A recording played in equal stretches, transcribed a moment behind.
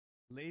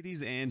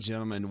Ladies and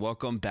gentlemen,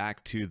 welcome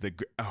back to the...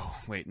 Oh,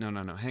 wait, no.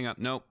 Hang up.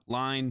 Nope.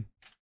 Line.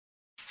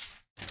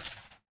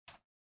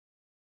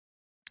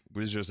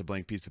 This is just a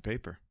blank piece of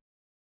paper.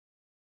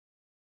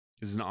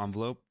 This is an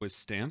envelope with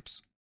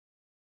stamps.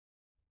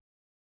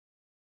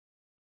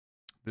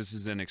 This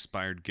is an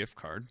expired gift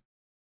card.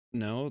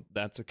 No,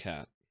 that's a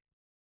cat.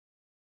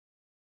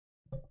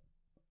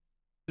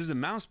 This is a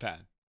mouse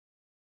pad.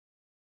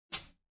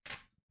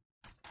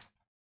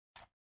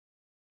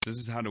 This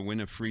is how to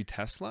win a free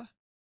Tesla?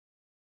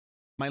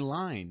 My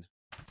line.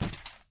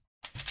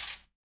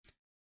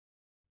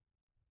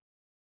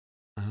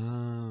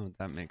 Oh,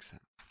 that makes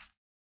sense.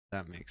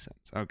 That makes sense.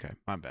 Okay,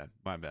 my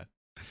bad.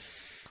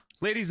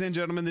 Ladies and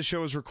gentlemen, the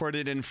show is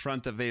recorded in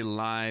front of a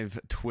live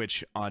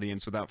Twitch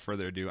audience. Without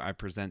further ado, I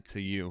present to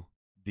you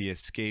the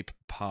Escape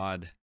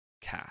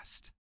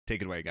Podcast.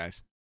 Take it away,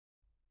 guys.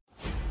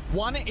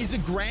 One is a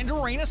Grand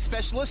Arena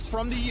specialist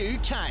from the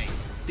UK.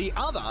 The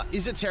other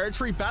is a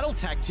territory battle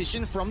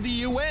tactician from the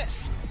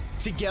US.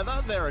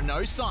 Together, there are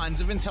no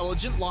signs of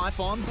intelligent life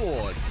on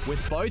board.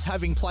 With both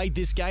having played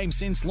this game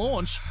since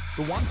launch,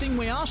 the one thing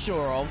we are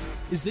sure of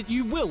is that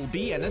you will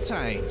be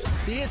entertained.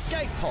 The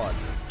Escape Pod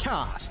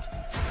Cast,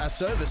 a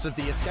service of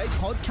the Escape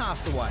Pod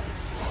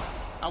Castaways.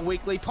 A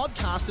weekly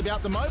podcast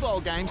about the mobile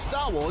game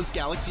Star Wars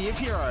Galaxy of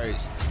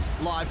Heroes.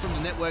 Live from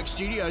the network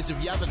studios of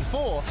Yavin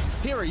 4,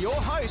 here are your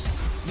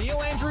hosts,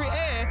 Neil Andrew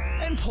Eyre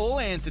and Paul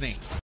Anthony.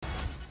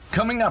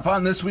 Coming up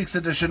on this week's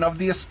edition of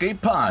the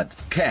Escape Pod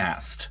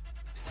Cast.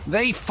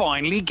 They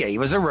finally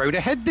gave us a road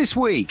ahead this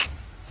week.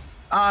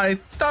 I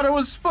thought it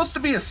was supposed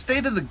to be a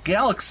state of the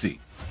galaxy.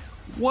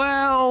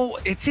 Well,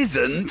 it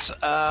isn't,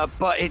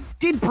 but it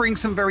did bring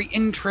some very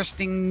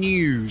interesting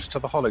news to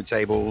the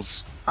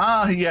holotables.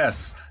 Ah,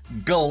 yes.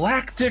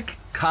 Galactic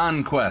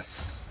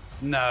conquests.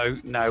 No,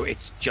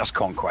 it's just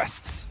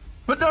conquests.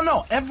 But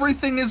no,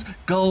 everything is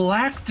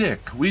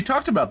galactic. We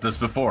talked about this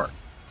before.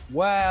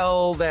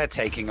 Well, they're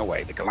taking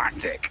away the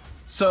galactic.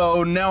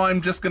 So now I'm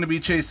just going to be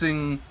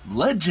chasing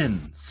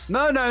legends.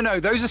 No,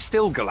 those are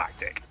still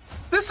galactic.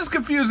 This is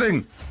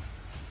confusing.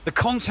 The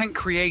content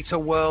creator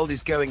world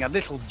is going a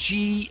little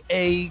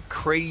GA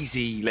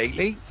crazy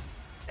lately.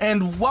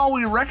 And while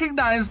we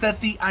recognize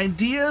that the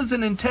ideas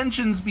and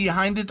intentions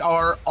behind it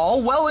are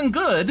all well and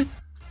good,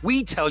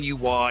 we tell you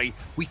why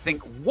we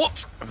think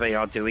what they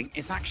are doing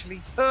is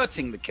actually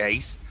hurting the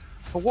case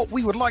for what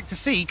we would like to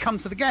see come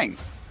to the game.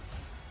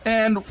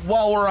 And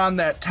while we're on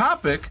that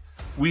topic,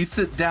 we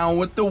sit down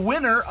with the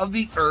winner of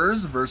the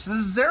Urz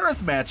versus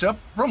Xaereth matchup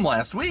from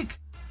last week.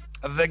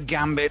 The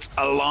Gambit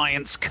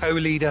Alliance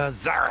co-leader,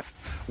 Xaereth,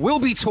 will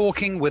be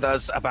talking with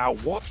us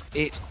about what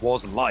it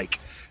was like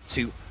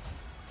to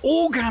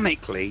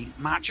organically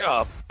match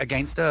up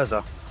against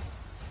Urza.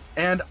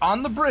 And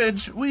on the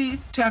bridge, we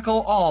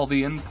tackle all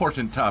the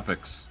important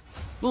topics.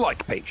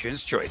 Like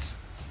Patron's Choice.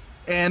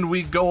 And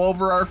we go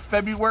over our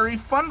February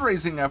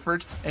fundraising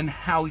effort and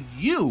how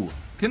you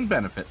can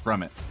benefit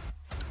from it.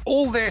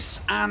 All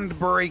this and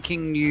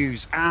breaking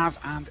news as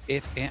and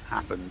if it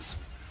happens.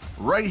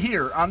 Right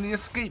here on the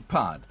Escape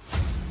Pod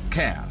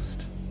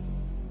Cast.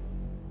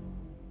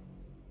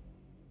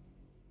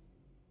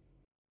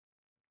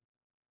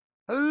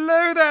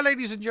 Hello there,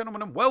 ladies and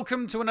gentlemen, and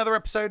welcome to another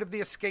episode of the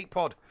Escape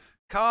Pod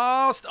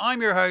Cast.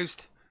 I'm your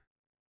host,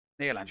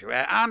 Neil Andrew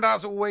Eyre, and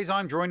as always,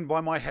 I'm joined by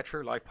my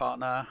hetero life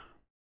partner,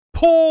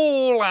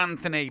 Paul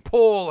Anthony.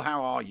 Paul,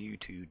 how are you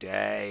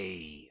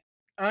today?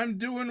 I'm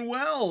doing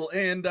well,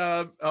 and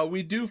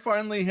we do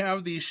finally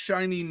have the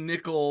shiny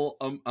nickel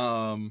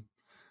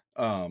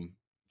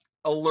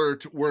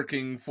alert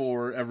working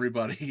for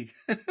everybody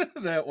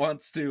that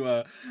wants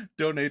to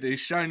donate a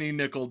shiny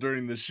nickel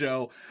during the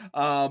show.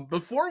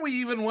 Before we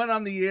even went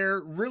on the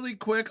air, really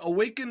quick,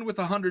 Awakened with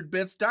 100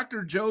 bits,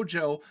 Dr.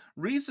 Jojo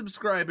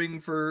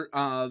resubscribing for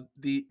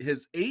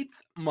his 8th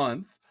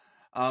month.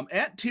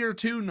 At tier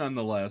 2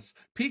 nonetheless.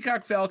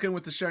 Peacock Falcon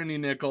with the shiny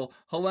nickel,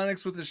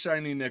 Hellenix with the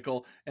shiny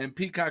nickel, and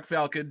Peacock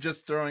Falcon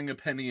just throwing a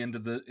penny into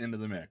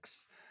the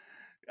mix.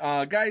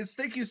 Guys,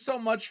 thank you so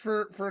much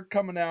for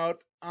coming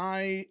out.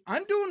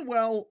 I'm doing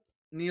well,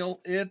 Neil.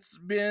 It's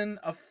been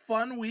a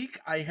fun week.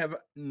 I have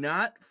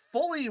not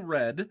fully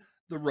read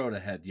The Road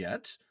Ahead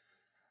yet.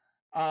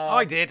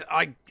 I did.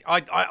 I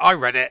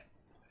read it.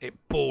 It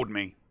bored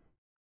me.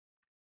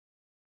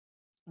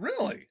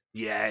 Really?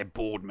 Yeah, it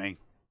bored me.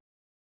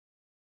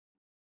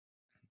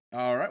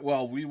 All right.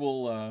 Well,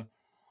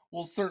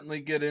 we'll certainly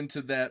get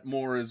into that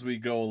more as we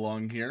go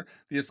along here.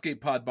 The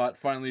Escape Pod bot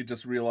finally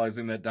just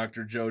realizing that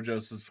Dr.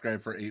 Jojo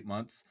subscribed for 8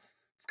 months.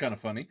 It's kind of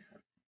funny.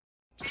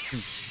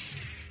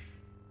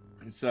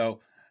 So,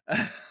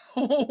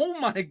 oh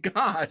my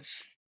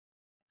gosh.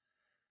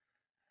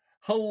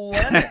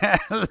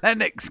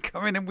 Lennox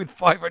coming in with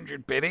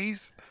 500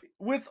 biddies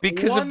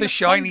because of the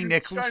shiny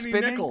nickels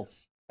spinning.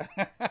 Nickels.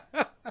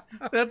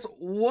 That's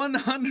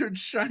 100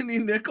 shiny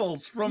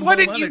nickels from Why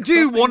didn't you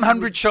do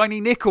 100 shiny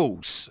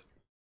nickels?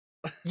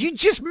 You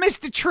just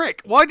missed a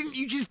trick. Why didn't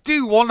you just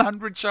do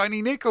 100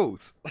 shiny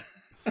nickels?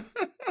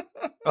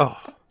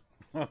 Oh.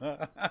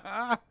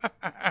 Oh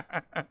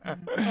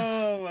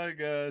my my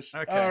gosh.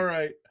 Okay. All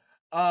right.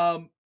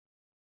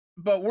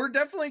 But we're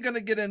definitely going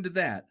to get into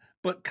that.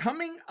 But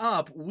coming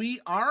up,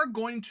 we might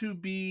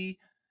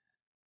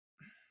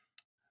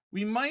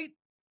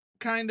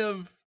kind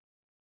of,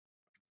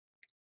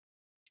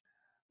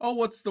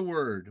 what's the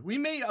word? We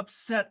may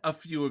upset a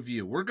few of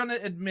you. We're going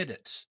to admit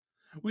it.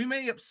 We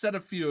may upset a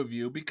few of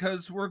you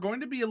because we're going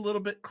to be a little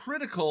bit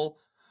critical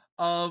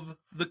of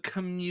the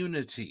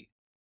community.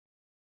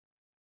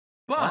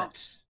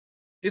 But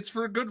it's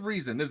for a good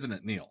reason, isn't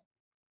it, Neil?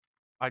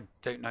 I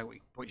don't know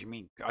what you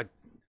mean.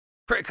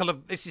 Critical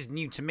of this is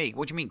new to me.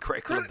 What do you mean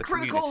critical of the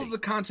community? Critical of the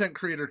content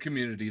creator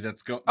community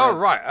that's going. Oh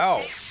right.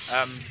 Oh.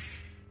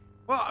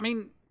 Well, I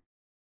mean,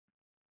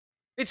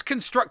 it's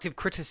constructive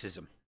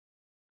criticism.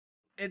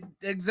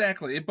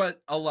 Exactly,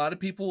 but a lot of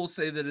people will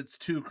say that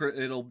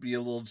it'll be a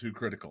little too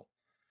critical.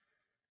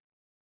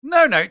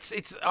 No,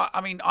 it's. I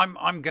mean,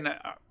 I'm gonna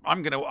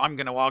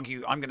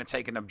argue. I'm gonna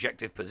take an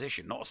objective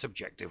position, not a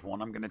subjective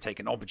one. I'm gonna take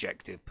an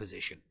objective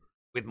position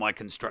with my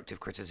constructive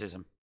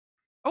criticism.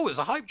 Oh, it's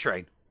a hype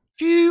train.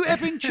 Choo,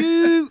 effing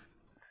choo.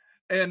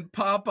 And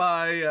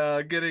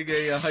Popeye getting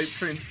a hype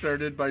train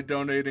started by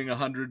donating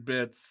 100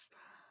 bits.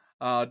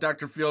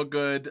 Dr.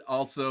 Feelgood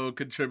also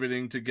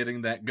contributing to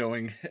getting that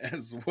going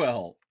as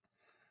well.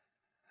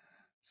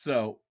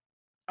 So,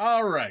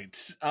 all right.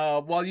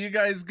 While you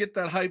guys get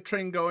that hype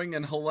train going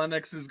and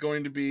Helenix is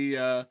going to be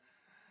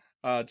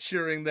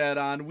cheering that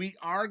on, we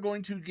are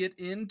going to get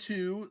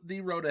into the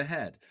road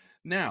ahead.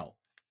 Now,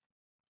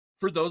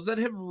 for those that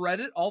have read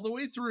it all the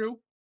way through,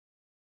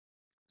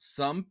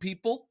 some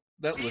people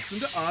that listen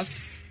to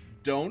us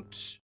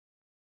don't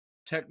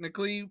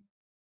technically,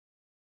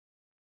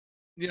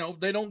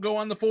 they don't go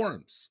on the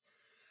forums.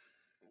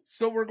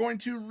 So we're going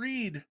to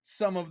read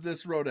some of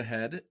this road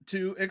ahead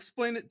to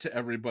explain it to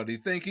everybody.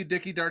 Thank you,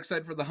 Dickie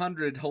Darkside for the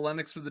 100,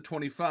 Helenix for the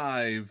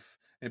 25,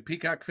 and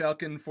Peacock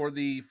Falcon for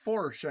the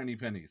 4 shiny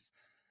pennies.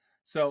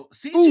 So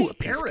CG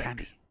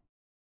Eric.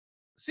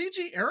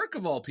 CG Eric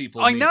of all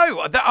people. I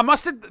know. I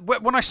must have,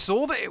 when I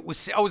saw that it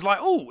was, I was like,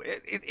 oh,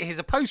 here's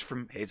a post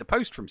from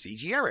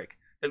CG Eric.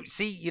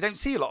 See, you don't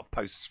see a lot of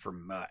posts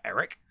from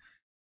Eric.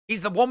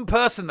 He's the one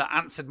person that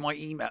answered my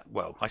email.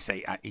 Well, I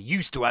say he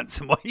used to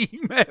answer my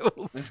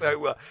emails,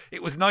 so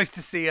it was nice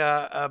to see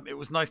a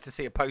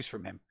post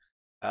from him.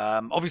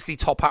 Obviously,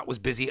 Top Hat was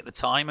busy at the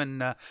time,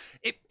 and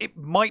it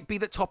might be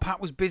that Top Hat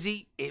was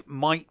busy. It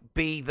might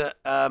be that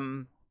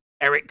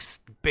Eric's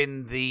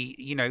been the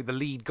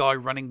lead guy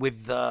running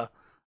with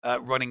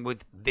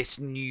this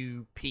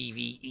new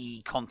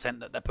PvE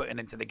content that they're putting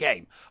into the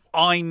game.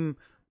 I'm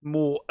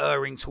more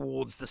erring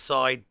towards the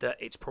side that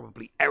it's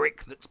probably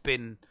Eric that's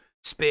been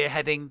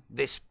spearheading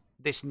this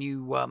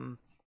new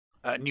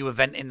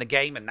event in the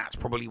game, and that's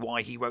probably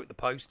why he wrote the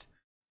post.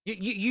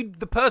 You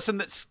the person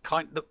that's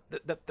kind of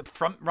the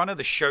front runner,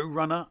 the show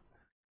runner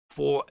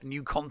for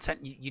new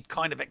content, you'd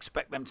kind of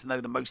expect them to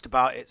know the most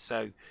about it,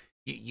 so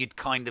you'd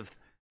kind of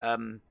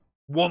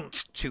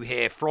want to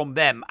hear from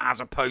them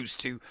as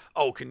opposed to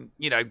going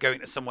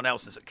to someone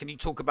else and say, can you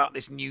talk about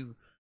this new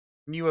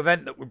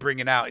event that we're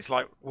bringing out? It's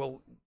like,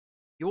 well,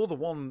 you're the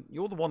one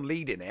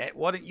leading it,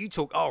 why don't you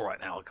talk? All right,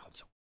 now I can't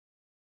talk.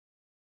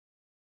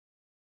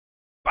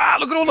 Ah,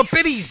 look at all the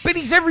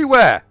biddies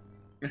everywhere.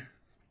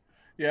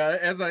 Yeah,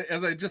 as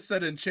I just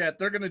said in chat,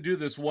 they're gonna do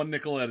this 1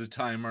 nickel at a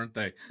time, aren't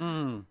they?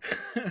 Ooh,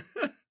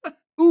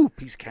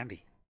 piece of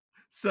candy.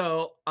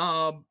 So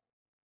I'm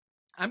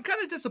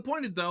kind of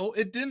disappointed though.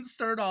 It didn't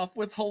start off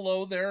with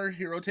 "Hello there,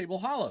 Hero Table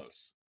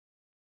Hollows."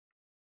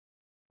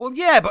 Well,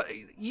 yeah, but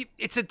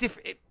it's a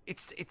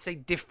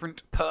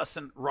different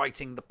person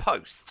writing the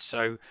post.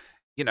 So,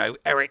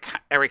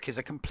 Eric is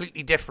a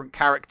completely different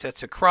character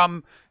to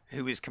Crumb,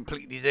 who is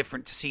completely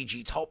different to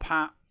CG Top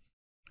Hat.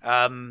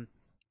 Think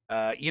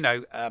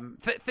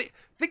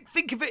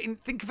of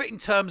it in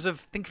terms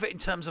of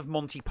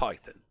Monty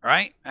Python,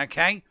 right?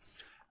 Okay.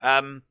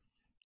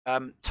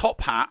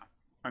 Top Hat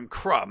and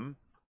Crumb,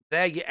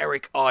 they're your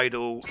Eric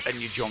Idle and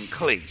your John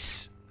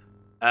Cleese.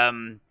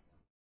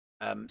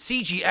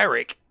 CG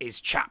Eric is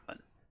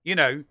Chapman.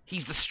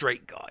 He's the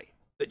straight guy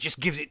that just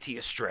gives it to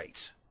you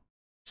straight.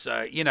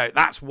 So,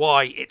 that's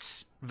why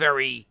it's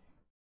very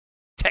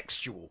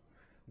textual,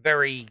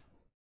 very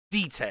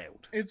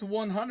detailed. It's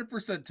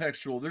 100%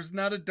 textual. There's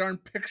not a darn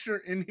picture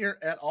in here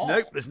at all.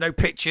 Nope, there's no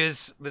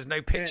pictures. There's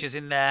no pictures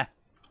in there.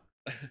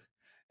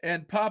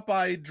 And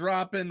Popeye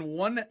dropping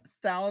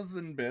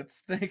 1,000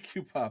 bits. Thank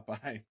you,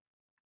 Popeye.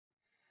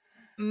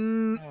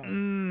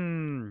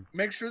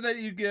 Make sure that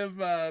you give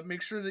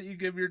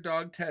your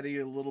dog Teddy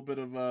a little bit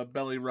of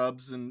belly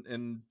rubs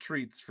and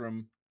treats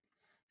from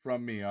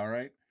me. All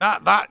right.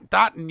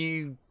 That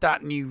new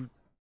that new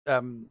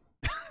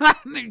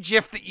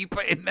GIF that you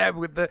put in there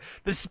with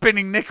the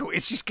spinning nickel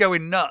is just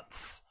going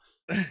nuts.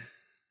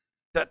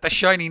 That the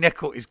shiny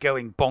nickel is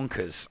going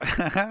bonkers.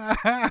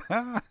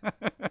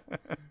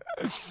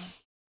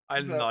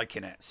 I'm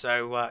liking it.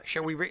 So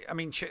shall we read?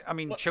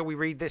 Shall we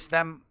read this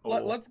then?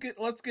 Let's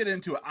get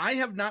into it. I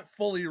have not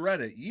fully read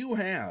it. You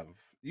have.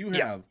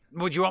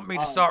 Would you want me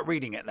to start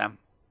reading it then?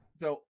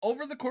 So,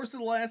 over the course of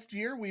the last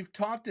year, we've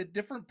talked at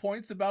different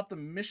points about the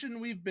mission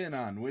we've been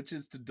on, which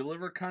is to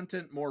deliver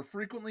content more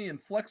frequently and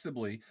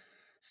flexibly,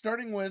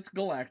 starting with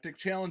Galactic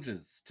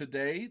challenges.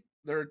 Today,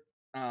 we're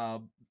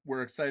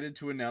excited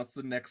to announce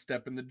the next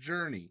step in the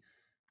journey.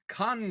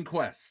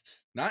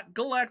 Conquest, not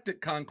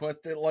Galactic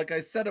Conquest, like I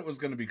said it was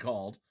going to be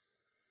called.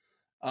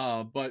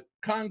 But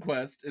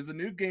Conquest is a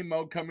new game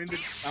mode coming to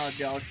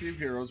Galaxy of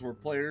Heroes where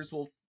players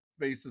will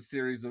face a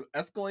series of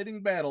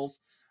escalating battles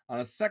on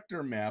a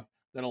sector map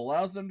that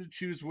allows them to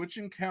choose which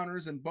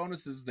encounters and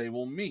bonuses they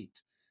will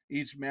meet.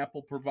 Each map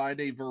will provide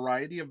a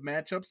variety of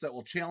matchups that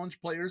will challenge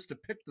players to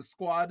pick the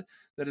squad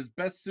that is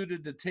best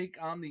suited to take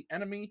on the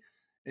enemy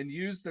and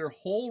use their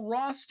whole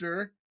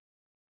roster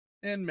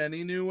in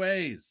many new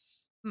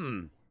ways.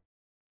 Hmm.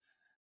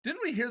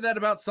 Didn't we hear that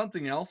about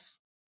something else?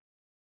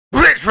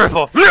 Let's rip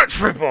off. Let's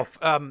rip off.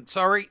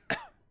 Sorry.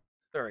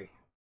 Sorry.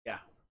 Yeah.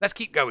 Let's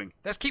keep going.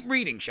 Let's keep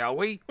reading, shall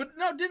we? But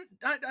no,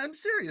 I'm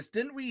serious.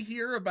 Didn't we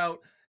hear about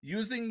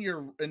using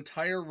your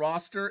entire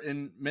roster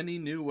in many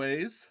new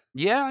ways?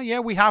 Yeah,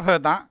 we have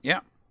heard that. Yeah,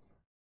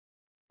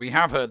 we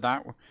have heard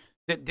that.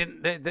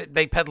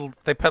 They peddled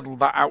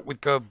that out with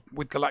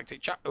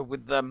Galactic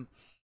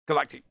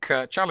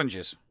Galactic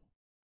challenges.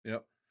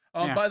 Yep.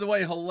 Yeah. By the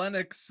way,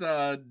 Hellenix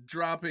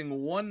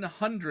dropping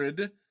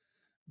 100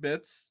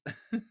 bits.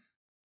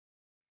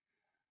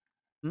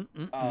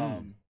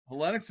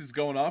 Hellenix is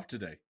going off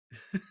today.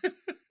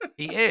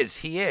 He is.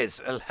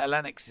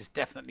 Hellenix is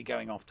definitely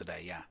going off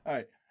today. Yeah. All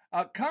right.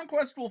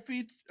 Conquest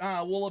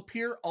will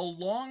appear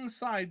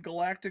alongside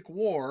Galactic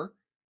War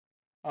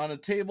on a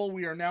table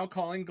we are now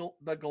calling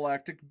the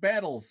Galactic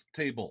Battles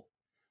table.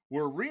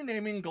 We're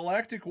renaming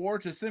Galactic War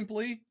to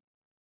simply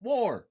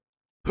War.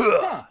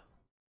 Huh.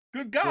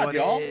 Good God, what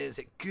y'all. What is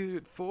it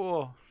good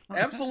for?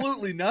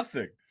 Absolutely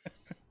nothing.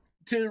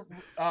 To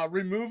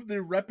remove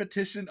the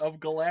repetition of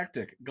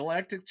Galactic.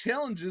 Galactic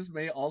challenges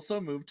may also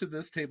move to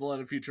this table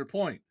at a future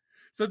point.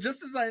 So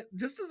just as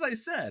I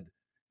said,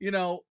 you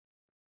know,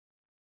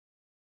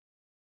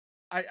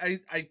 I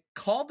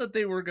called that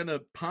they were going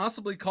to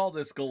possibly call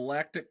this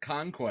Galactic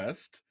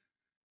Conquest.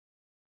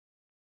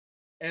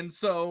 And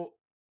so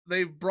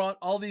they've brought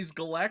all these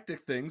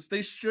Galactic things.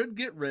 They should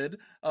get rid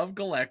of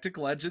Galactic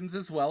Legends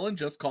as well and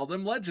just call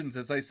them Legends,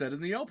 as I said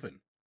in the open.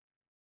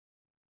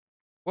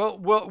 Well,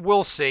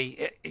 we'll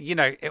see.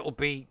 It'll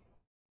be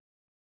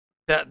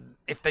that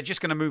if they're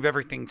just going to move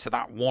everything to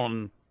that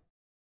one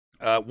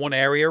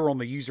area on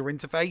the user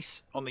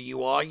interface, on the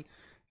UI,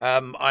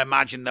 I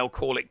imagine they'll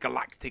call it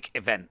Galactic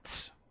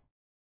Events.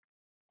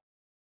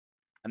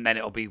 And then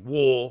it'll be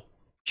War,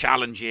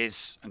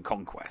 Challenges, and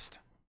Conquest.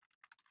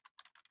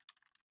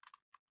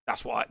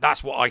 That's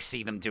what I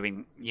see them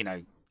doing,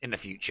 in the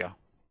future.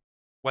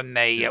 When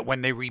they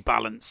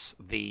rebalance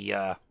the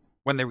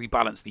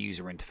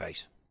user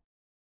interface.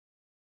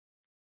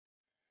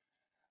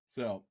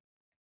 So,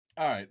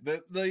 all right,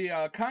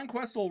 the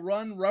Conquest will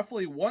run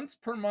roughly once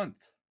per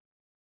month.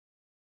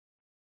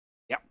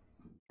 Yep.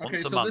 Okay,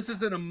 so this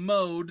isn't a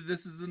mode.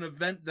 This is an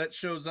event that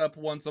shows up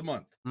once a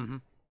month. Mm-hmm.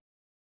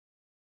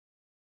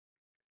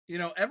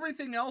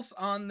 Everything else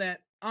on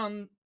that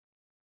on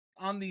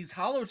these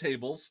holo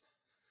tables,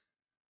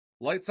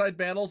 light side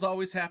battles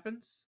always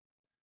happens.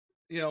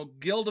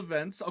 Guild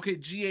events. Okay,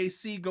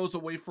 GAC goes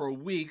away for a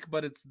week,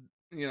 but it's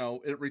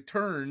it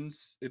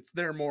returns. It's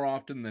there more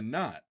often than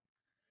not.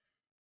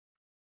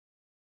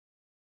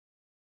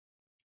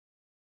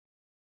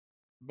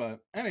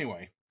 But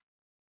anyway,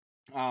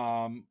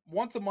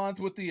 once a month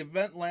with the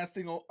event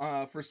lasting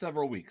for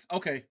several weeks.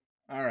 Okay,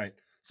 all right.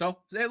 So,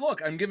 hey,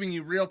 look, I'm giving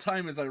you real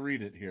time as I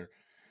read it here.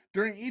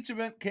 During each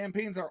event,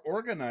 campaigns are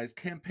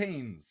organized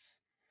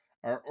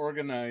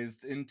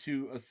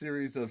into a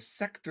series of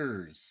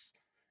sectors,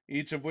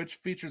 each of which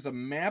features a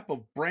map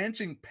of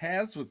branching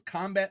paths with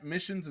combat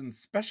missions and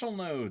special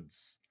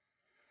nodes.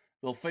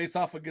 They'll face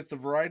off against a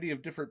variety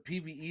of different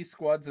PvE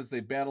squads as they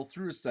battle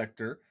through a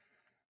sector.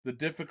 The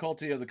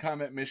difficulty of the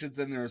combat missions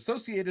and their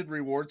associated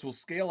rewards will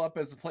scale up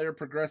as the player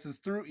progresses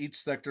through each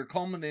sector,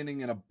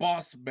 culminating in a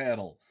boss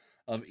battle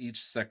of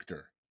each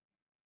sector.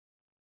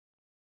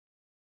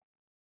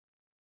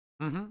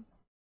 Mm-hmm.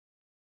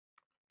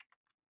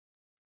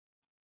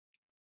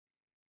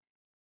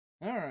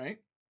 All right.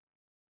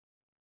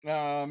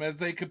 As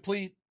they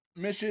complete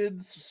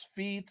missions,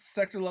 feats,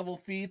 sector level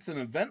feats, and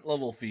event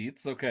level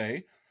feats,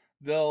 okay,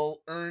 they'll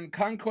earn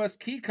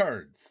Conquest key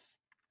cards.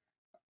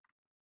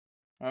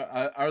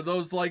 Are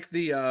those like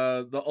the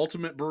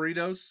ultimate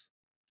burritos?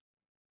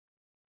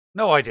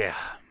 No idea.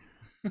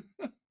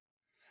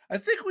 I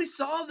think we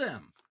saw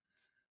them.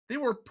 They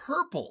were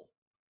purple.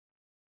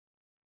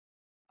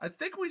 I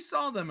think we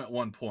saw them at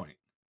one point.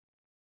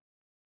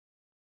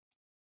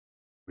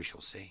 We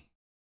shall see.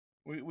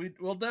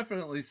 We'll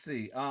definitely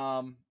see.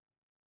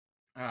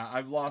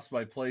 I've lost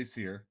my place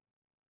here.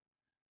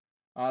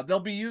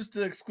 They'll be used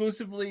to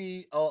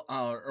exclusively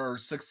or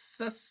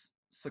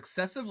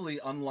successively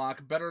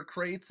unlock better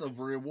crates of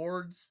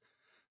rewards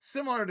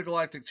similar to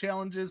Galactic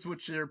Challenges,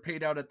 which are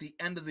paid out at the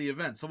end of the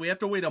event. So we have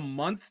to wait a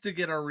month to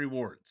get our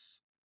rewards.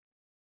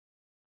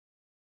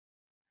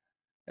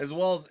 as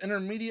well as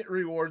intermediate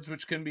rewards,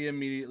 which can be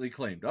immediately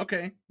claimed.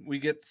 Okay, we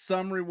get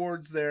some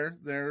rewards there.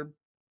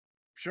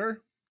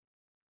 Sure.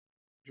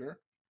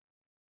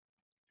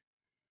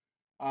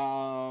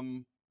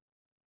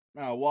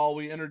 While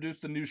we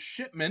introduced a new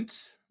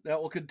shipment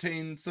that will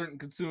contain certain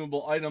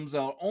consumable items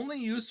that are only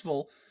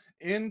useful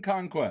in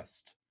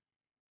Conquest.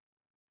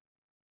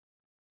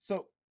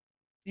 So,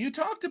 you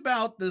talked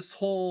about this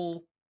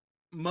whole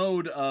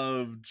mode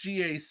of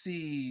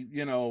GAC,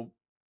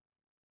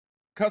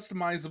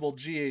 customizable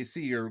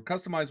GAC or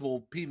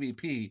customizable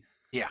PvP.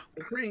 Yeah.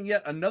 They're creating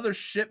yet another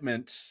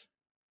shipment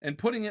and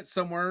putting it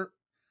somewhere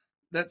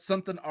that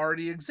something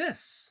already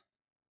exists.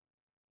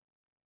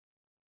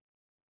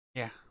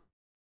 Yeah.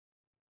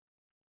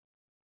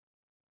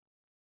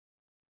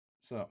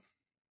 So,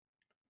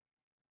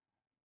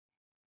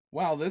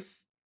 wow,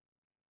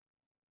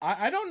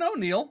 I don't know,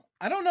 Neil.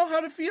 I don't know how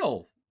to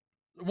feel.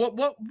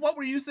 What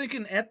were you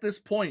thinking at this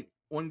point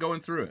when going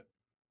through it?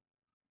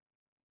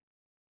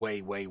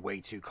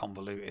 Way too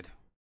convoluted.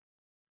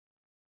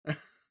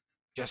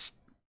 just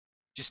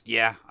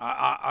yeah.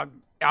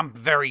 I'm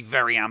very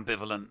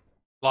ambivalent.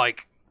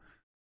 Like,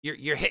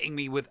 you're hitting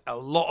me with a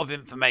lot of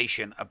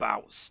information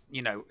about,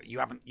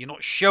 you're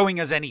not showing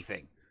us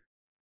anything.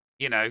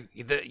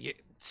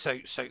 So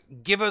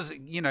give us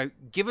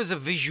a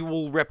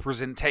visual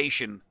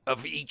representation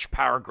of each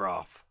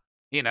paragraph.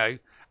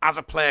 As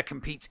a player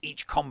completes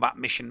each combat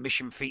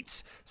mission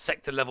feats,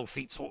 sector level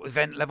feats, or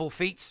event level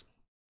feats.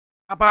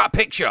 How about a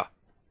picture?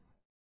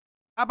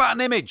 How about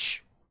an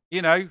image?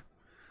 We're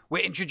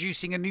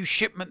introducing a new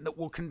shipment that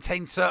will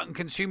contain certain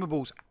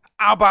consumables.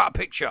 How about a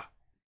picture?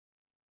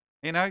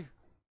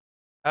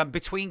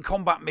 Between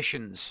combat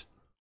missions,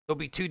 there'll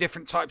be 2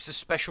 different types of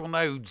special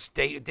nodes,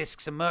 data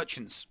disks and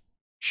merchants.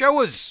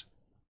 Show us.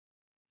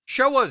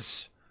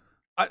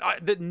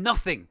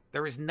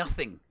 There is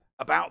nothing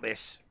about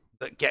this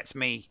that gets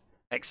me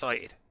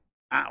excited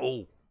at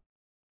all.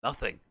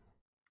 Nothing.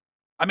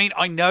 I mean,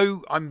 I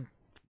know I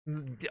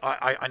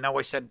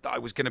said that I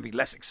was going to be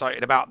less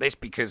excited about this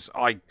because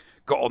I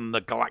got on the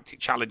Galactic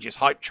Challenges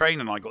hype train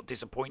and I got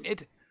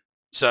disappointed.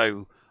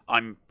 So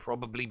I'm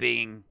probably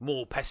being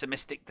more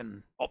pessimistic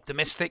than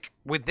optimistic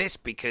with this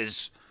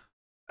because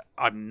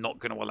I'm not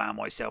going to allow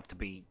myself to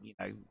be,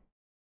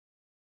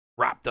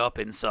 wrapped up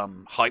in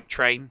some hype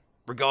train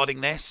regarding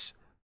this.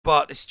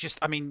 But it's just,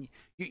 I mean,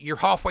 you're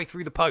halfway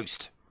through the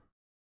post.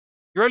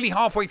 You're only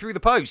halfway through the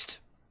post.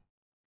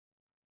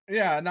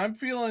 Yeah, and I'm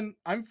feeling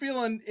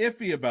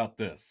iffy about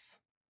this.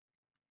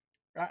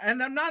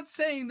 And I'm not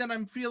saying that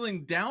I'm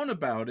feeling down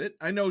about it.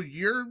 I know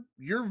you're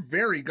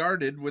very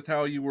guarded with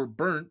how you were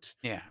burnt.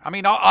 Yeah, I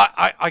mean,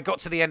 I got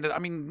to the end of. I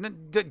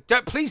mean,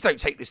 please don't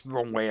take this the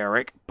wrong way,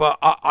 Eric. But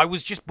I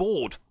was just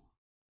bored.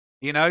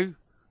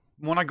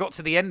 When I got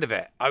to the end of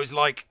it, I was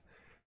like,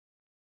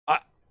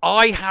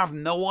 I have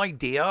no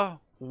idea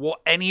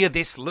what any of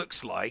this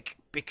looks like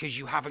because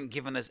you haven't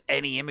given us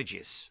any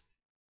images.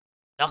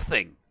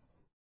 Nothing.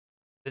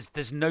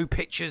 There's no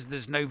pictures.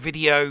 There's no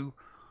video.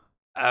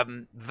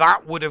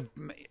 That would have,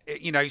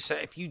 so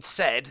if you'd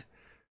said,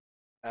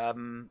 as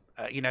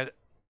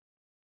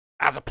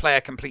a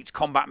player completes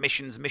combat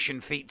missions, mission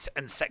feats,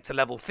 and sector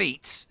level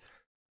feats,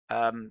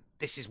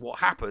 this is what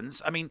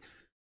happens. I mean,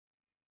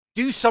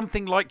 do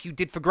something like you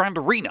did for Grand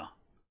Arena.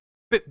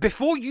 But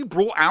before you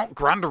brought out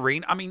Grand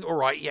Arena, I mean, all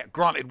right, yeah,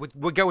 granted,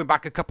 we're going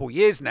back a couple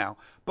years now,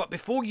 but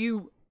before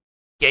you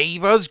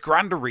gave us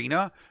Grand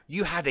Arena,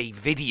 you had a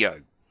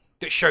video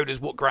that showed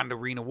us what Grand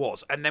Arena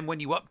was. And then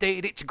when you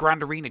updated it to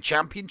Grand Arena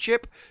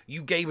Championship,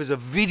 you gave us a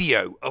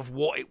video of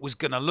what it was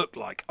going to look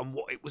like and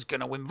what it was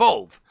going to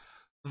involve.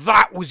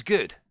 That was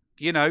good.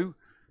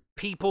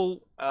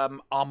 People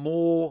are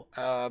more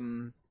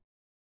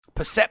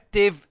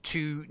perceptive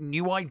to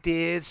new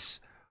ideas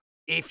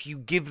if you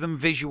give them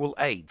visual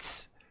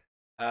aids.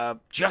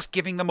 Just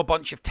giving them a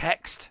bunch of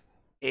text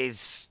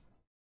is,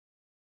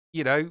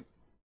 yeah,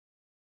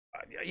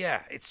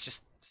 it's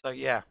just, so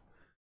yeah.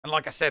 And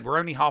like I said, we're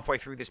only halfway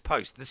through this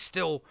post. There's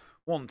still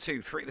 1,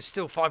 2, 3. There's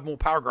still 5 more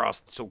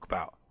paragraphs to talk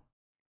about.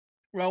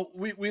 Well,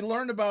 we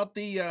learned about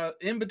the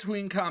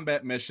in-between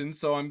combat missions,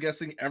 so I'm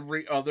guessing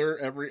every other.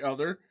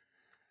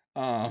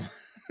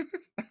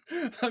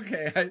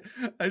 Okay,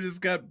 I just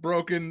got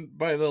broken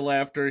by the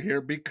laughter here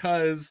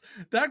because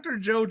Dr.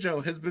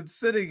 JoJo has been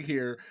sitting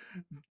here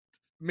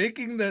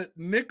making the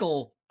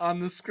nickel on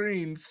the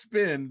screen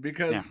spin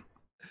because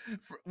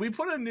we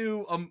put a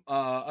new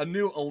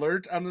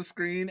alert on the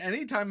screen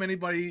anytime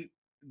anybody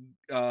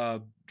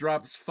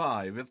drops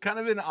 5. It's kind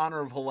of in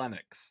honor of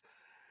Hellenix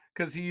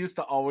because he used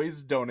to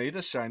always donate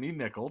a shiny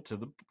nickel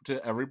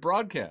to every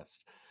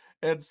broadcast,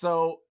 and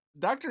so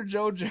Dr.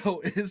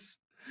 JoJo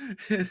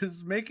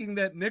is making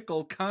that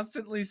nickel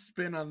constantly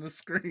spin on the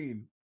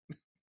screen.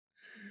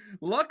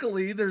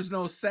 Luckily, there's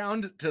no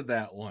sound to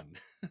that one.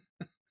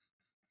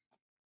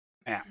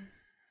 Yeah.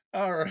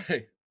 All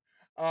right.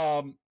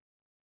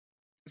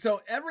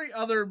 So every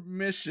other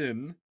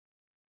mission,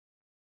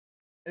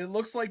 it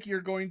looks like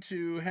you're going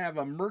to have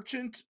a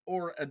merchant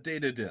or a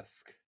data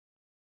disk.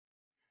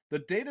 The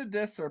data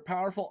discs are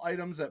powerful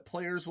items that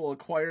players will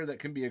acquire that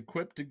can be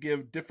equipped to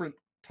give different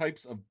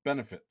types of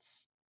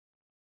benefits.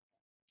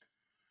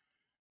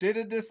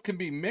 Data discs can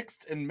be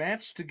mixed and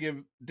matched to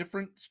give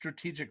different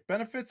strategic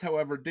benefits.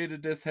 However, data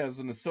disc has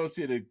an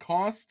associated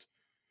cost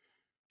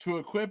to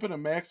equip, and a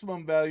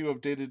maximum value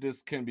of data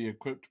disc can be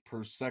equipped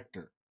per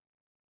sector.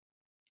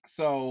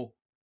 So,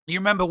 you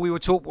remember we were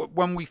talking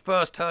when we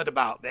first heard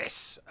about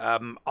this.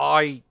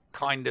 I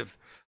kind of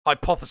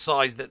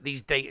hypothesized that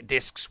these data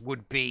discs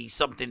would be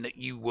something that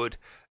you would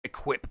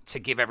equip to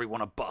give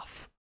everyone a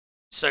buff.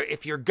 So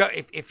if you're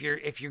if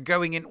you're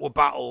going into a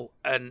battle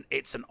and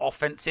it's an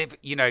offensive,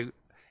 you know,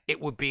 it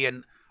would be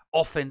an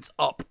offense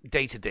up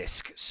data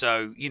disc.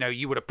 So, you know,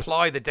 you would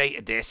apply the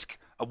data disc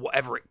at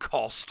whatever it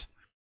cost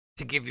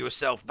to give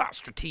yourself that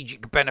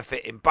strategic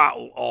benefit in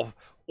battle of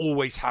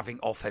always having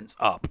offense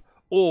up.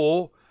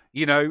 Or,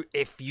 you know,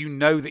 if you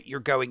know that you're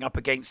going up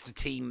against a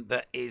team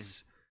that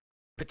is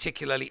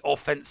particularly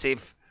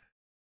offensive,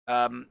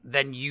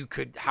 then you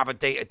could have a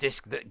data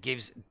disc that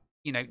gives,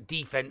 you know,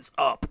 defense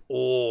up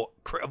or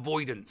crit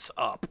avoidance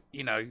up.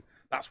 You know,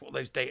 that's what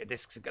those data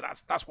discs are.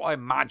 That's what I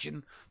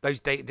imagine those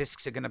data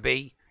discs are going to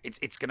be.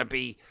 It's going to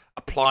be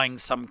applying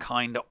some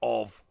kind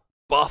of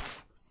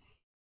buff,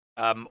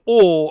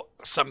 or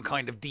some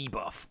kind of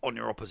debuff on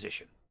your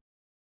opposition.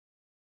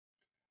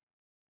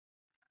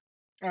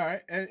 all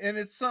right, and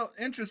it's so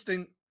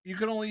interesting. You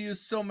can only use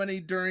so many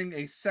during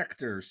a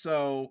sector,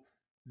 so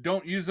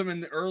don't use them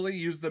in the early,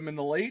 use them in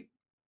the late.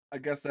 I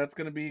guess that's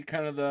going to be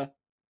kind of the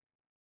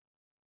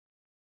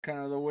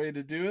way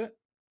to do it.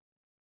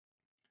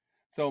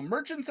 So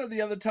merchants are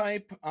the other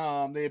type.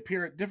 They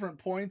appear at different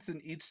points in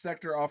each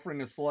sector,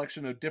 offering a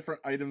selection of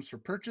different items for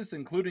purchase,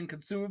 including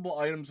consumable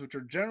items, which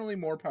are generally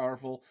more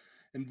powerful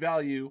and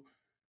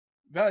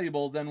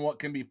valuable than what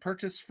can be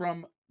purchased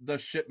from the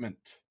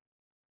shipment.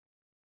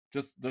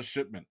 Just the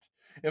shipment.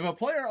 If a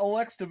player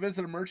elects to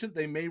visit a merchant,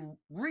 they may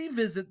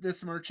revisit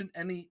this merchant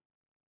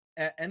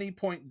at any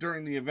point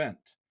during the event.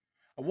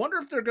 I wonder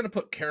if they're going to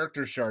put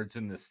character shards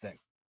in this thing.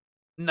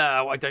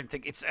 No, I don't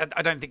think it's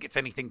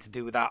anything to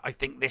do with that. I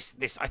think this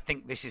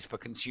is for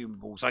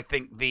consumables. I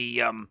think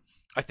the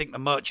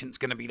merchant's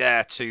going to be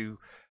there to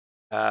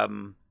I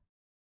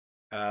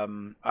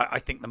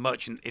think the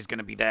merchant is going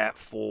to be there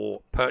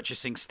for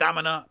purchasing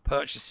stamina,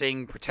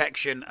 purchasing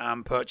protection,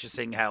 and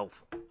purchasing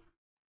health.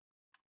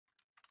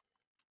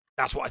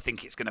 That's what I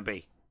think it's going to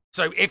be.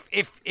 So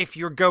if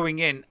you're going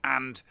in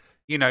and,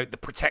 you know, the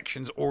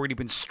protection's already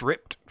been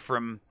stripped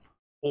from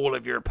all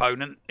of your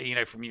opponent, you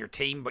know, from your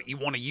team, but you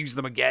want to use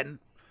them again,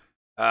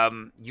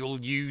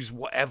 you'll use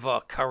whatever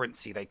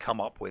currency they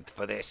come up with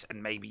for this,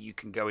 and maybe you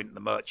can go into the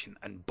merchant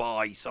and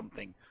buy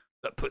something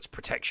that puts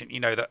protection, you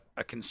know, that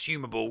a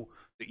consumable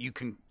that you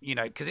can, you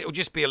know, because it'll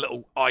just be a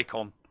little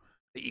icon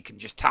that you can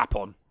just tap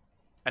on,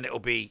 and it'll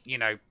be, you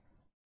know,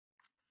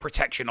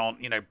 protection on,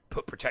 you know,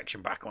 put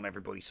protection back on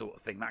everybody sort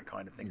of thing, that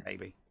kind of thing,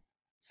 maybe.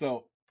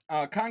 So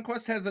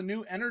Conquest has a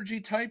new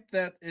energy type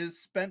that is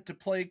spent to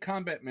play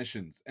combat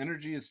missions.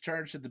 Energy is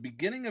charged at the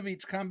beginning of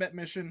each combat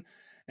mission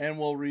and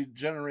will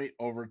regenerate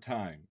over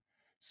time.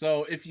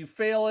 So if you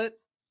fail it,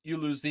 you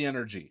lose the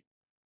energy.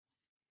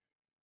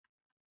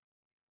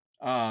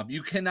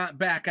 You cannot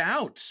back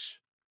out.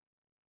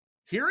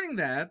 Hearing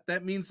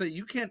that means that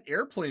you can't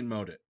airplane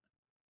mode it.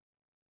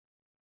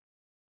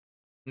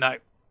 No.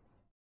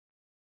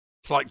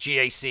 It's like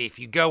GAC. If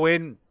you go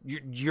in,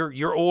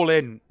 you're all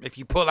in. If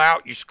you pull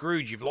out, you're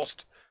screwed. You've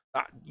lost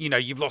that. You know,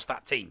 you've lost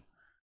that team.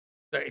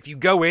 So if you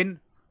go in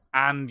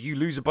and you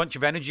lose a bunch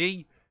of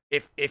energy,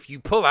 if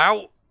you pull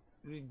out,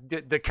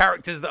 the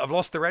characters that have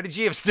lost their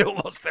energy have still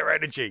lost their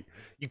energy.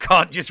 You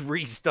can't just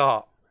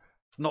restart.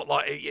 It's not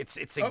like it's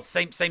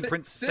same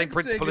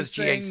principle as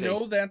GAC. Saying,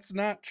 no, that's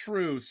not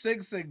true.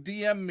 Sig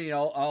DM me.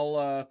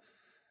 I'll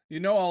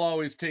you know, I'll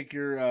always take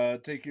your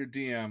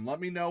DM.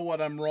 Let me know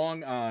what I'm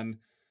wrong on.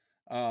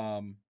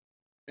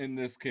 In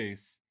this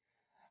case,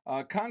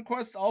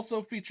 Conquest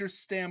also features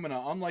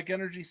stamina. Unlike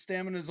energy,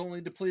 stamina is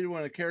only depleted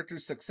when a character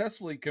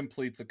successfully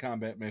completes a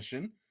combat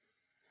mission.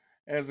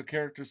 As a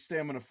character's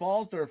stamina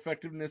falls, their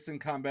effectiveness in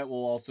combat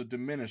will also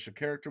diminish. A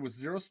character with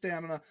 0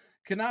 stamina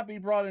cannot be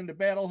brought into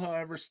battle.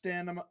 However,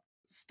 stamina,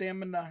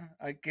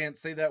 I can't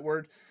say that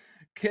word,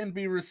 can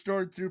be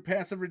restored through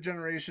passive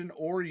regeneration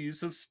or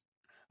use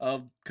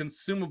of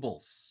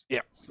consumables.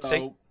 Yeah. So,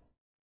 see?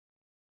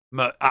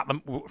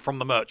 From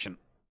the merchant.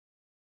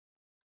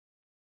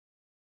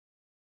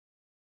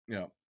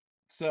 Yeah.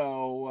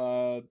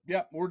 So,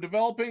 yeah, we're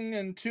developing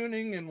and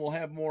tuning, and we'll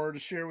have more to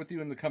share with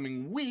you in the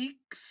coming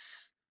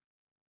weeks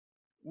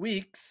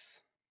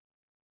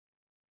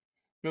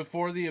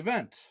before the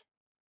event.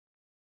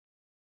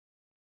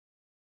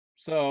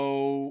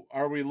 So,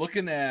 are we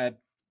looking at...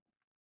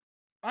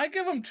 I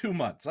give them 2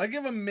 months. I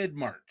give them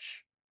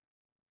mid-March.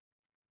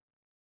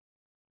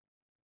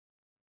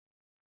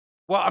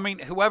 Well, I mean,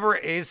 whoever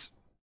it is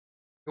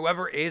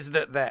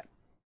that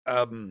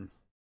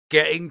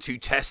getting to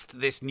test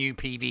this new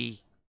PvE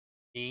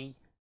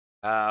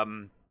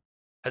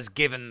has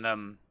given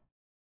them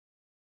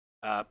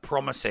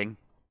promising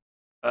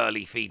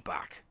early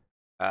feedback.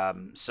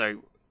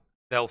 So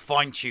they'll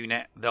fine-tune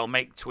it, they'll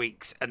make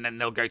tweaks, and then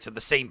they'll go to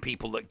the same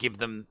people that give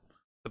them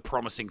the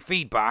promising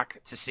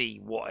feedback to see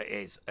what it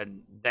is,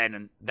 and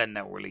then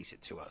they'll release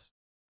it to us.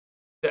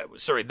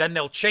 Then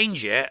they'll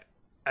change it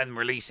and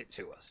release it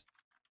to us.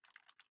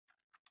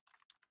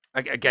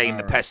 Again,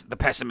 the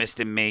pessimist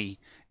in me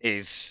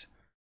is,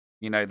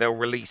 they'll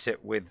release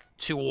it with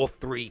 2 or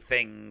 3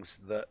 things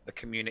that the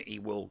community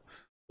will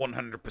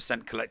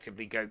 100%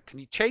 collectively go, can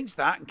you change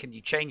that and can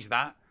you change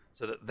that,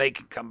 so that they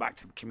can come back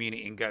to the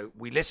community and go,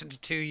 we listened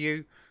to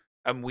you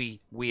and we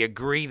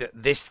agree that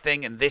this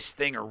thing and this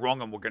thing are wrong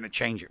and we're going to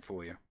change it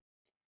for you.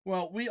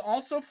 Well, we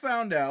also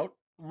found out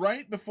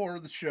right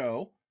before the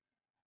show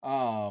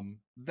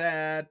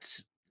that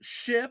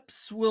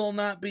ships will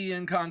not be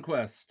in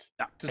Conquest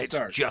to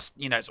start. It's just,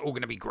 it's all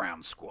going to be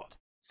ground squad.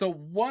 So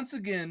once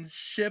again,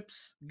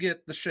 ships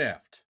get the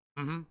shaft.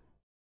 Mm-hmm.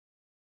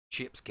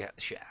 Ships get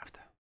the shaft.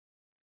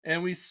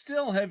 And we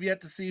still have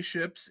yet to see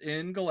ships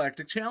in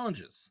Galactic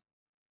challenges.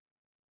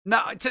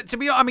 No, to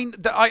be honest, I mean,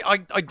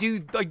 I do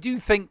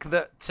think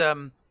that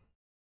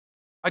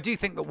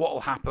what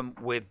will happen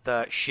with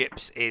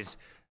ships is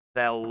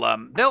they'll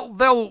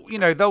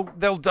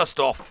dust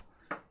off.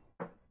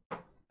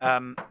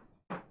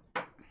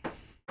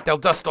 They'll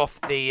dust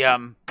off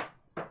the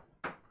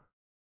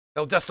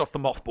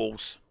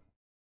mothballs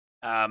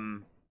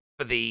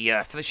for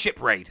the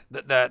ship raid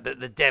that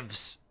the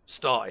devs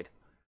started.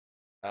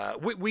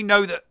 We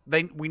know that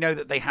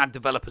they had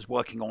developers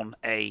working on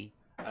a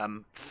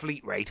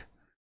fleet raid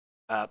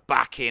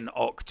back in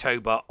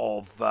October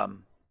of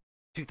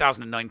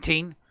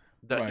 2019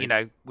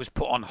 that was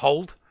put on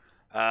hold.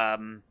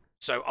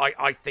 So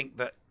I think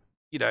that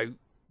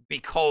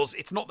because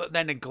it's not that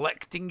they're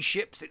neglecting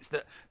ships, it's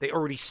that they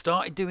already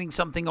started doing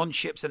something on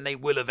ships and they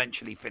will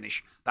eventually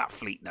finish that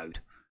fleet node,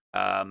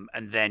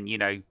 and then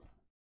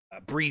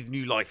breathe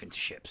new life into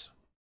ships.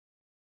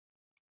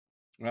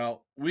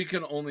 Well, we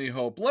can only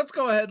hope. Let's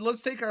go ahead.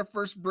 Let's take our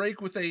first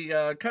break with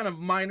a kind of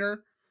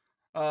minor,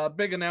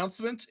 big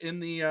announcement in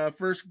the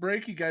first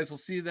break. You guys will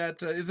see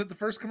that. Is it the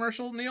first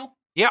commercial, Neil?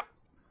 Yep.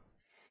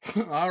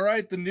 All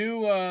right. The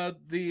new,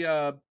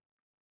 the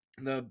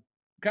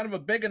kind of a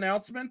big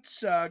announcement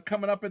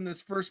coming up in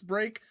this first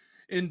break.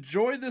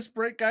 Enjoy this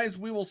break, guys.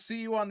 We will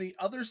see you on the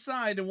other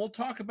side, and we'll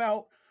talk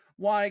about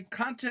why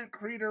content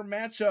creator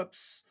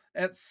matchups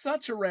at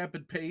such a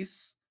rapid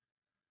pace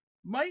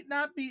might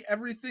not be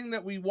everything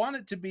that we want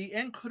it to be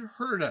and could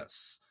hurt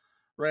us.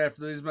 Right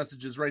after these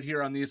messages right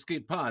here on the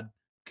Escape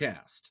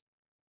Podcast.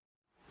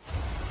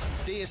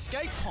 The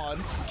Escape Pod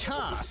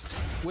Cast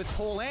with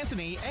Paul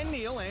Anthony and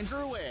Neil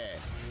Andrew Ware.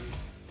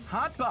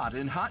 HotBot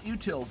in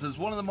HotUtils is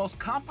one of the most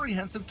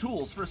comprehensive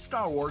tools for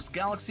Star Wars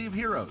Galaxy of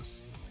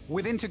Heroes.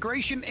 With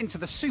integration into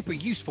the super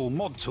useful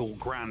mod tool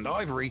Grand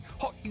Ivory,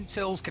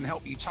 HotUtils can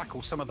help you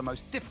tackle some of the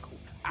most difficult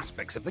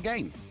aspects of the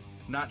game.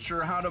 Not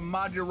sure how to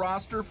mod your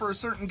roster for a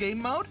certain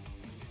game mode?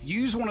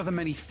 Use one of the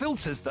many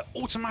filters that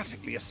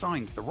automatically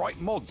assigns the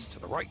right mods to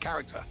the right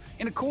character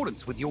in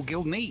accordance with your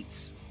guild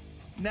needs.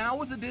 Now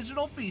with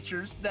additional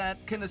features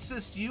that can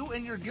assist you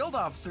and your guild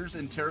officers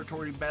in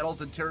territory battles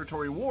and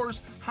territory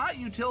wars,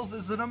 HotUtils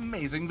is an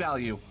amazing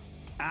value.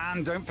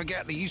 And don't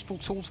forget the useful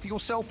tools for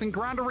yourself in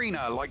Grand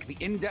Arena, like the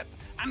in-depth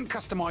and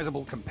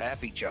customizable compare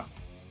feature.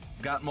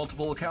 Got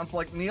multiple accounts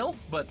like Neil,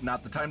 but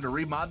not the time to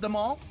remod them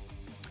all?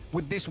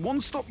 With this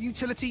one-stop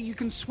utility, you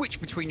can switch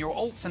between your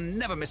alts and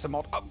never miss a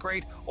mod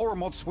upgrade or a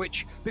mod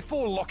switch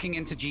before locking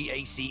into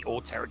GAC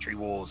or Territory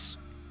Wars.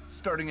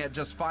 Starting at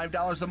just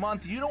 $5 a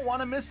month, you don't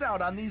want to miss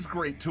out on these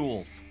great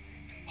tools.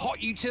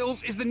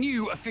 HotUtils is the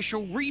new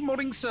official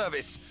remodding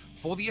service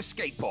for the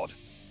Escape Pod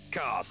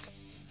Cast.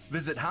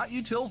 Visit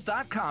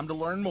HotUtils.com to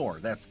learn more.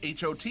 That's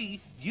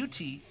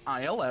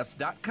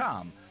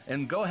HotUtils.com.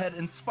 And go ahead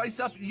and spice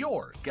up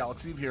your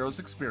Galaxy of Heroes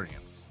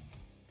experience.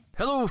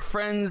 Hello,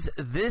 friends.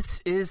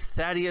 This is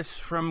Thaddeus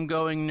from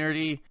Going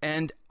Nerdy,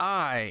 and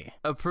I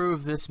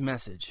approve this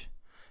message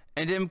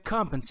and am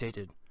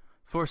compensated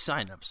for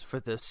signups for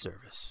this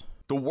service.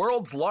 The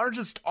world's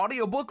largest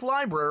audiobook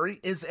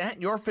library is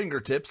at your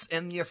fingertips,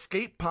 and the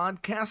Escape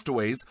Pod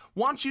Castaways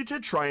wants you to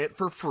try it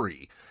for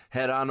free.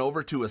 Head on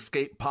over to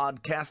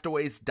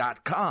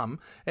escapepodcastaways.com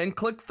and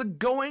click the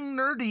Going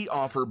Nerdy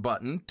offer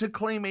button to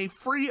claim a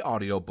free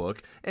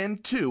audiobook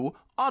and 2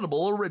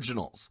 Audible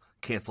originals.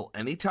 Cancel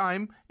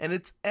anytime, and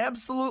it's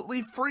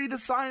absolutely free to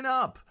sign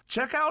up.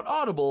 Check out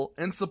Audible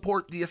and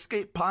support the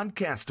Escape Pod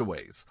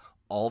Castaways,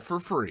 all for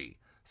free.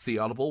 See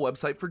Audible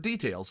website for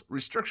details.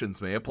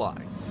 Restrictions may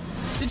apply.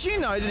 Did you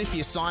know that if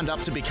you signed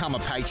up to become a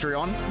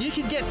Patreon, you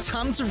could get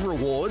tons of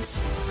rewards?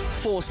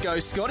 Force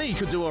Ghost Scotty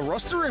could do a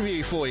roster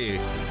review for you.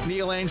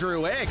 Neil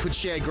Andrew Ware could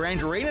share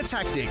Grand Arena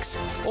tactics.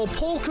 Or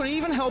Paul could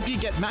even help you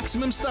get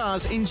maximum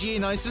stars in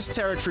Geonosis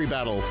Territory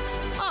Battle.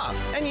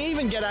 And you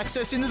even get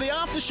access into the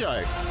after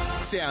show.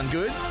 Sound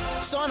good?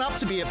 Sign up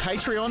to be a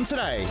Patreon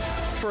today.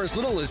 For as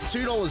little as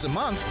 $2 a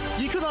month,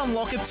 you could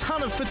unlock a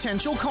ton of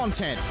potential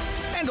content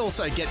and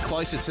also get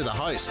closer to the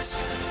hosts.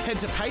 Head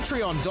to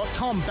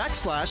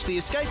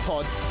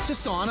patreon.com/theescapepod to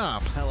sign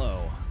up.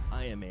 Hello,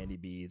 I am Andy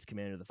Beeds,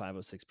 commander of the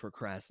 506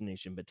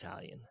 Procrastination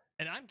Battalion.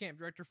 And I'm Camp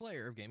Director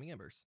Flair of Gaming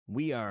Embers.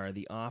 We are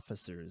the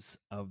officers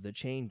of the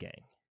Chain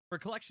Gang. We're a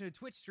collection of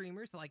Twitch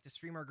streamers that like to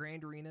stream our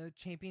Grand Arena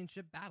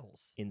Championship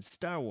battles. In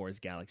Star Wars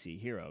Galaxy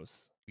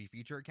Heroes, We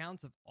feature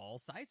accounts of all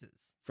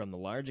sizes, from the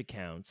large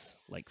accounts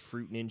like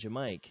Fruit Ninja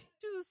Mike,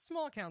 to the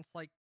small accounts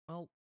like,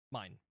 well,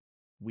 mine.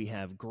 we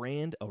have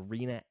grand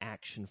arena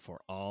action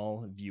for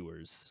all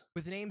viewers.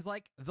 With names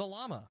like The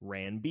Llama,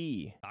 Ran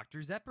B,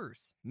 Dr.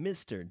 Zeppers,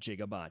 Mr.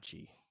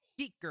 Jigabachi,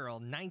 Geek Girl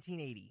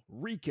 1980,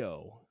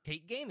 Rico,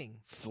 Kate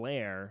Gaming,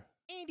 Flair,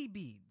 Andy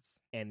Beads.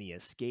 and the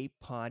Escape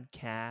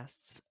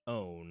Podcast's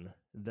own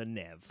The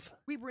Nev.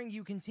 We bring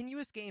you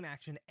continuous game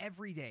action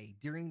every day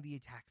during the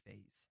attack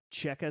phase.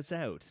 Check us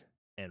out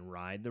and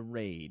ride the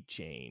raid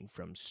chain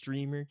from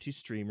streamer to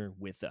streamer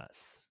with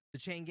us. The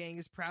Chain Gang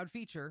is proud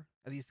feature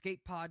of the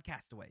Escape Pod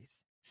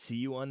Castaways. See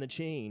you on the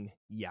chain,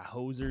 ya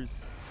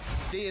hosers.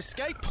 The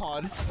Escape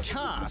Pod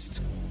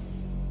Cast.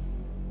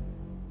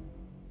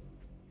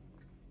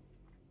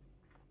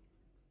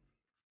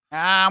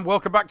 And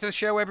welcome back to the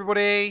show,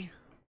 everybody.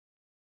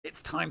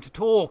 It's time to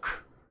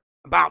talk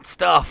about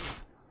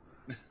stuff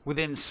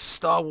within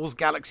Star Wars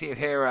Galaxy of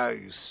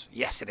Heroes.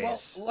 Yes, it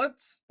is. Well,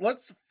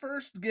 let's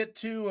first get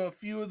to a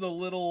few of the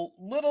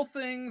little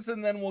things,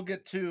 and then we'll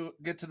get to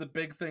the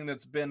big thing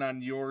that's been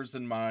on yours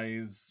and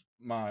my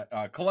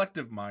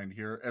collective mind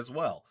here as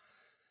well.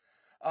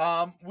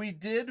 We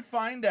did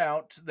find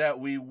out that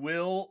we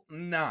will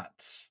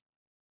not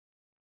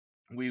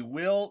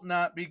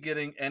be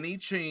getting any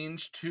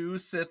change to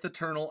Sith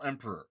Eternal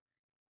Emperor.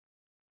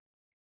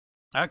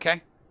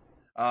 Okay.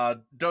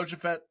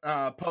 Dojafet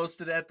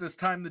posted, at this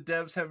time, the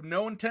devs have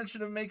no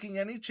intention of making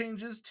any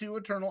changes to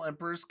Eternal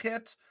Emperor's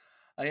kit.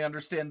 I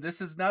understand this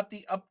is not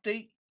the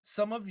update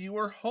some of you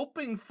are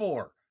hoping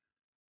for.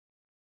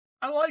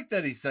 I like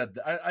that he said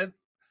that.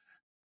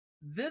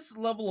 This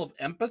level of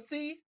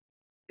empathy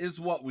is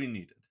what we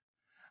needed.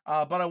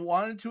 But I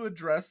wanted to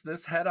address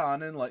this head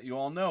on and let you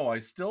all know I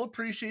still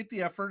appreciate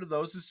the effort of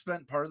those who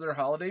spent part of their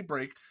holiday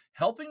break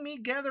helping me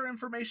gather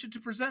information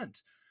to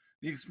present.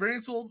 The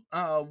experience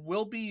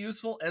will be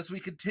useful as we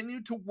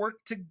continue to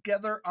work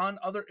together on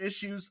other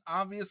issues.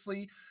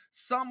 Obviously,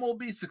 some will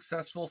be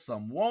successful,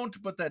 some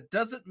won't, but that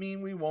doesn't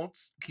mean we won't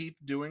keep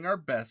doing our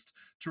best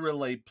to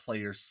relay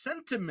player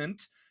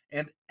sentiment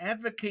and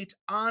advocate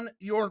on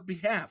your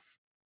behalf.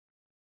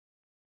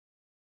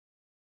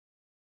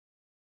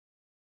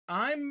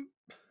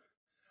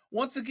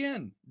 Once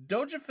again,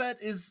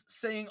 Dojafet is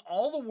saying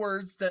all the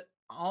words that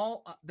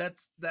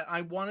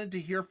I wanted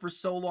to hear for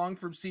so long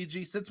from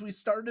CG since we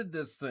started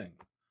this thing.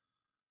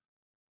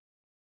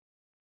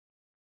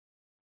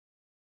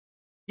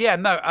 Yeah,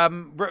 no,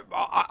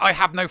 I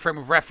have no frame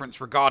of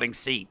reference regarding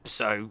SEEP,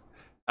 so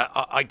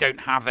I don't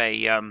have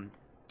a,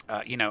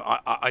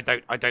 I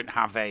don't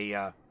have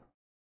a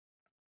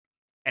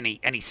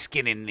any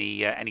skin in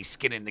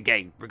the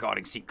game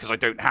regarding SEEP because I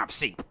don't have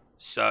SEEP.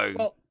 So.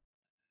 Well,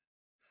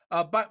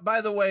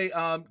 by the way,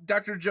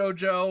 Dr.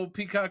 Jojo,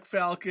 Peacock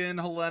Falcon,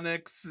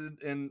 Hellenix,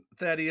 and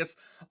Thaddeus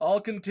all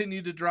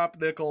continue to drop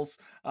nickels,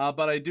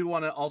 but I do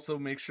want to also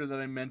make sure that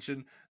I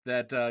mention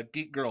that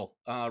Geek Girl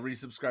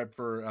resubscribed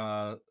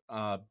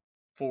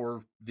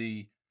for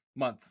the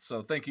month.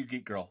 So thank you,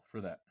 Geek Girl,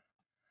 for that.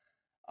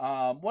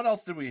 What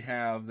else did we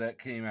have that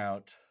came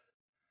out?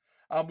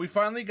 We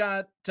finally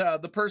got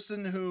the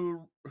person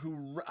who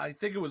I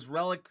think it was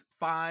Relic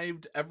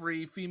 5'd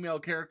every female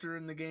character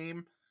in the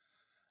game.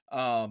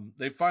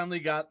 They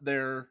finally got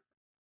their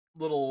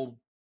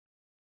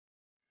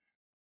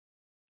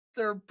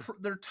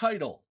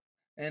title,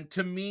 and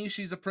to me,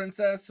 she's a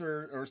princess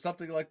or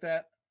something like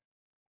that.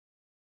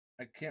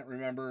 I can't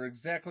remember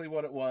exactly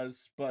what it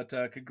was, but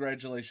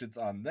congratulations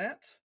on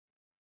that.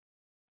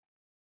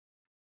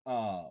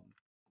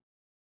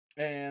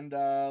 And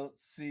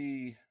let's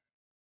see.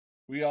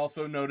 We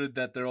also noted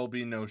that there will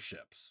be no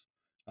ships.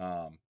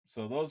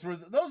 So those were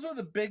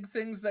the big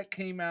things that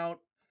came out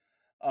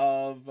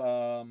of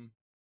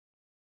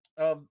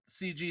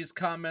CG's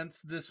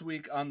comments this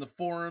week on the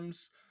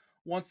forums.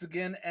 Once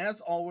again,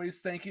 as always,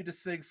 thank you to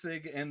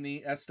SigSig and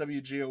the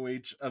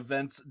SWGOH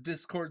Events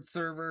Discord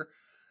server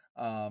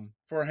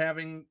for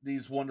having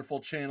these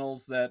wonderful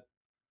channels that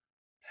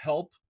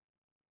help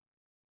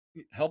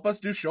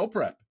us do show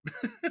prep.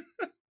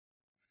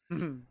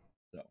 So,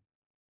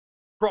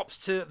 props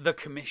to the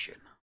commission.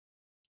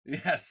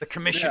 Yes, the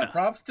commissioner. Yeah,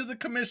 props to the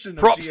commissioner.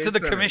 Props to the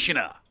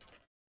commissioner.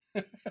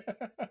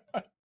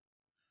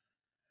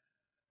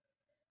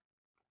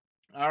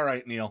 All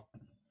right, Neil.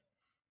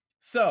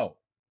 So,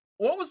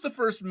 what was the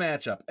first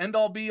matchup? End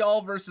All Be All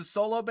versus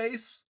Solo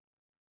Base?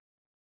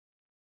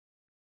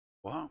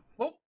 Wow.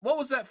 What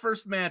was that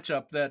first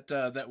matchup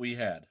that we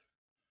had?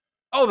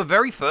 Oh, the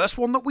very first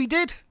one that we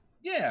did?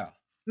 Yeah.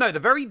 No, the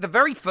very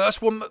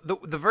first one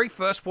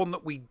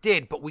that we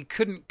did, but we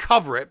couldn't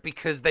cover it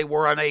because they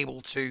were unable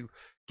to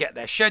get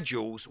their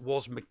schedules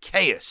was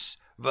Micaeus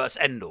versus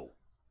Endor.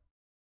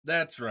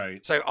 That's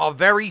right. So our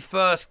very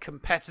first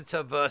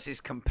competitor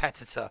versus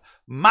competitor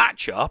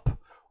matchup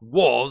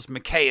was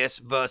Micaeus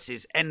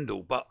versus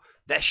Endor, but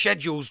their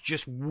schedules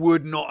just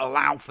would not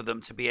allow for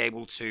them to be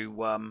able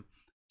to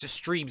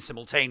stream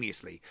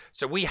simultaneously.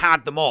 So we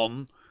had them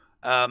on.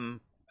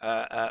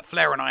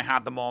 Flair and I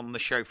had them on the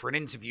show for an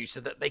interview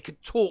so that they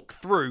could talk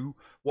through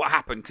what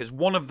happened, because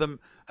one of them,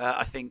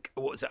 I think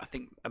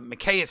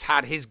Micaeus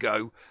had his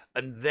go,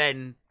 and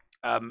then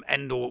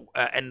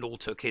Endor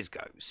took his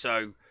go.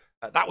 So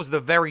that was the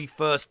very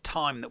first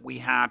time that we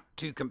had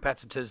two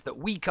competitors that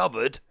we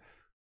covered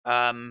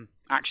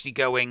actually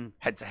going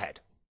head to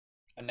head.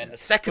 And then the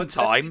second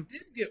time, we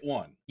did get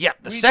one. Yeah,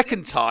 the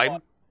second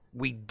time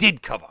we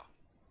did cover.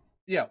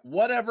 Yeah,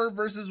 whatever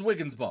versus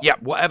Wiggensball. Yeah,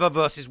 whatever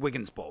versus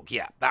Wiggensball.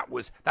 Yeah, that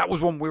was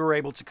one we were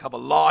able to cover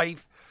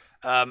live,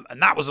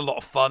 and that was a lot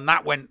of fun.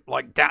 That went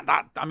like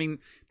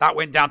that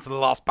went down to the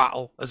last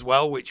battle as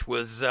well, which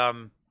was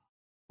awesome.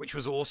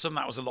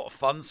 That was a lot of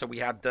fun. So we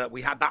had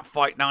that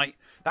fight night.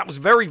 That was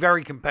very,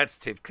 very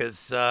competitive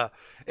because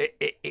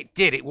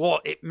it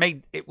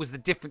was the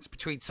difference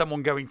between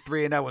someone going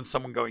 3-0 and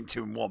someone going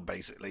 2-1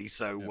 basically.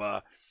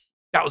 So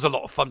that was a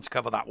lot of fun to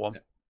cover that one.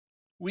 Yeah.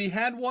 We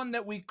had one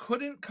that we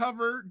couldn't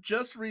cover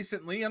just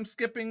recently. I'm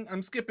skipping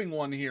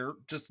one here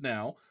just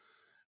now.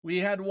 We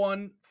had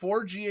one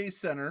for GA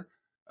Center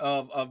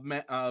of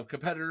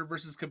competitor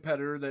versus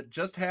competitor that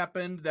just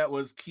happened. That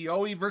was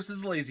Kioi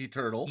versus Lazy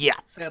Turtle. Yeah.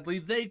 Sadly,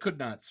 they could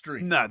not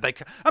stream. No, they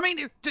could. I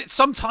mean,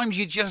 sometimes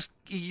you just,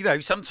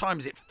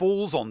 sometimes it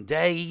falls on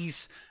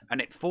days, and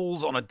it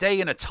falls on a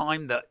day and a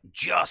time that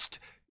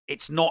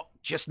it's not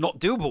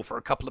doable for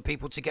a couple of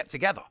people to get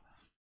together.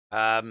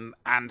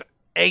 And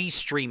A,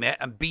 stream it,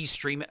 and B,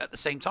 stream it at the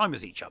same time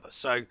as each other.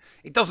 So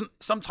it doesn't.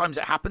 Sometimes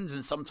it happens,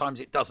 and sometimes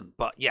it doesn't.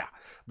 But yeah,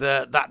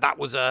 that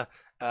was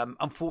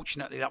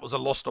unfortunately that was a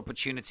lost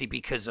opportunity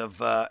because of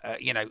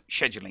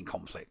scheduling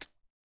conflict.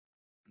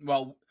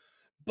 Well,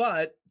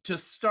 but to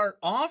start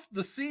off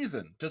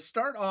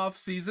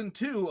season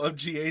 2 of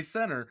GA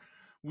Center,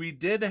 we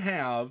did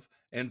have,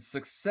 and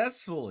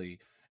successfully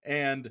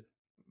and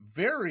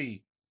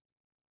very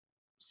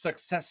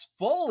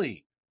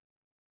successfully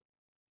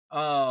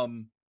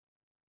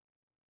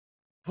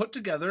put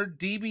together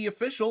DB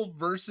Official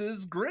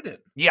versus Gridded.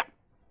 Yeah,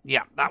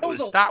 that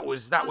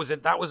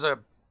was a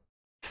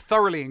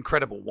thoroughly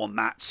incredible one.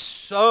 That's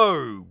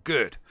so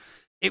good.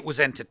 It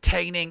was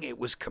entertaining. It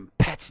was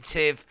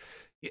competitive.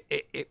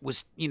 It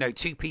was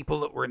two people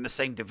that were in the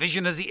same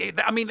division as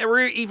they were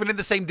even in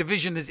the same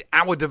division as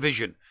our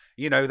division.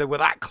 They were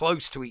that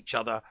close to each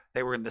other.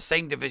 They were in the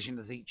same division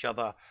as each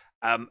other,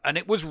 and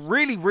it was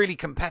really, really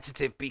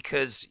competitive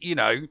because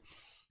it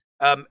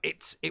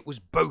was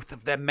both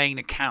of their main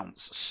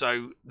accounts,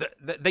 so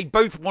they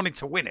both wanted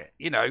to win it,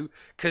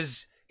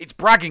 because it's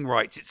bragging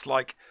rights. It's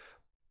like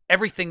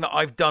everything that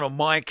I've done on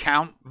my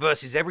account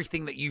versus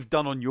everything that you've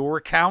done on your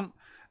account.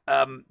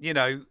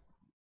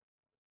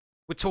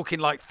 We're talking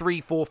like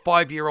 3, 4,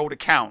 5-year-old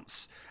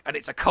accounts, and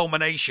it's a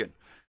culmination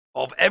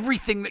of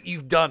everything that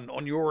you've done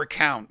on your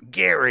account: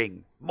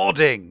 gearing,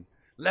 modding,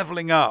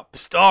 leveling up,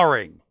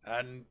 starring,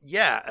 and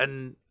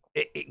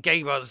it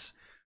gave us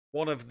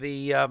one of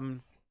the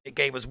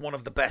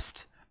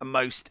best and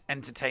most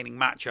entertaining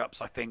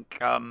matchups I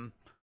think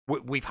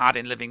we've had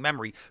in living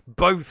memory.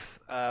 Both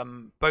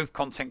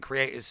content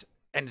creators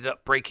ended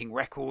up breaking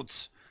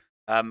records.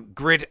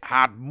 Grid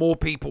had more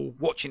people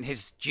watching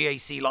his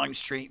GAC live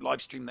stream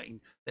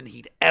than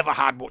he'd ever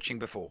had watching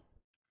before.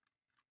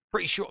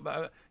 Pretty sure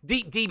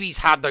DB's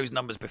had those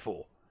numbers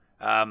before.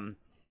 But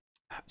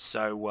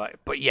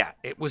yeah,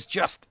 it was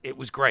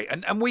great.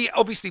 And we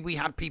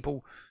had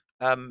people,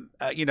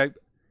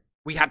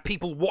 we had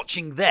people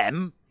watching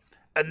them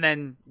and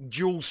then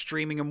dual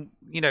streaming and,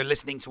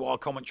 listening to our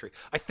commentary.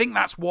 I think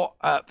that's what,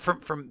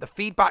 from the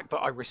feedback that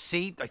I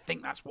received, I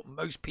think that's what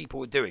most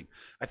people were doing.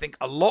 I think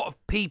a lot of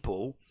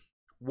people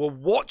were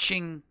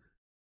watching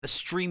the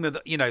streamer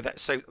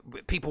so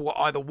people were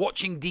either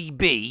watching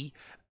DB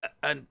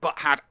but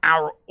had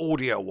our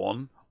audio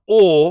on,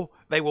 or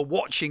they were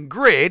watching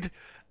Grid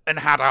and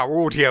had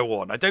our audio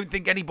on. I don't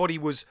think anybody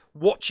was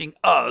watching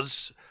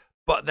us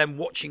but then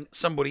watching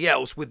somebody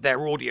else with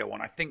their audio on.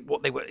 I think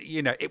what they were,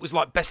 it was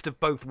like best of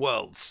both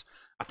worlds.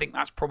 I think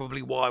that's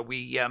probably why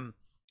we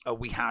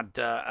had,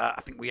 I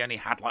think we only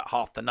had like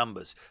half the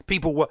numbers.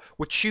 People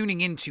were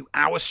tuning into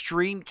our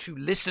stream to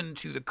listen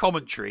to the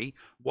commentary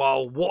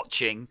while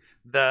watching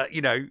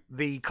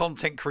the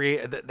content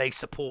creator that they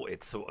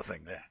supported, sort of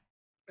thing there.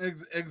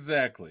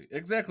 Exactly.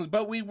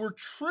 But we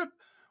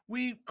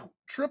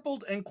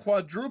tripled and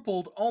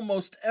quadrupled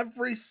almost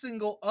every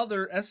single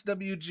other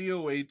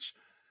SWGOH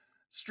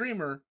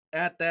streamer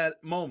at that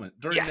moment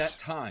during that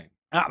time.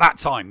 At that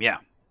time, yeah.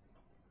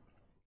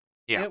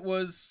 It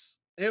was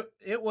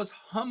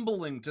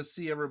humbling to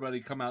see everybody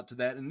come out to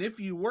that, and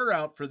if you were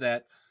out for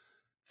that,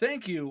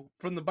 thank you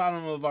from the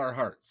bottom of our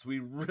hearts. We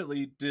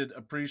really did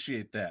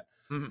appreciate that.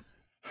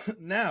 Mm-hmm.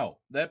 Now,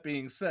 that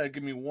being said,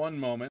 give me one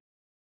moment.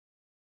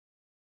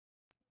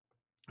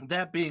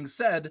 that being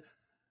said,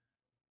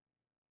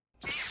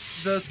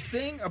 the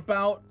thing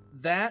about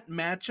that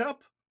matchup,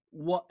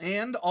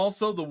 and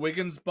also the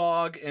Wiggins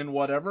Bog and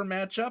whatever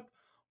matchup,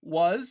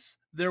 was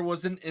there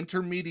was an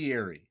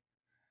intermediary.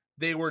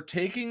 They were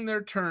taking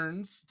their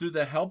turns through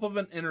the help of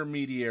an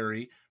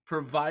intermediary,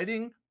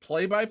 providing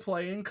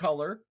play-by-play in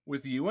color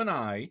with you and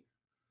I,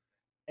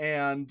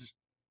 and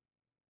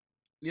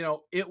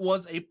it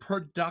was a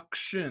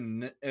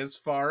production as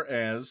far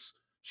as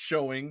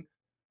showing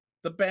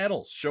the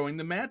battles, showing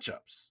the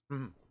matchups.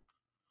 Mm-hmm.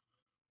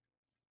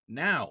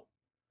 Now,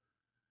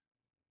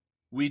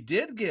 we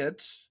did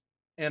get,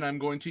 and I'm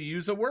going to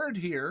use a word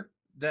here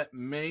that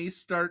may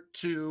start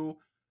to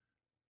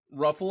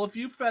ruffle a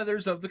few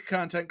feathers of the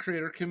content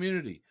creator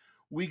community.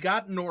 We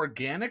got an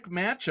organic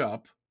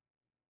matchup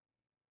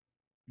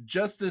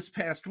just this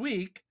past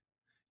week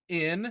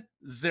in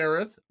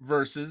Xaereth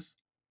versus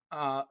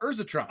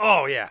Urzatron.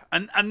 Oh yeah,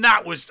 and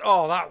that was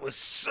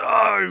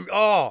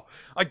so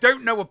I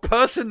don't know a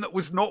person that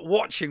was not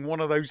watching one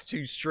of those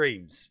two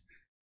streams.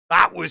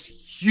 That was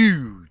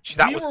huge.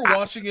 We were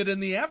watching it in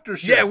the after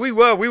show. Yeah, we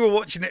were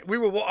watching it.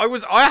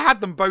 I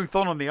had them both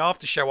on the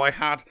after show. I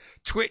had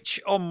Twitch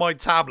on my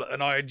tablet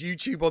and I had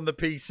YouTube on the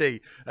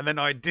PC, and then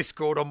I had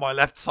Discord on my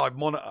left side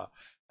monitor.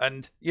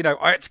 And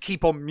I had to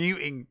keep on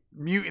muting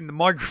the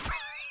microphone.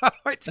 I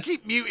had to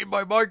keep muting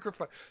my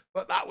microphone.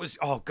 But that was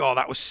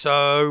that was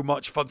so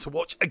much fun to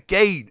watch.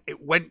 Again,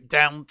 it went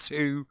down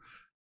to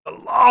the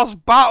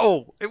last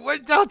battle.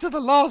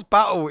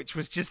 Which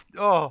was just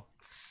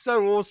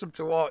so awesome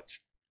to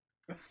watch.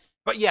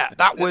 But yeah,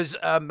 that was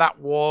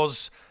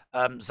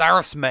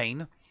Xaereth's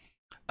main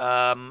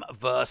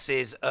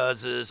versus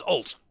Urza's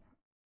alt.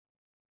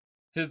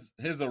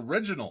 His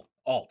original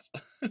alt.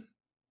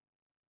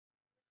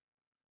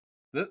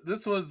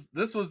 This was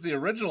the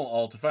original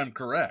alt, if I'm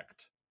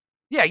correct.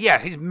 Yeah,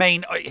 his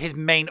main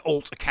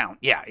alt account.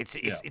 Yeah, it's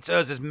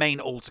Urza's main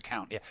alt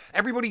account. Yeah,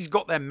 everybody's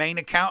got their main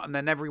account, and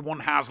then everyone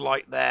has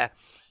like their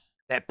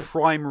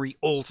primary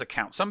alt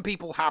account. Some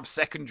people have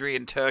secondary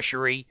and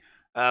tertiary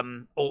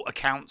alt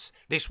accounts.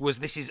 This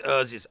is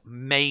Urza's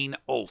main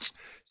alt.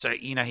 So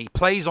he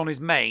plays on his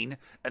main,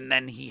 and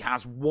then he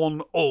has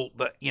one alt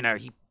that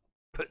he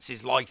puts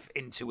his life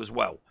into as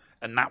well.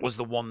 And that was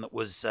the one that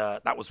was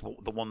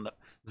the one that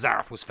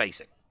Xaereth was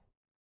facing.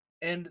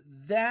 And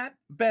that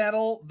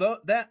battle,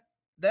 that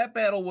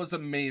battle was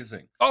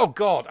amazing. Oh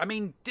God, I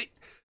mean, it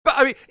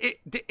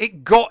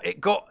got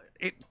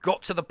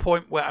to the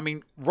point where, I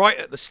mean, right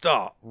at the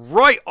start,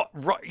 right,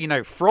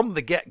 from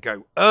the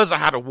get-go, Urza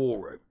had a war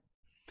room.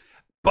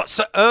 But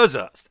so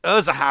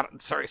Urza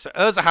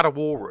had a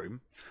war room,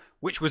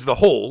 which was the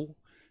hall.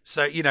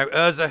 So,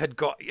 Urza had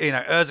got,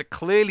 Urza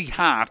clearly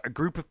had a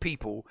group of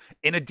people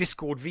in a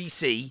Discord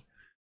VC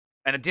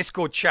and a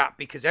Discord chat,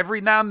 because every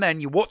now and then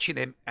you're watching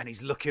him and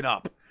he's looking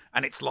up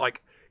and it's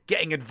like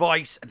getting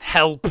advice and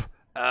help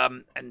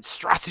and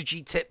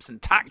strategy tips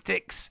and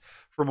tactics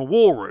from a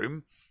war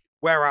room.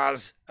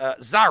 Whereas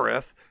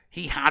Xaereth,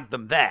 he had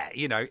them there.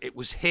 It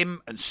was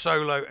him and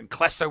Solo and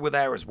Klesso were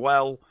there as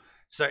well.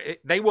 So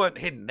they weren't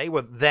hidden. They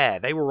were there.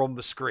 They were on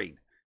the screen.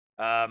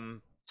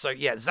 So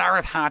yeah,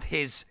 Xaereth had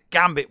his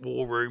Gambit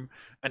war room,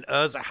 and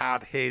Urza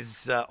had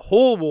his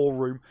Hall war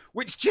room,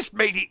 which just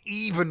made it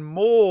even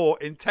more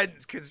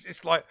intense, because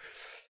it's like,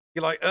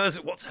 you're like,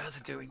 Urza, what's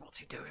Urza doing? What's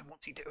he doing?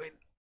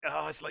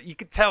 Oh, it's like, you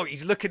could tell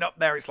he's looking up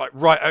there. It's like,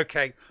 right,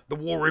 okay, the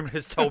war room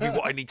has told me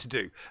what I need to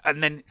do.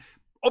 And then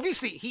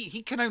obviously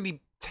he can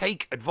only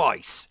take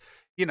advice,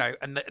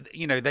 and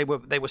they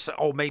were saying,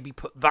 oh, maybe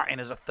put that in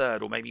as a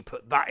third, or maybe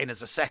put that in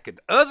as a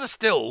second. Urza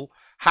still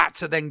had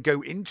to then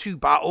go into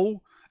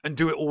battle and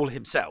do it all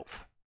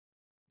himself.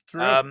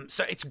 True.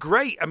 So it's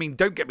great. I mean,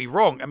 don't get me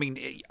wrong. I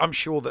mean, I'm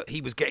sure that he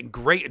was getting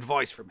great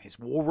advice from his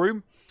war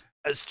room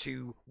as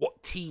to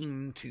what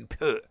team to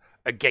put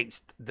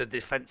against the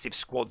defensive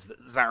squads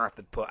that Xaereth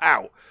had put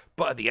out.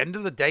 But at the end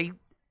of the day,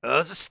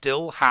 Urza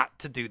still had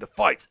to do the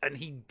fights, and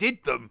he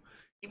did them.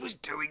 He was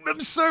doing them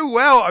so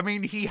well. I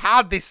mean, he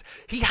had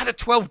a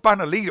 12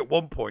 banner lead at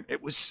one point.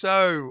 It was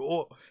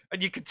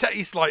and you could tell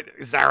he's like,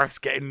 Xaereth's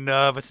getting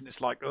nervous, and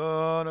it's like,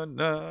 oh,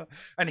 no.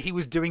 And he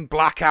was doing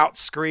blackout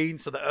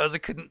screens so that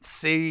Urza couldn't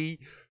see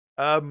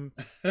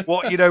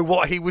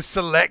what he was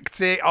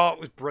selecting. Oh, it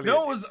was brilliant.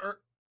 No,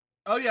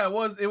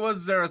 it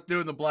was Xaereth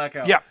doing the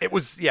blackout. Yeah, it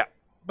was, yeah.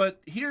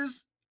 But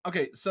here's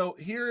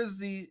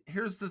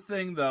the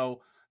thing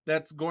though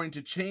that's going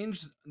to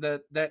change,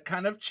 that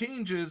kind of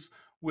changes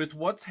with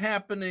what's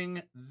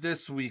happening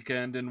this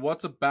weekend and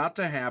what's about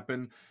to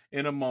happen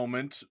in a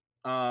moment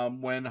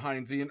when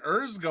Heinze and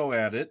Urz go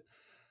at it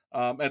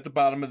at the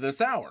bottom of this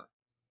hour.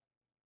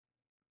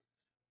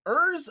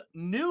 Urz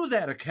knew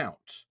that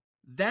account.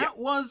 That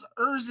was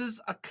Urz's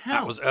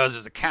account. That was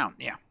Urz's account,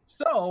 yeah.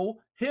 So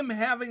him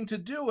having to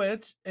do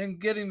it and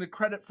getting the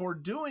credit for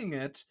doing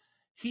it,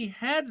 he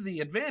had the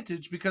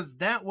advantage because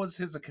that was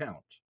his account.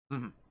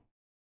 Mm-hmm.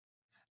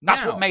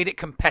 That's what made it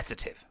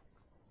competitive.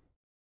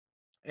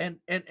 And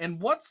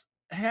what's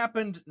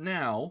happened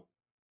now,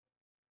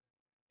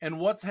 and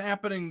what's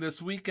happening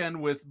this weekend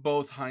with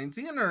both Heinze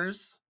and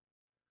Urz,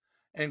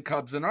 and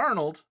Cubs and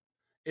Arnold,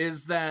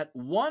 is that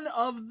one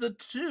of the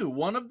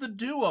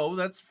duo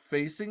that's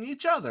facing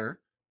each other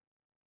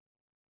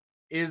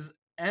is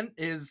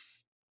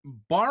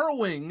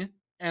borrowing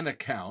an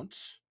account,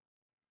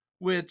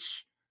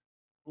 which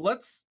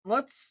let's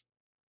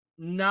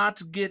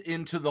not get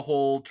into the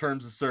whole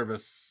terms of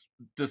service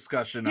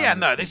discussion. Yeah,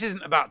 no, this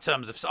isn't about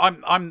terms of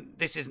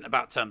this isn't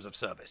about terms of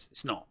service.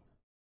 It's not.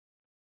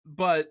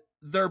 But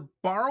they're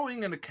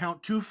borrowing an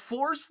account to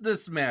force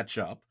this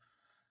matchup.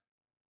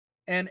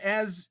 And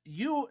as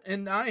you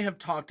and I have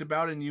talked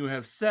about and you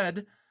have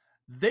said,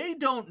 they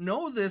don't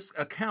know this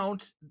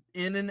account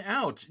in and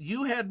out.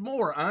 You had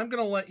more. I'm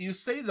going to let you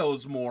say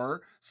those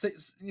more,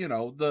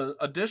 the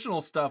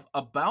additional stuff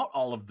about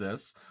all of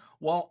this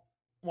while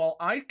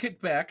I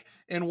kick back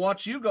and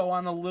watch you go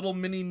on a little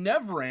mini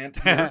Nev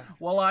rant here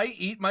while I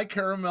eat my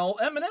caramel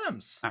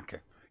M&Ms. Okay.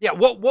 Yeah,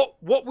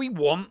 what we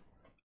want,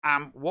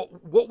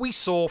 what we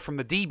saw from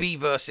the DB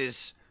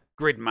versus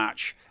Grid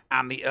match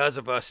and the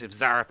Urza versus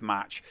Xaereth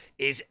match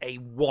is a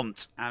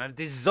want and a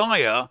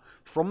desire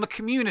from the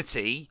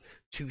community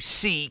to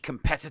see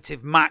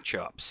competitive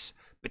matchups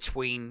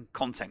between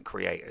content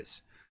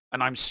creators.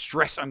 And I'm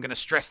going to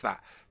stress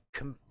that.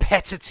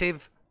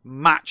 Competitive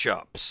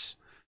matchups.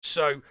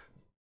 So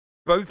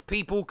both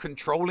people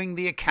controlling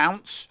the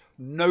accounts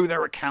know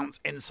their accounts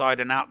inside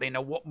and out. They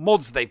know what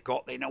mods they've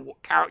got. They know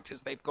what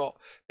characters they've got.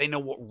 They know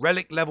what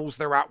relic levels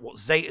they're at, what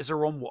Zetas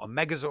are on, what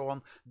Omegas are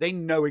on. They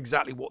know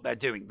exactly what they're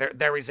doing.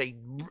 There is a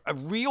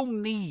real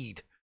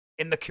need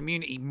in the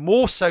community,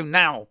 more so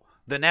now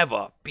than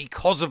ever,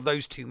 because of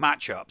those two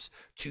matchups,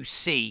 to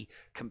see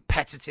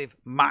competitive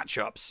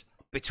matchups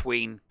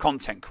between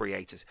content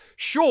creators.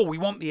 Sure, we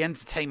want the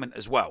entertainment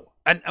as well.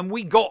 And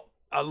we got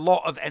a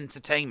lot of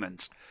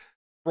entertainment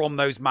from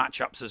those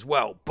matchups as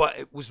well, but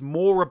it was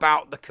more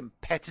about the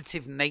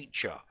competitive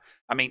nature.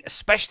 I mean,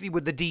 especially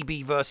with the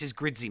DB versus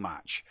Gridsy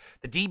match.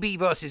 The DB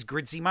versus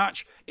Gridsy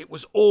match, it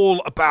was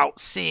all about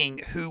seeing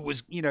who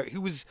was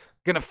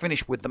going to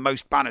finish with the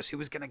most banners, who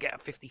was going to get a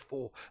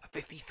 54, a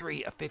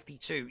 53, a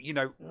 52,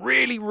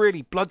 really,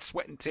 really blood,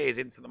 sweat, and tears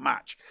into the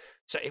match.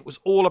 So it was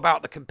all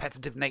about the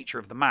competitive nature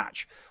of the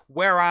match.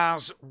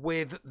 Whereas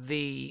with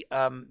the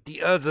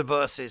Urza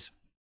versus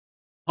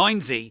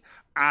Heinze,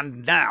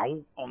 and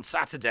now on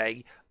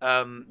Saturday,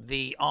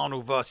 the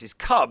Arnold versus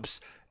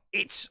Cubs,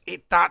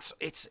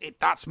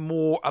 that's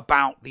more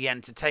about the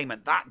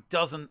entertainment. That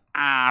doesn't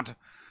add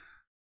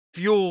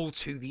fuel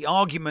to the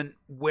argument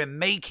we're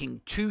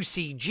making to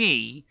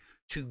CG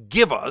to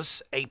give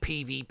us a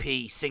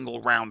PvP single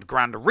round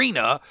Grand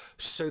Arena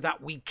so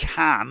that we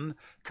can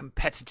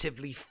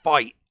competitively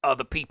fight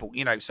other people.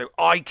 So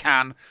I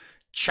can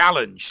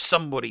challenge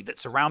somebody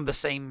that's around the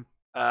same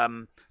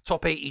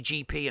top 80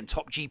 GP and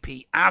top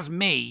GP as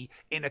me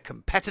in a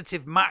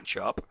competitive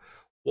matchup.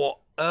 What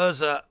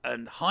Urza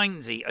and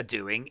Heinze are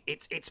doing,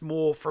 it's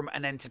more from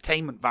an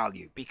entertainment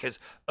value, because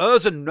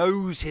Urza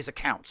knows his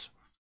accounts.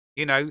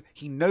 He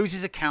knows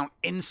his account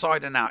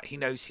inside and out. He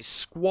knows his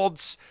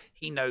squads.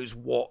 He knows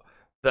what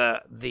the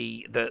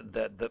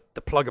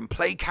plug and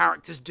play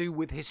characters do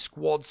with his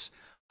squads.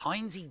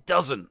 Heinze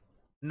doesn't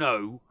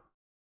know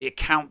the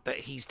account that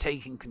he's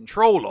taking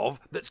control of.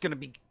 That's going to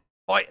be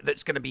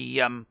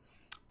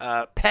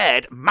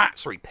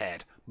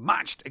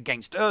matched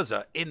against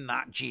Urza in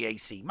that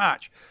GAC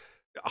match.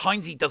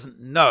 Heinze doesn't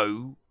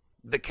know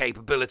the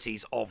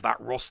capabilities of that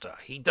roster.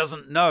 He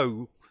doesn't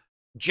know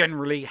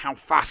generally how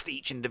fast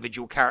each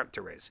individual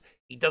character is.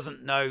 He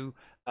doesn't know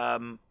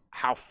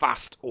how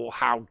fast or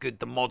how good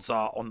the mods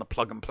are on the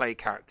plug and play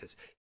characters.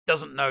 He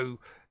doesn't know,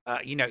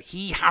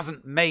 he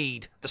hasn't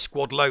made the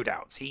squad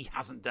loadouts. He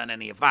hasn't done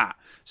any of that.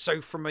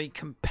 So from a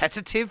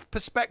competitive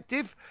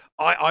perspective,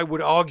 I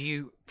would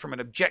argue from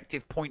an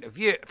objective point of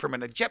view, from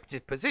an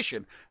objective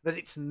position, that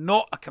it's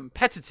not a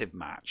competitive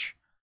match.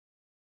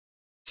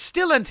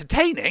 Still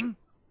entertaining.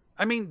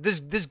 I mean, there's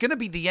going to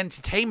be the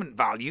entertainment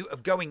value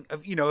of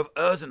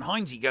Urza and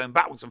Heinze going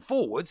backwards and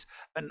forwards,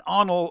 and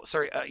Urza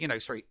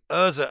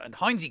and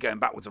Heinze going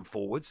backwards and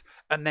forwards,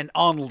 and then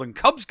Arnold and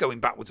Cubs going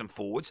backwards and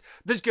forwards.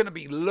 There's going to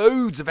be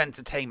loads of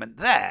entertainment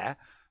there,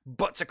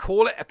 but to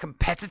call it a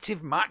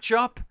competitive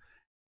matchup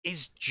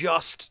is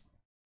just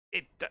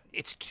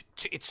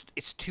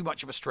it's too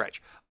much of a stretch.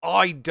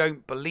 I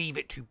don't believe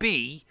it to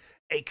be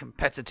a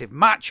competitive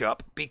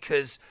matchup,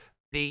 because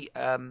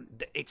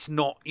it's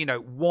not,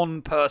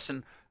 one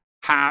person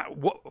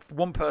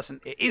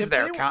it is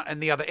their account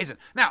and the other isn't.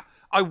 Now,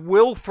 I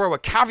will throw a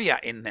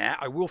caveat in there.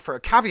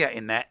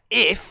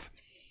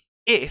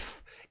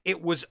 If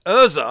it was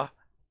Urza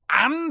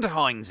and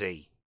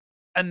Heinze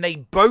and they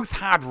both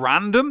had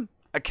random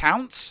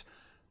accounts,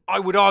 I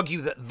would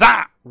argue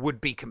that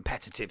would be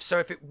competitive. So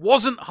if it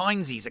wasn't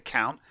Heinze's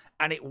account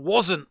and it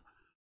wasn't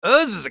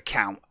Urza's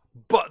account,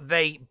 but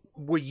they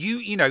were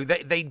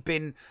they'd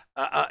been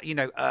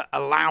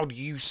allowed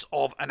use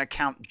of an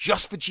account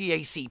just for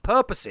GAC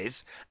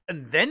purposes,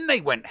 and then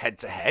they went head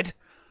to head,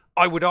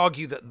 I would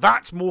argue that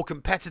that's more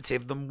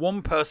competitive than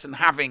one person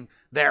having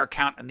their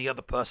account and the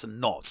other person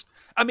not.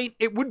 I mean,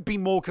 it would be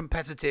more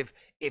competitive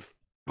if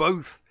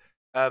both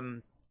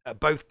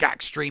both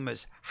GAC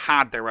streamers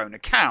had their own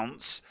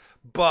accounts,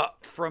 but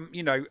from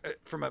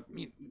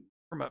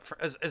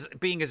as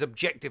being as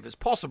objective as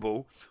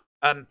possible,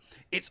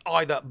 it's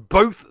either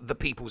both the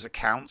people's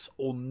accounts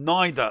or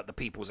neither the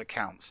people's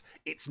accounts.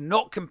 It's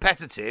not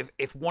competitive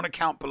if one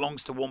account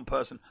belongs to one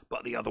person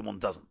but the other one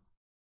doesn't.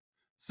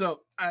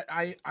 So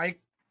I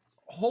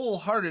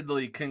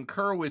wholeheartedly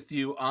concur with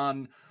you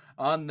on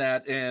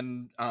that,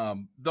 and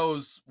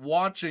those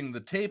watching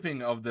the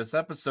taping of this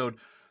episode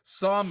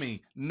saw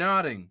me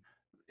nodding,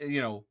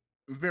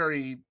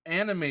 very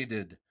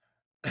animated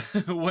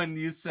when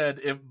you said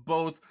if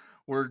both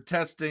were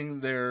testing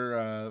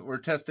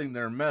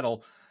their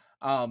metal.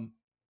 I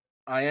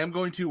am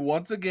going to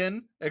once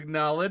again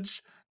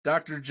acknowledge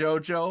Dr.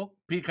 Jojo,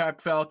 Peacock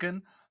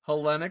Falcon,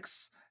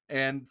 Helenix,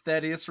 and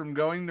Thaddeus from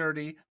Going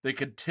Nerdy. They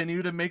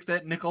continue to make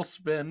that nickel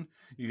spin.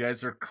 You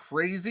guys are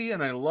crazy,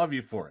 and I love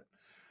you for it.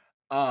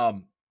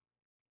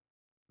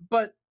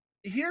 But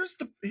here's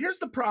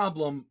the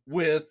problem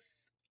with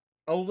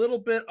a little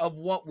bit of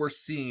what we're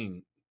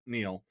seeing,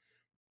 Neil.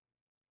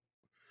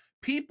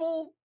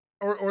 People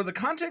or the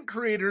content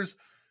creators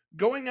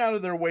going out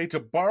of their way to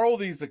borrow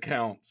these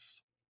accounts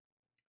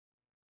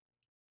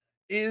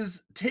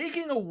is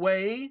taking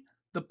away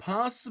the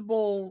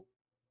possible,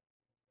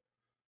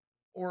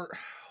 or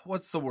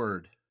what's the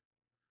word?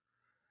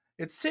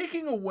 It's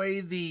taking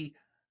away the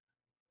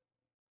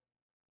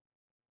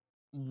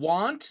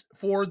want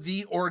for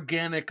the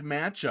organic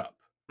matchup.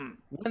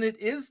 When it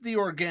is the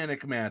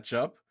organic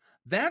matchup,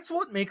 that's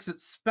what makes it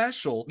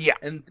special. Yeah.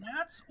 And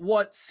that's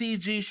what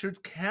CG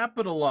should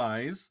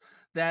capitalize,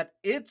 that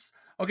it's,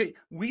 okay,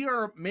 we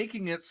are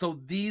making it so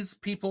these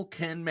people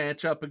can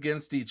match up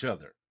against each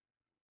other.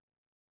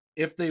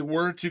 If they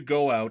were to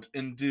go out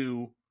and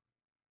do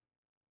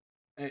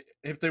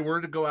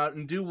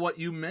what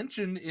you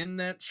mentioned in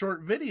that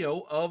short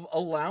video of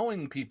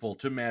allowing people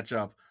to match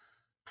up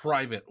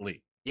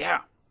privately. Yeah.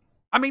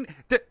 I mean,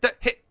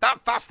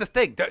 that's the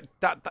thing.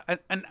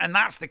 And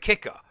that's the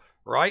kicker,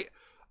 right?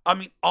 I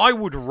mean, I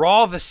would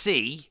rather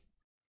see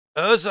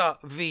Urza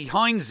v.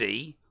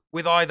 Heinze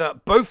with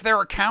either both their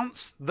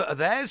accounts that are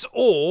theirs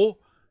or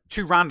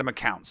two random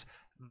accounts.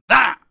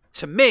 That,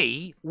 to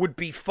me, would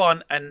be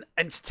fun and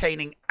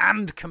entertaining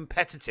and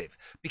competitive,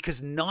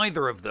 because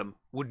neither of them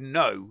would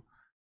know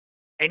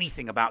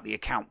anything about the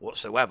account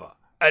whatsoever.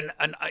 And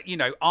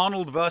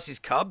Arnold versus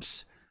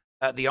Cubs,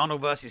 the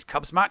Arnold versus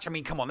Cubs match, I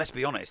mean, come on, let's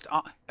be honest.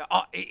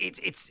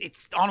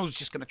 It's Arnold's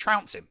just going to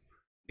trounce him,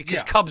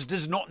 because Cubs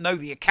does not know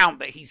the account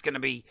that he's going to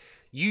be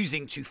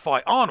using to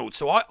fight Arnold.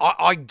 So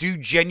I do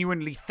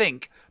genuinely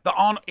think that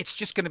Arnold, he's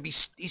just going to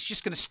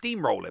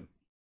steamroll him.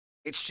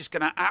 It's just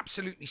going to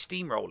absolutely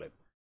steamroll him.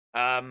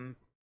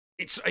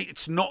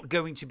 It's not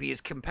going to be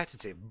as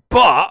competitive.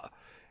 But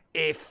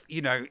if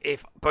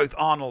both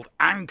Arnold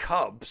and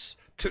Cubs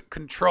took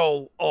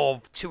control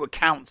of two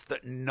accounts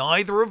that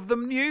neither of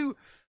them knew,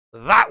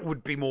 that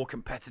would be more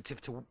competitive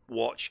to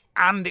watch,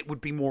 and it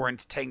would be more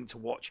entertaining to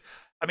watch.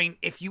 I mean,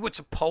 if you were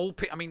to poll,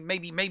 I mean,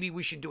 maybe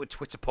we should do a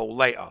Twitter poll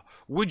later.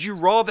 Would you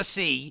rather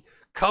see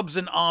Cubs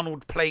and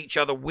Arnold play each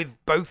other with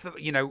both,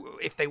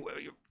 if they were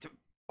to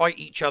fight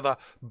each other,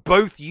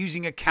 both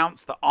using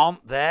accounts that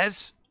aren't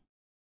theirs,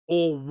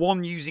 or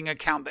one using an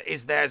account that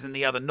is theirs and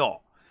the other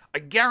not? I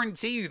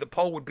guarantee you the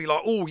poll would be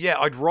like, oh yeah,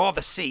 I'd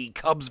rather see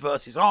Cubs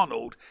versus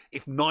Arnold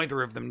if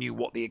neither of them knew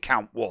what the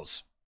account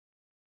was.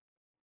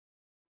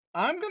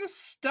 I'm going to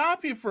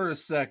stop you for a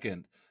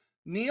second.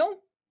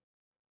 Neil,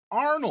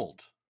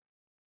 Arnold,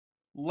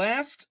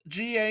 last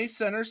GA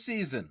Center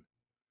season,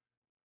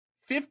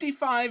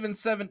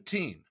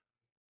 55-17.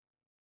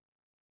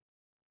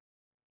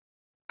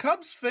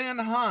 Cubs fan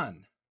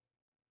Han,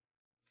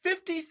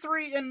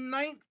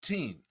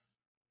 53-19.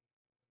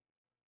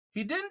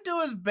 He didn't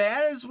do as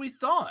bad as we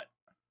thought.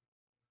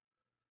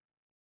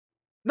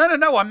 No.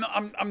 I'm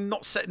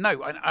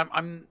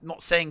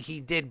not saying he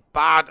did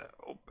bad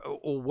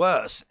or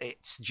worse.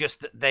 It's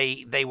just that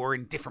they were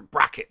in different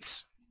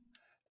brackets.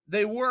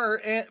 They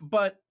were,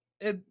 but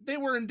they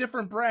were in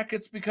different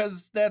brackets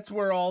because that's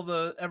where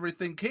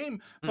everything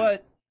came.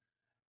 But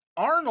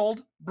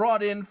Arnold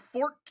brought in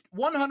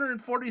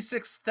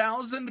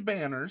 146,000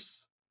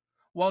 banners,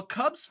 while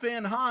Cubs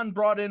fan Han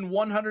brought in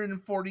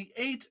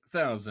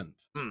 148,000.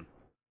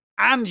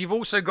 And you've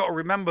also got to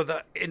remember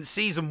that in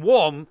season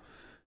 1,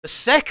 the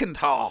second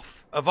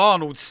half of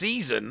Arnold's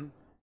season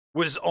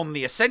was on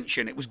the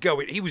ascension.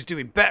 He was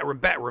doing better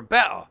and better and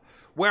better.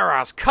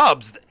 Whereas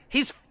Cubs,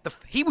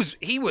 he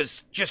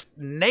was just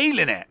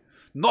nailing it,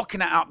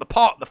 knocking it out the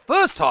park the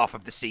first half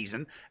of the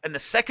season, and the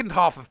second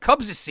half of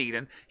Cubs'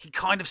 season, he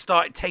kind of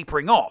started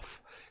tapering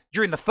off.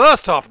 During the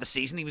first half of the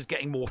season, he was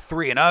getting more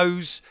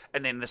 3-0s,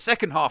 and then the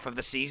second half of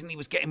the season, he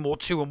was getting more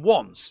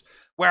 2-1s.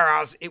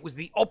 Whereas it was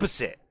the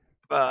opposite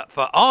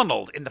for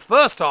Arnold. In the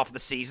first half of the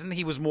season,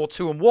 he was more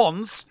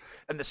 2-1s,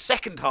 and the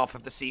second half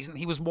of the season,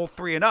 he was more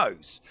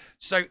 3-0s.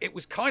 So it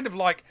was kind of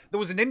like there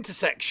was an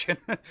intersection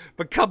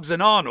for Cubs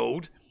and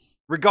Arnold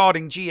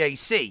regarding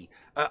GAC.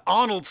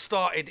 Arnold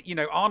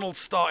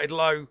started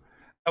low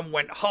and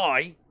went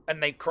high,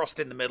 and they crossed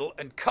in the middle,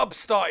 and Cubs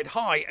started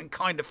high and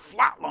kind of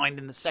flatlined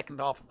in the second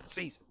half of the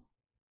season.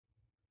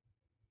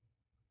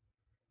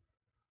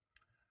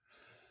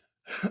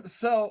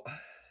 So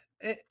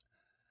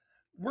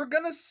we're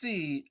gonna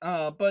see,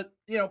 but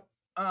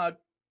a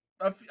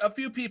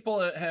few people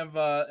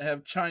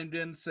have chimed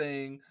in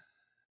saying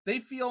they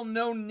feel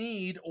no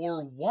need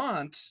or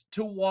want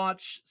to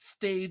watch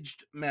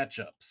staged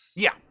matchups.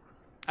 Yeah,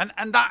 and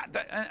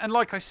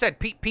like I said,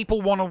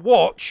 people want to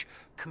watch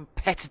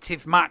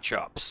competitive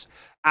matchups,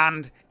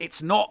 and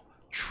it's not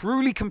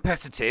truly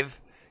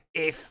competitive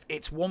if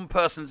it's one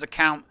person's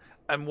account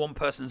and one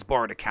person's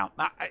borrowed account.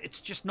 That it's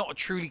just not a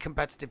truly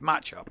competitive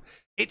matchup.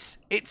 It's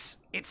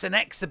an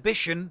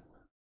exhibition.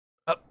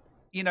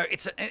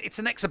 It's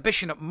an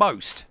exhibition at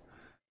most,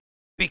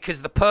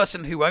 because the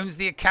person who owns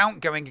the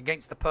account going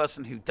against the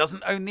person who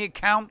doesn't own the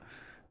account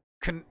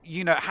can,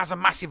 has a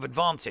massive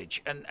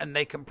advantage, and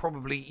they can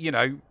probably,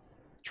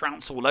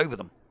 trounce all over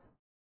them.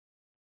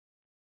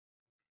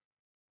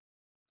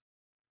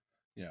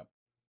 Yeah.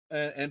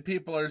 And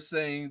people are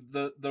saying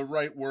the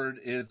right word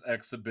is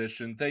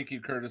exhibition. Thank you,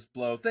 Curtis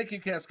Blow. Thank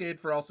you, Cascade,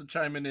 for also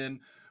chiming in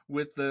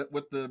with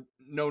the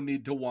no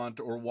need to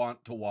want or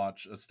want to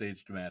watch a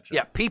staged matchup.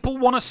 Yeah, people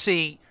want to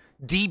see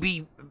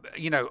DB,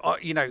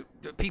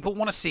 people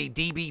want to see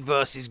DB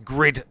versus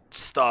grid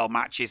style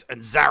matches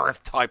and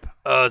Xaereth type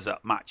Urza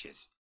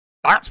matches.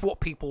 That's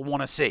what people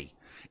want to see.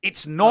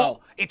 It's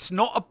not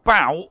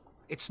about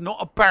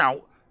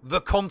the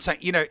content.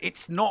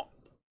 It's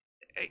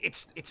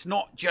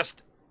not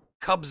just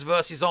Cubs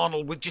versus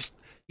Arnold with just,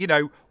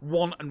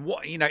 one and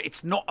what,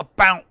 it's not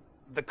about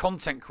the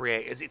content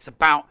creators. It's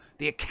about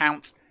the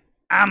account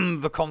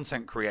and the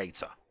content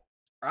creator.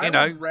 I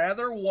would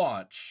rather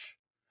watch,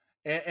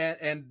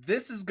 and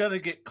this is going to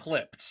get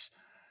clipped.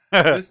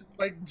 This is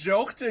my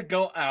joke to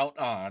go out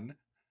on,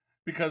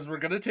 because we're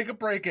going to take a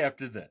break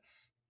after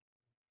this.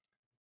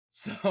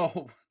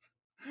 So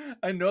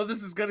I know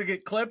this is going to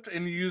get clipped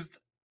and used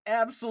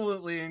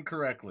absolutely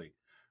incorrectly,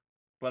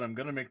 but I'm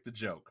going to make the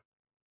joke.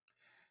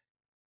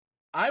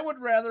 I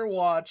would rather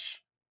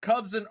watch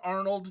Cubs and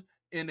Arnold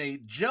in a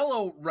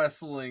Jello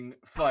wrestling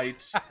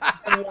fight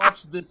and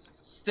watch this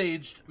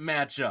staged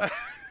matchup.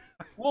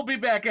 We'll be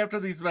back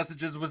after these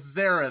messages with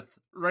Xaereth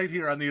right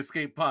here on the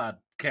Escape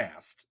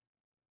Podcast.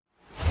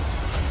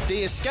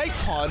 The Escape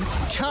Pod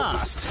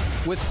Cast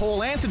with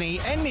Paul Anthony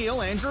and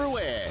Neil Andrew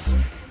Ware.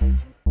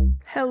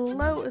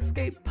 Hello,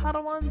 Escape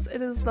Padawans.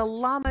 It is the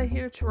Llama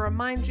here to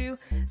remind you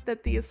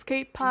that the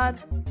Escape Pod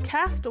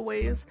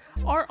Castaways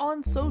are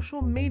on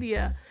social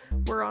media.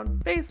 We're on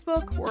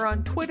Facebook, we're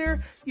on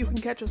Twitter, you can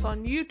catch us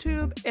on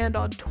YouTube and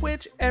on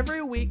Twitch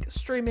every week,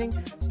 streaming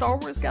Star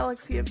Wars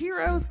Galaxy of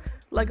Heroes,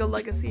 LEGO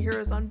Legacy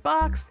Heroes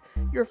Unboxed,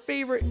 your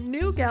favorite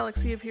new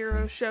Galaxy of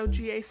Heroes show,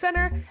 GA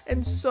Center,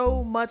 and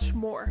so much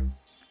more.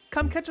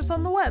 Come catch us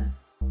on the web.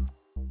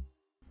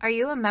 Are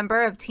you a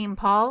member of Team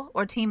Paul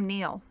or Team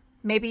Neil?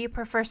 Maybe you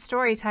prefer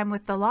story time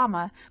with the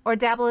llama, or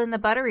dabble in the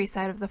buttery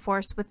side of the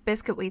Force with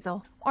Biscuit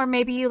Weasel. Or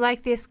maybe you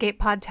like the Escape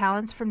Pod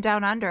talents from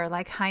Down Under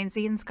like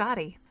Heinzie and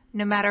Scotty.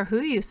 No matter who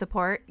you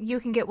support, you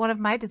can get one of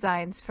my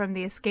designs from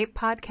the Escape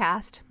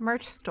Podcast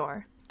merch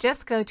store.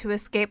 Just go to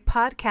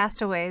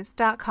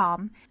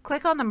escapepodcastaways.com,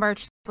 click on the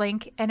merch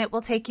link, and it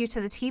will take you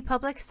to the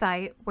TeePublic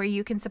site where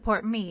you can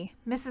support me,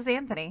 Mrs.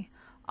 Anthony,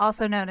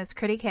 also known as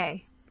Critty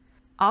K.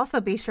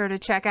 Also be sure to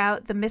check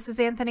out the Mrs.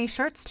 Anthony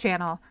Shirts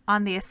channel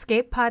on the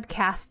Escape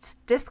Podcast's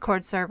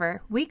Discord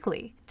server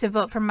weekly to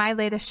vote for my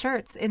latest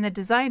shirts in the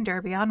Design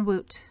Derby on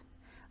Woot.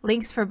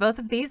 Links for both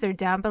of these are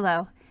down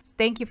below.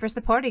 Thank you for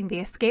supporting the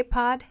Escape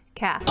Pod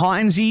Cast.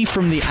 Heinzie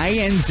from the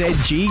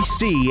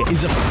ANZGC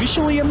is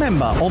officially a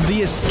member of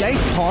the Escape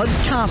Pod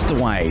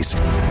Castaways.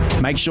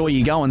 Make sure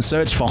you go and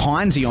search for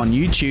Heinzie on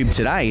YouTube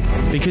today,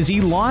 because he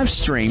live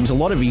streams a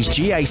lot of his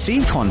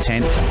GAC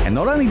content, and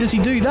not only does he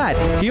do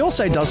that, he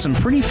also does some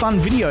pretty fun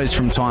videos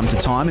from time to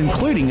time,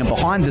 including a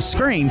behind the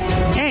screen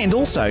and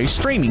also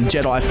streaming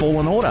Jedi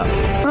Fallen Order.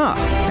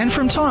 And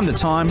from time to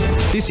time,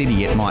 this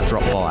idiot might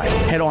drop by.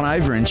 Head on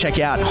over and check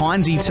out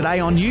Heinzie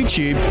today on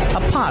YouTube, a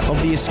part of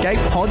the Escape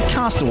Pod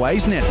Castaways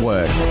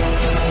network. Back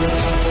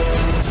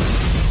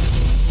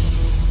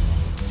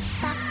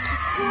to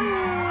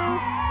school.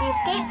 The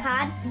Escape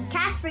Pod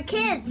Cast for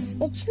Kids.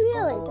 It's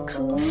really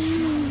cool.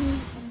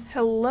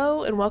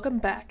 Hello and welcome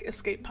back,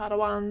 Escape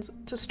Padawans,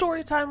 to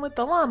Storytime with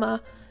the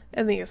Llama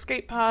and the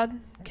Escape Pod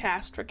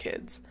Cast for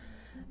Kids.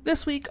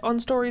 This week on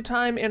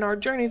Storytime, in our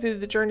Journey Through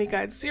the Journey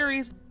Guide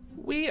series,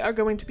 we are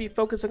going to be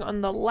focusing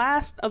on the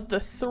last of the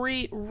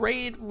 3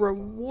 raid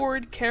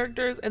reward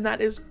characters, and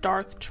that is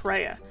Darth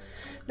Traya.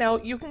 Now,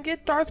 you can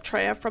get Darth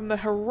Traya from the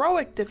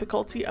heroic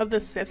difficulty of the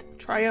Sith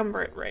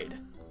Triumvirate raid.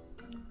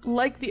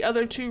 Like the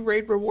other 2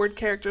 raid reward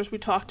characters we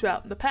talked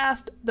about in the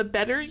past, the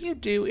better you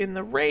do in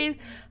the raid,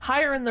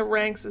 higher in the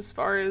ranks as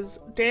far as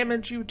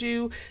damage you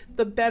do,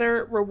 the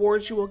better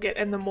rewards you will get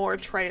and the more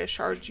Traya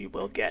shards you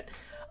will get.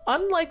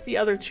 Unlike the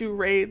other 2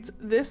 raids,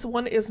 this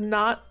one is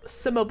not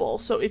simmable,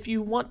 so if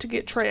you want to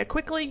get Traya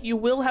quickly, you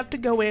will have to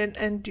go in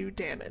and do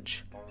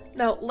damage.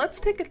 Now, let's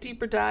take a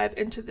deeper dive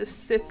into the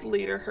Sith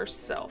leader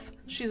herself.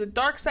 She's a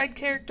dark side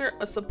character,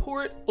 a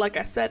support, like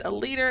I said, a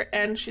leader,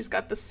 and she's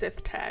got the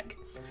Sith tag.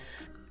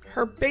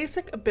 Her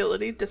basic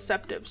ability,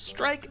 Deceptive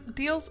Strike,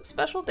 deals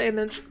special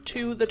damage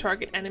to the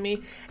target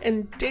enemy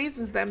and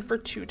dazes them for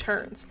 2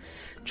 turns.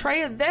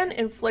 Traya then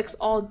inflicts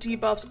all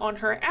debuffs on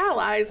her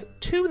allies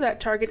to that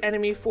target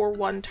enemy for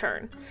 1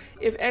 turn.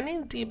 If any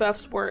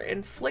debuffs were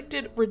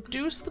inflicted,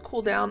 reduce the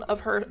cooldown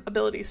of her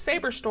ability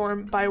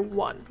Saberstorm by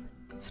 1.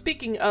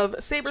 Speaking of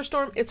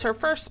Saberstorm, it's her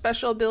first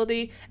special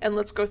ability, and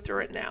let's go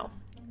through it now.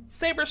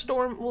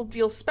 Saberstorm will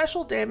deal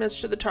special damage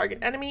to the target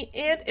enemy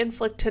and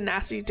inflict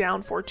tenacity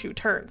down for 2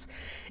 turns.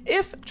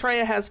 If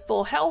Traya has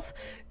full health,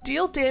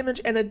 deal damage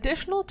an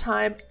additional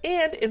time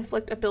and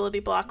inflict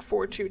ability block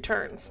for 2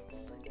 turns.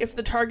 If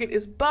the target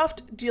is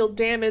buffed, deal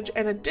damage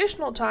an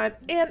additional time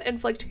and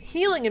inflict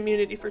healing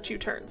immunity for 2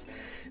 turns.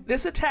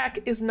 This attack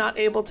is not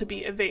able to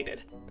be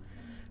evaded.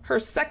 Her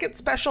second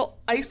special,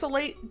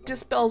 Isolate,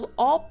 dispels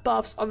all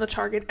buffs on the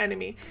target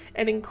enemy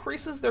and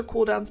increases their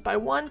cooldowns by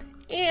 1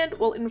 and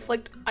will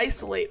inflict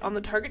Isolate on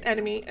the target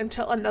enemy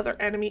until another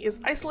enemy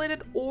is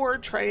isolated or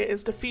Traya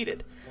is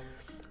defeated.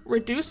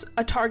 Reduce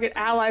a target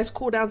ally's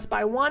cooldowns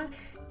by 1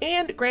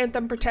 and grant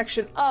them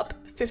protection up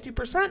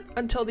 50%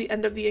 until the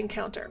end of the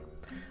encounter.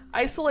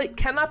 Isolate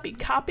cannot be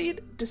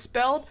copied,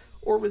 dispelled,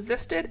 or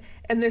resisted,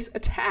 and this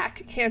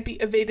attack can't be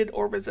evaded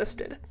or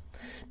resisted.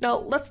 Now,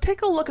 let's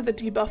take a look at the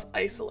debuff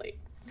Isolate.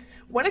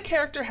 When a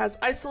character has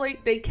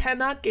Isolate, they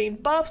cannot gain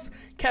buffs,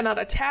 cannot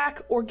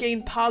attack, or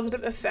gain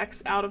positive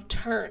effects out of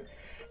turn.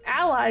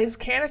 Allies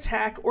can't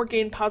attack or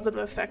gain positive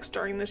effects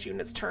during this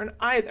unit's turn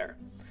either.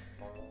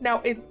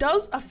 Now, it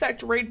does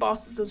affect raid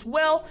bosses as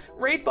well.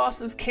 Raid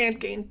bosses can't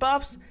gain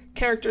buffs.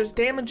 Characters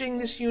damaging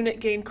this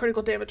unit gain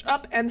critical damage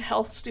up and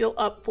health steal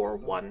up for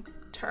 1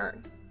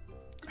 turn.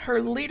 Her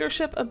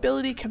leadership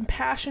ability,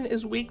 Compassion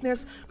is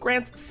Weakness,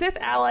 grants Sith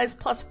allies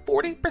plus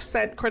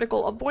 40%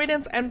 critical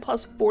avoidance and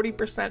plus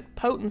 40%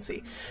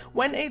 potency.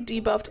 When a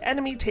debuffed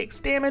enemy takes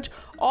damage,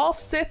 all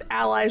Sith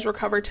allies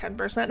recover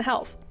 10%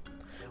 health.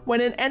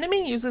 When an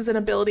enemy uses an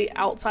ability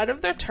outside of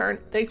their turn,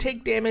 they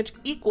take damage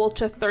equal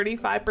to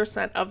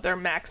 35% of their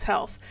max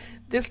health.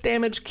 This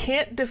damage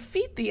can't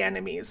defeat the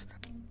enemies,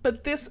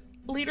 but this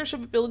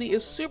leadership ability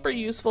is super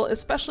useful,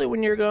 especially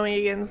when you're going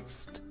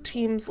against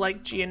teams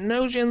like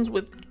Geonosians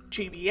with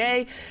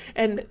GBA,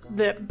 and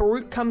the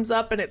Baruch comes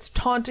up and it's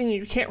taunting,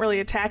 you can't really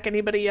attack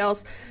anybody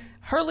else.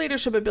 Her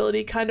leadership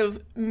ability kind of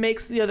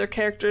makes the other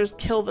characters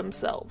kill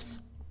themselves.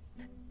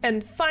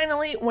 And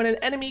finally, when an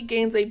enemy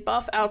gains a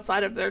buff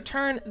outside of their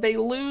turn, they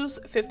lose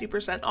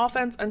 50%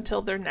 offense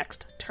until their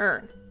next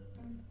turn.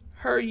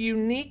 Her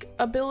unique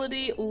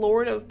ability,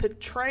 Lord of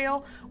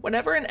Betrayal,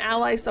 whenever an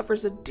ally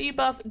suffers a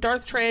debuff,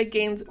 Darth Traya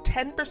gains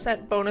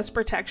 10% bonus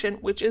protection,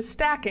 which is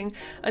stacking,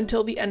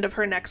 until the end of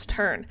her next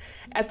turn.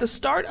 At the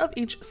start of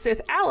each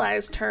Sith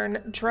ally's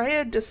turn,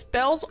 Traya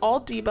dispels all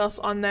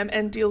debuffs on them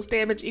and deals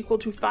damage equal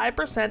to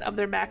 5% of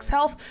their max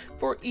health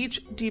for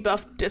each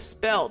debuff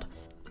dispelled.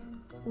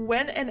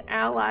 When an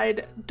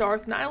allied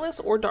Darth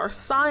Nihilus or Darth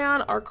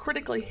Scion are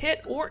critically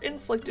hit or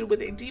inflicted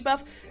with a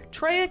debuff,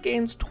 Traya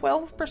gains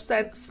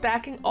 12%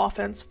 stacking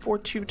offense for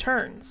 2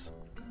 turns.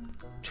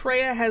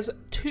 Traya has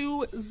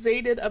 2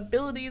 Zated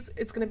abilities.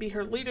 It's going to be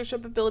her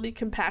leadership ability,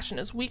 Compassion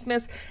is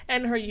Weakness,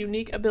 and her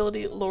unique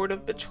ability, Lord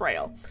of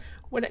Betrayal.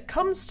 When it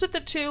comes to the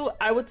 2,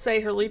 I would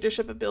say her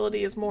leadership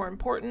ability is more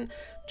important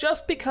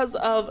just because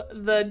of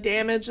the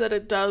damage that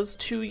it does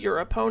to your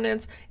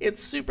opponents.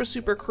 It's super,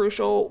 super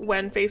crucial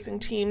when facing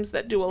teams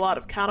that do a lot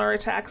of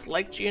counterattacks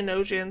like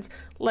Geonosians,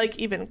 like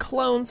even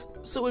clones.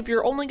 So if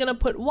you're only going to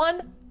put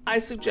 1, I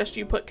suggest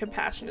you put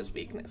Compassion as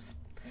Weakness.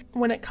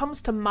 When it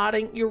comes to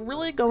modding, you're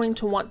really going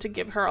to want to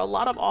give her a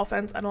lot of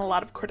offense and a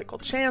lot of critical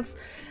chance.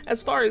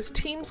 As far as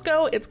teams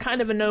go, it's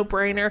kind of a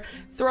no-brainer.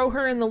 Throw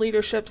her in the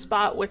leadership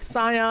spot with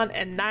Scion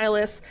and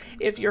Nihilus.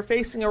 If you're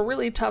facing a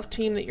really tough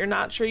team that you're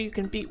not sure you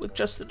can beat with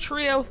just the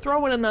trio,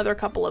 throw in another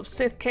couple of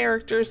Sith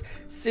characters.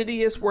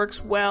 Sidious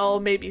works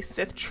well, maybe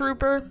Sith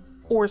Trooper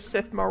or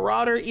Sith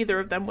Marauder, either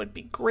of them would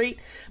be great.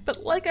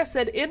 But like I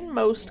said, in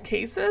most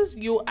cases,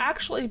 you'll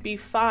actually be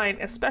fine,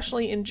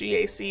 especially in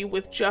GAC,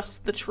 with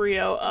just the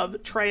trio of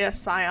Traya,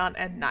 Scion,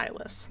 and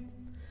Nihilus.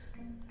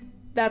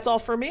 That's all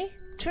for me.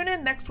 Tune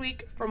in next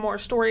week for more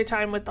story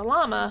time with the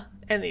Llama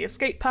and the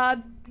Escape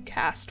Pod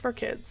cast for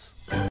kids.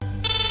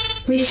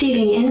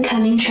 Receiving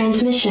incoming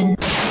transmission.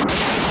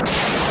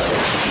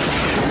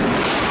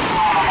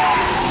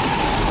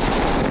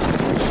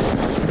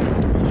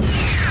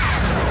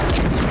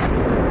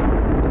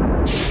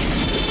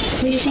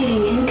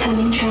 Receiving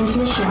incoming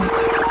transmission.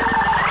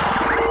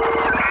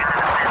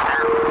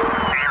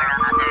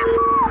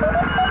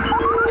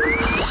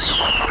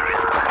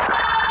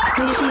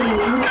 Receiving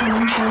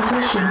incoming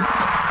transmission.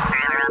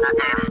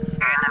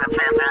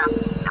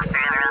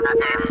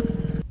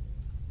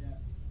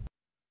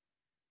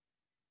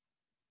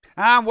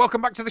 And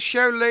welcome back to the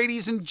show,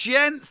 ladies and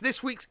gents.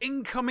 This week's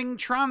incoming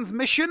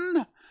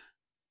transmission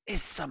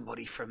is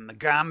somebody from the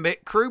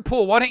Gambit crew.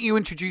 Paul, why don't you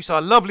introduce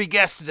our lovely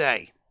guest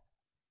today?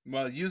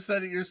 Well, you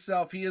said it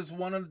yourself. He is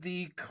one of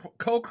the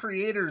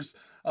co-creators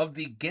of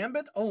the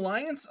Gambit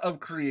Alliance of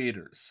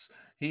Creators.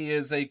 He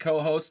is a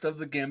co-host of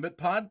the Gambit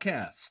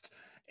podcast.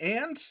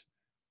 And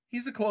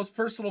he's a close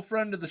personal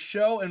friend of the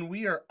show, and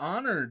we are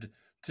honored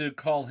to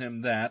call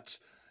him that.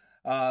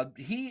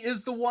 He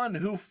is the one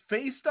who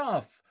faced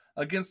off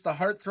against the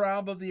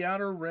heartthrob of the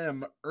Outer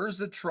Rim,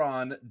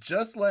 Urzatron.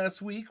 Just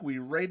last week, we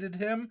rated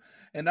him,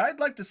 and I'd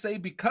like to say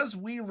because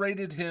we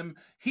rated him,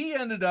 he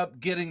ended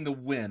up getting the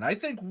win. I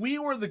think we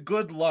were the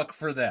good luck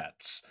for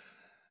that.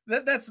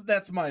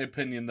 That's my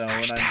opinion, though.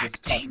 Hashtag and I'm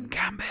just Team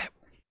Gambit.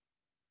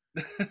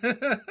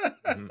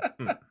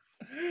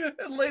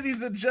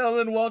 Ladies and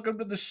gentlemen, welcome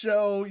to the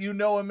show. You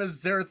know him as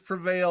Xaereth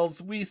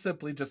Prevails. We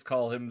simply just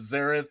call him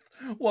Xaereth.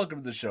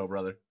 Welcome to the show,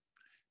 brother.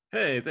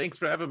 Hey, thanks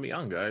for having me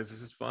on, guys.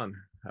 This is fun.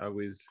 I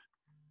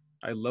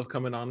love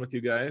coming on with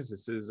you guys.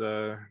 This is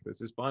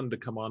fun to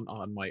come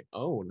on my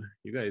own.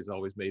 You guys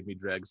always made me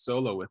drag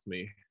solo with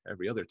me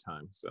every other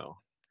time. So,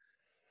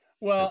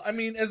 well, I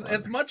mean,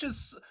 as much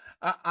as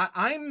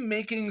I'm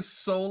making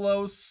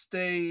Solo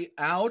stay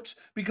out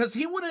because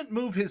he wouldn't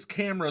move his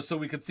camera so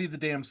we could see the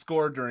damn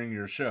score during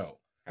your show.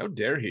 How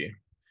dare he?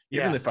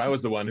 Even if I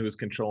was the one who was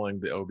controlling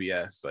the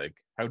OBS, like,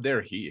 how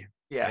dare he?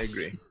 Yes. I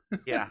agree.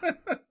 Yeah.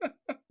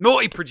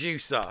 Naughty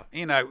producer.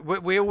 You know,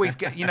 we always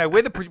get, you know, I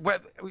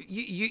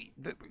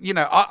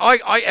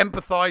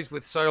empathize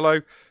with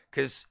Solo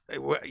because,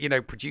 you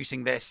know,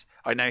 producing this,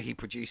 I know he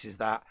produces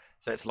that.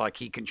 So it's like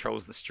he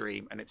controls the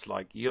stream and it's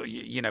like,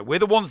 you know, we're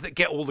the ones that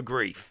get all the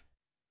grief,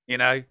 you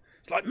know?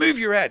 It's like, move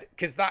your head.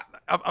 Because that,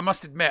 I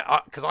must admit,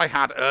 because I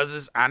had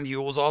Urza's and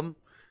yours on.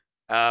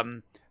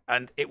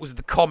 And it was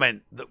the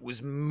comment that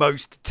was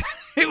most,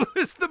 it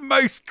was the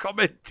most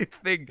commented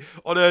thing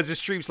on Urza's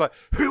streams. Like,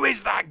 who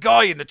is that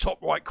guy in the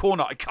top right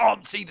corner? I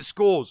can't see the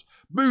scores.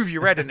 Move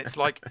your head. And it's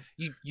like,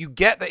 you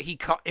get that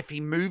if he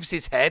moves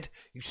his head,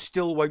 you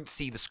still won't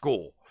see the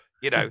score.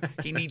 You know,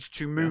 he needs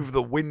to move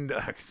the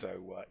window.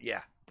 So,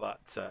 yeah.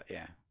 But,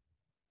 yeah.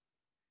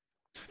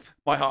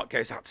 My heart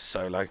goes out to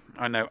Solo.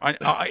 I know.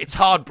 It's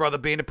hard, brother,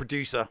 being a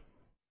producer.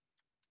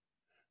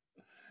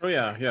 Oh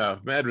yeah.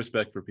 Mad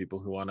respect for people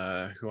who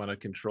wanna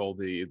control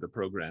the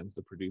programs,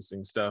 the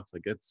producing stuff.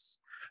 Like it's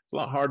a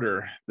lot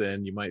harder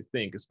than you might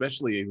think,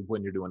 especially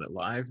when you're doing it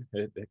live.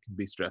 It can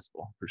be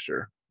stressful for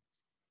sure.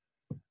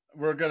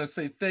 We're gonna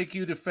say thank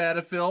you to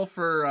Fatafil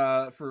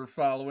for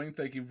following.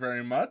 Thank you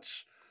very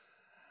much.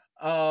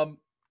 Let's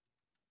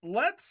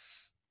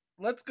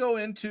go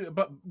into,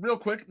 but real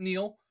quick,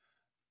 Neil.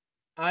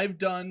 I've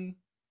done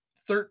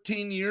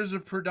 13 years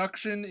of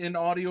production in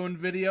audio and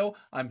video.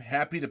 I'm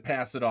happy to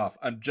pass it off.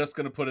 I'm just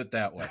going to put it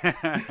that way.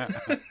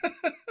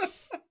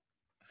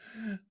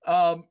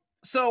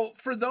 So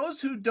for those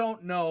who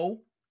don't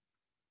know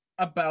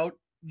about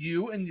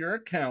you and your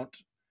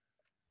account,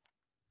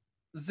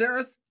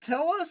 Xaereth,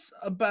 tell us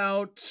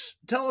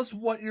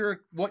what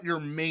your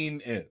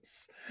main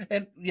is.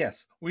 And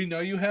yes, we know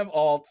you have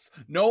alts.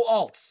 No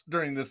alts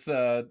during this.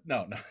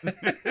 No.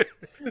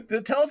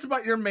 Tell us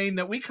about your main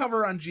that we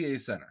cover on GA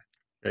Center.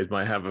 You guys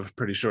might have a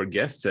pretty short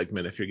guest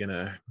segment if you're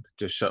gonna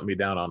just shut me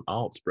down on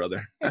alts,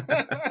 brother.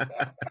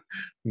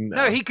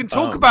 No, he can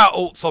talk about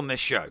alts on this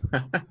show.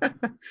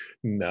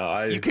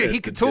 No, he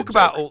can talk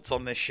about alts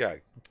on this show.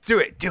 Do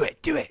it.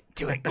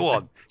 Go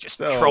on,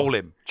 just troll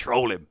him.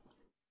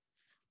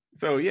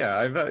 So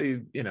yeah,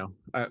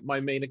 my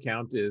main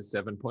account is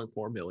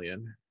 7.4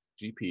 million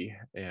GP,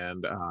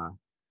 and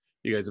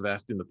you guys have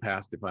asked in the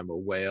past if I'm a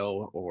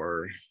whale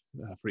or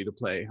free to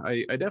play.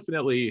 I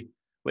definitely.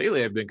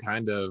 Lately, I've been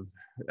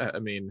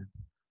I've been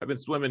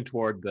swimming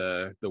toward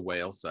the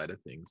whale side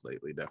of things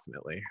lately,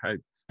 definitely. I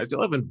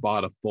still haven't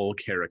bought a full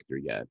character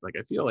yet. Like,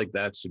 I feel like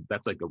that's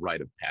like a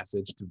rite of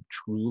passage to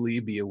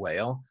truly be a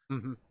whale.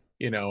 Mm-hmm.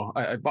 You know,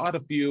 I bought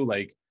a few,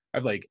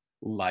 I've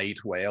light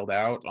whaled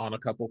out on a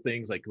couple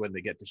things, like when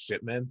they get to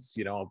shipments,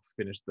 you know, I'll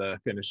finish a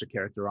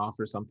character off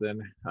or something.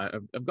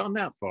 I've gone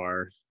that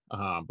far,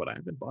 but I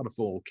haven't bought a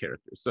full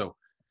character. So,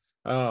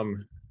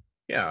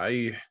 yeah,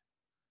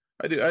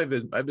 I've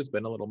been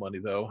spending a little money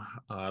though.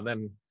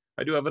 Then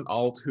I do have an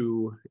alt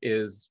who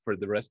is for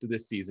the rest of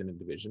this season in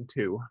Division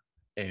 2,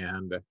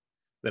 and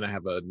then I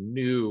have a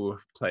new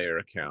player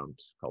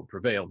account called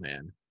Prevail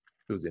Man,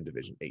 who's in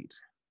Division 8.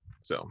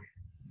 So,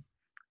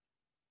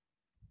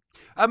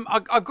 I've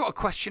got a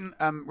question.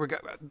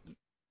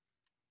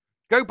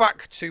 Go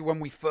back to when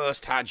we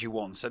first had you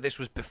on. So this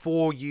was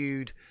before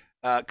you'd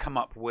come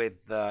up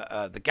with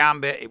the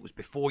Gambit. It was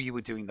before you were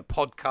doing the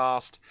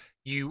podcast.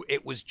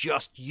 It was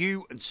just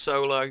you and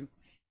Solo.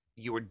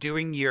 You were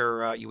doing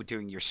your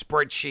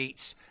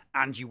spreadsheets,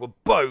 and you were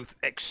both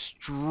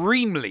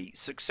extremely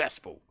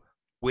successful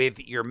with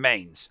your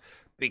mains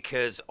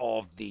because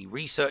of the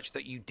research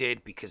that you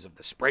did, because of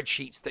the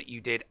spreadsheets that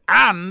you did,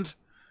 and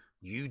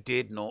you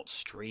did not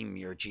stream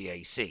your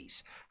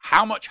GACs.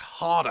 How much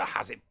harder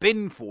has it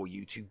been for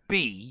you to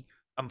be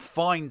and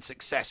find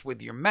success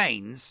with your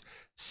mains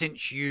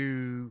since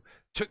you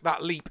took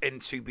that leap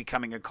into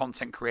becoming a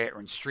content creator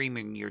and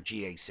streaming your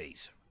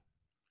GACs?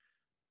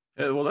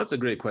 Well, that's a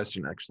great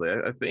question, actually.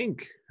 I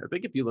think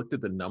if you looked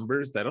at the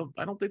numbers, I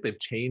don't think they've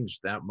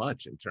changed that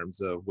much in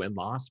terms of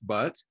win-loss.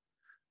 But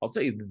I'll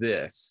say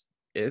this: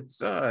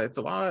 it's a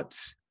lot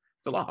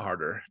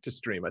harder to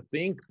stream. I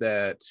think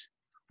that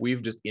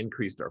we've just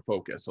increased our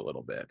focus a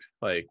little bit.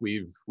 Like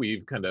we've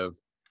kind of,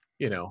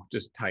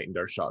 just tightened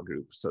our shot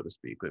group, so to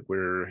speak. Like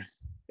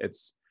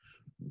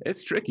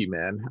it's tricky,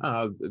 man.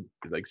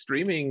 Like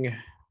streaming,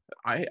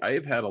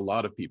 I've had a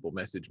lot of people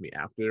message me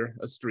after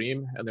a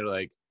stream, and they're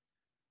like,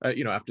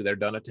 after they're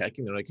done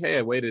attacking, they're like, hey,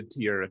 I waited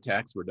till your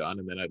attacks were done,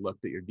 and then I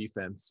looked at your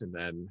defense, and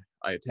then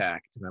I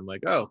attacked. And I'm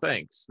like, oh,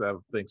 thanks.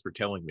 Thanks for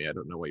telling me. I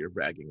don't know what you're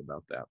bragging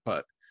about that.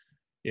 But,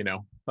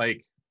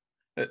 like,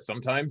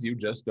 sometimes you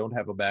just don't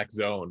have a back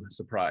zone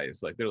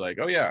surprise. Like, they're like,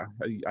 oh, yeah,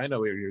 I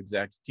know your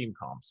exact team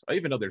comps. I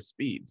even know their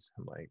speeds.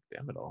 I'm like,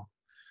 damn it all.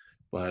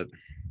 But,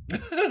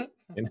 it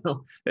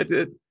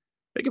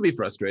can be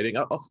frustrating.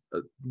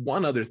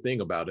 One other thing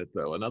about it,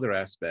 though, another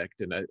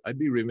aspect, and I'd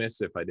be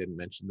remiss if I didn't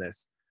mention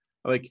this.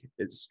 Like,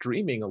 it's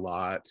streaming a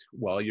lot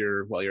while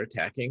you're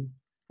attacking.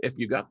 If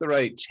you got the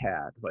right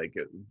chat, like,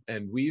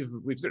 and we've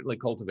certainly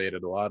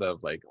cultivated a lot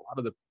of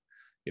the,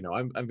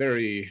 I'm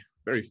very,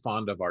 very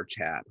fond of our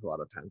chat. A lot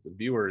of times the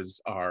viewers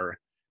are,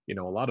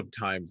 a lot of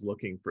times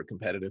looking for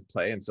competitive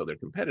play, and so they're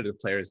competitive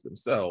players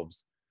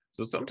themselves.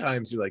 So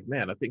sometimes you're like,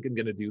 man, I think I'm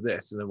gonna do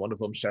this, and then one of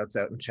them shouts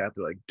out in chat,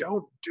 they're like,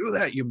 don't do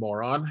that, you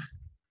moron.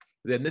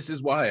 Then this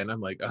is why, and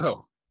I'm like,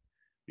 oh,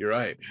 you're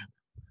right.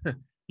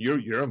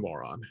 You're a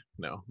moron.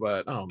 No,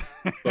 but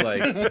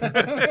like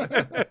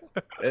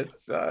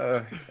it's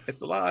a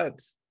lot,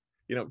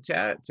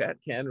 chat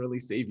can really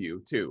save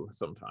you too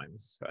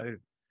sometimes.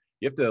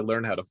 You have to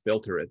learn how to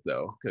filter it,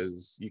 though,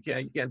 because you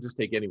can't just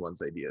take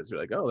anyone's ideas.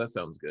 You're like, oh, that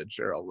sounds good,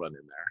 sure, I'll run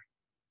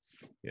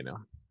in there,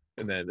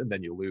 and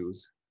then you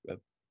lose.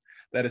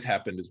 That has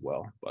happened as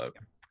well. But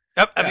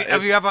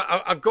have you ever,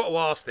 I've got to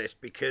ask this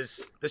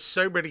because there's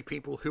so many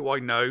people who I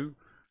know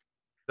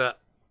that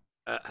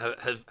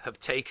have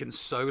taken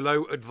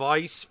solo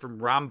advice from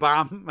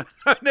Rambam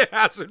and it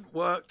hasn't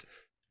worked.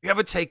 Have you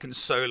ever taken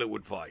solo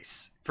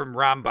advice from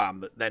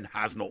Rambam that then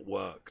has not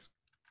worked?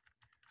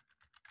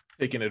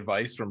 Taken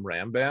advice from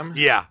Rambam?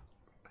 Yeah.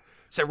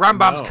 So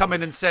Rambam's come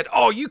in and said,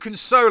 oh, you can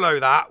solo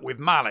that with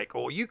Malik,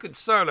 or you can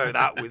solo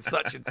that with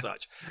such and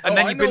such. And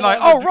then you've been like,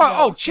 oh, right,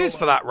 oh, cheers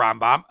for that,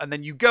 Rambam. And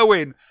then you go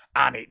in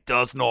and it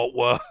does not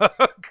work.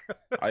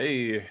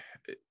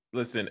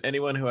 Listen,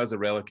 anyone who has a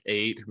Relic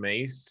 8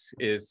 mace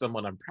is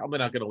someone I'm probably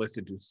not going to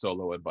listen to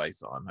solo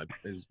advice on,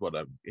 is what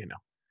I'm,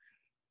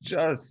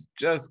 just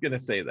going to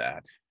say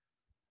that,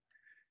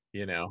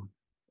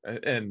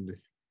 and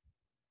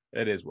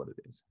it is what it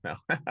is. Now,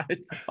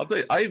 I'll tell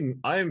you,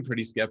 I'm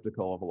pretty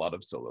skeptical of a lot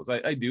of solos.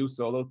 I do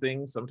solo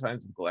things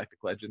sometimes with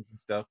Galactic Legends and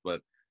stuff,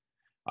 but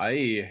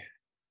I'm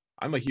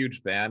a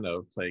huge fan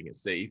of playing it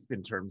safe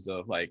in terms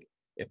of, like,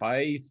 if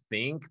I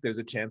think there's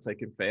a chance I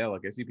can fail,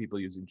 like I see people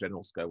using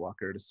General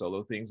Skywalker to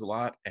solo things a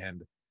lot,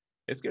 and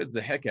it scares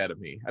the heck out of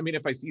me. I mean,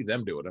 if I see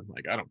them do it, I'm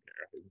like, I don't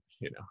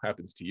care,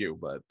 happens to you.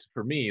 But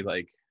for me,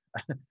 like,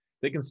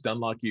 they can stun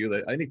lock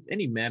you.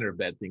 Any manner of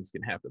bad things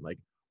can happen. Like,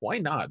 why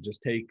not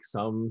just take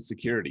some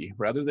security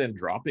rather than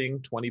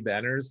dropping 20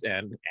 banners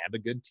and a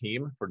good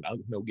team for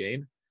no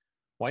gain?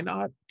 Why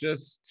not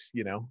just,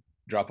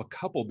 drop a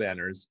couple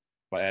banners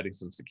by adding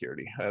some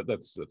security?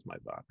 That's my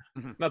thought.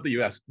 Mm-hmm. Not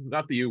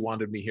that you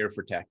wanted me here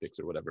for tactics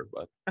or whatever,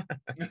 but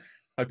I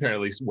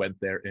apparently went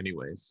there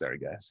anyways. Sorry,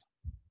 guys.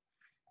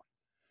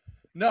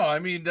 No, I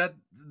mean that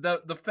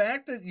the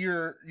fact that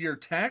you're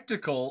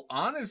tactical,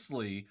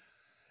 honestly,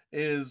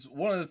 is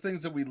one of the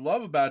things that we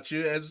love about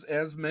you.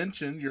 As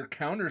mentioned, your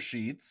counter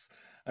sheets.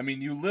 I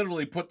mean, you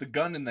literally put the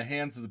gun in the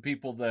hands of the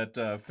people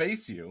that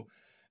face you.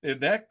 In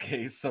that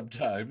case,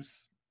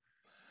 sometimes,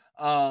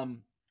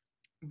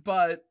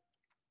 but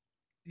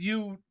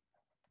you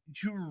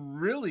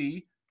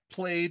really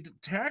played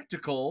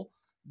tactical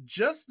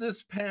just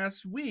this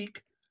past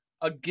week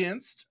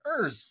against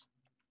Urz.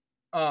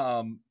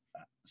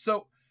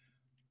 So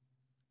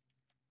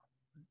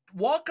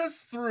walk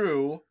us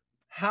through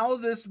how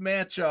this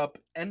matchup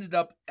ended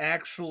up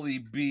actually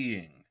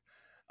being.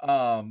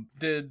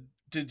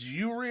 Did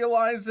you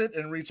realize it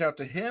and reach out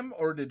to him,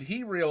 or did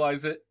he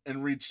realize it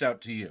and reached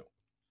out to you?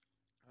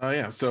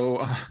 Yeah.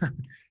 So,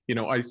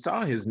 I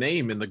saw his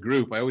name in the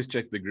group. I always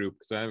check the group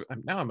because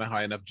I'm a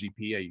high enough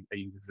GP.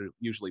 I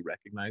usually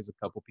recognize a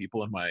couple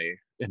people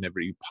in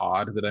every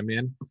pod that I'm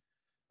in.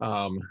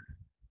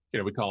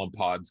 We call them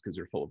pods because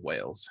they're full of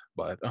whales.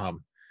 But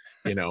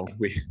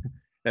we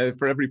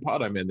for every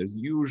pod I'm in, there's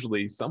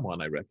usually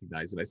someone I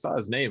recognize. And I saw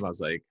his name. I was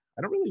like,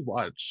 I don't really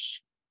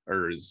watch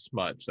Urz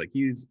much. Like,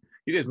 you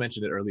guys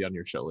mentioned it early on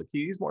your show. Like,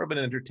 he's more of an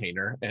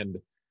entertainer, and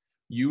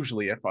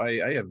usually if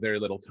I have very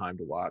little time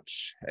to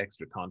watch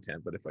extra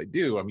content, but if I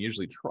do, I'm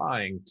usually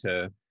trying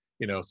to,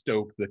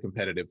 stoke the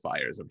competitive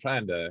fires. I'm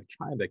trying to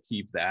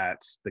keep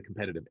the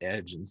competitive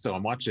edge. And so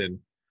I'm watching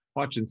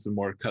some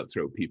more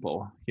cutthroat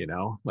people,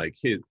 like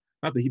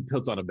not that he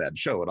puts on a bad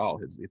show at all.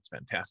 It's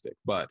fantastic.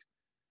 But,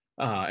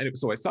 and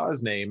so I saw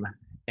his name,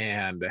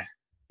 and,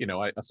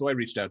 so I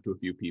reached out to a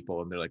few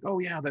people, and they're like, oh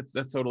yeah, that's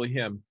totally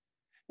him.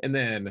 And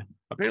then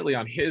apparently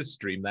on his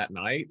stream that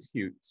night,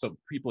 some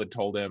people had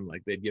told him,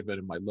 like, they'd given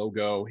him my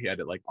logo. He had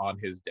it like on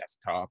his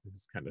desktop.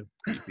 It's kind of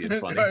creepy and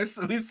funny.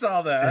 So we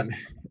saw that.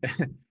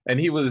 And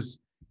he was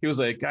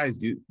like, guys,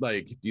 do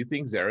you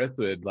think Xaereth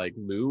would like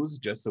lose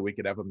just so we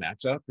could have a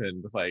matchup?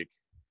 And like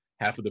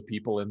half of the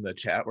people in the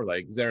chat were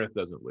like, Xaereth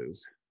doesn't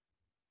lose.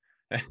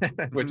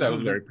 Which I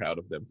was very proud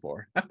of them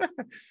for.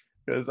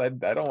 Because I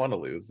don't want to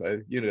lose.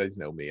 You guys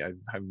know me.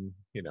 I'm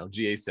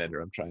GA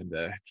Sender. I'm trying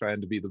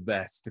to be the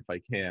best if I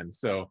can.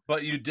 So,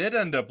 but you did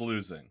end up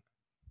losing.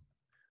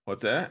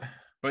 What's that?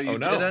 But you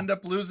did end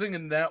up losing,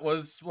 and that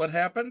was what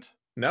happened.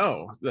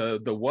 No,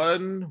 the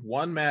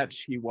one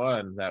match he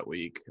won that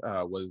week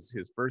was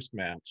his first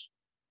match.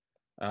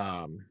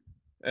 And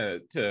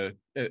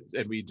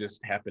we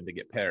just happened to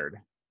get paired.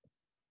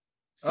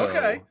 So,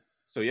 okay.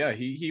 So yeah,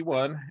 he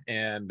won,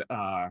 and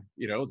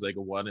it was like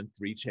a 1 in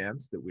 3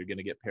 chance that we're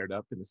gonna get paired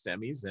up in the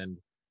semis, and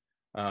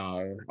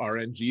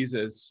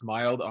RNGesus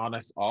smiled on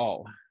us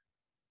all.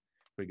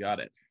 We got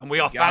it, and we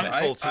are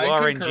thankful to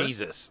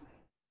RNGesus.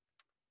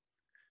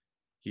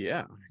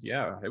 Yeah,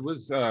 it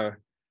was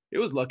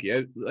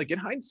lucky. Like in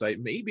hindsight,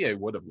 maybe I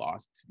would have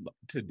lost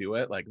to do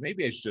it. Like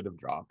maybe I should have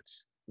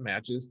dropped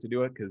matches to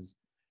do it, because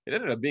it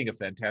ended up being a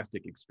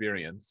fantastic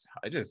experience.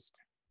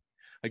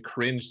 I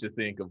cringe to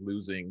think of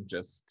losing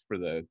just for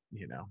the,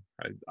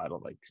 I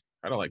don't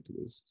like to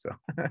lose. So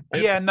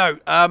yeah, no,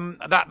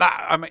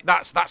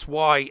 that's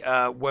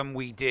why when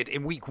we did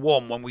in week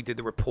 1, when we did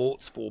the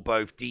reports for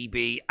both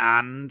DB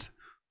and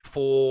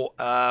for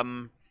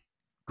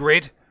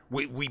Grid,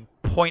 we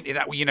pointed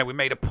out, we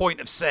made a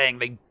point of saying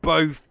they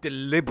both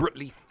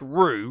deliberately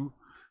threw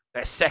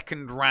their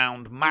second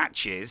round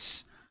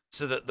matches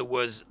so that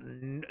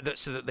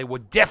they were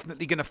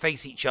definitely going to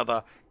face each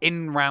other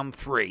in round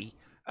 3.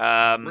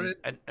 And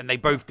they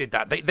both did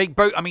that. They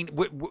both, I mean,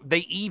 they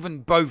even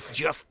both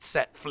just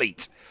set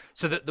fleet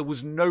so that there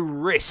was no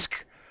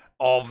risk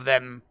of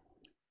them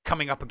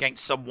coming up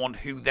against someone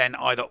who then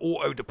either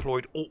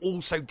auto-deployed or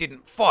also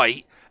didn't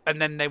fight,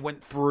 and then they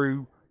went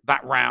through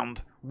that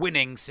round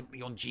winning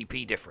simply on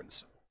GP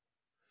difference.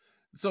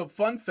 So,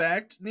 fun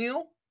fact,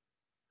 Neil,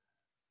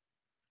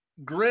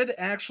 Grid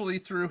actually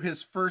threw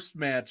his first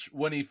match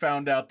when he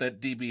found out that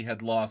DB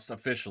had lost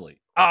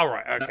officially. All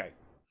right, okay.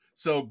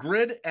 So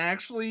Grid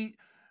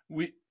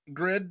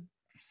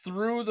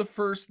threw the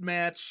first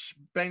match,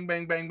 bang,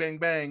 bang, bang, bang,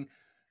 bang,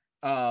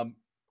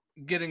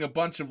 getting a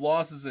bunch of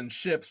losses in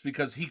ships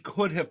because he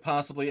could have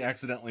possibly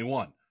accidentally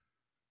won.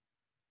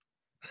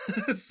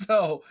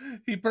 So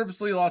he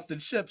purposely lost in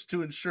ships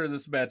to ensure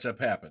this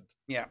matchup happened.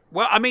 Yeah.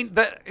 Well, I mean,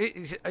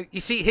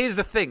 you see, here's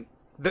the thing.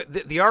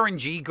 The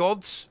RNG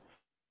gods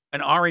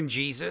and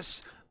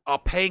RNGesus are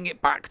paying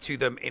it back to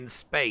them in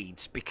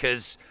spades,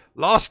 because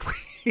last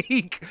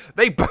week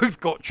they both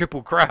got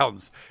triple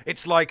crowns.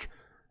 It's like,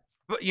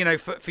 for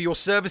your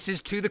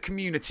services to the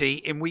community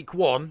in week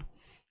 1,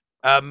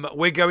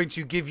 we're going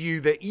to give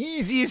you the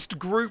easiest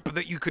group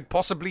that you could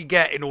possibly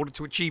get in order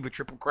to achieve a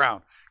triple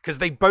crown, because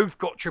they both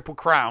got triple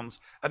crowns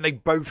and they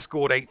both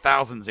scored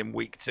 8,000s in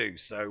week 2.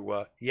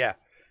 So yeah.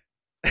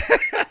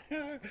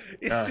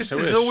 It's just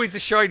there's always a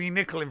shiny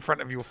nickel in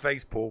front of your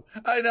face, Paul.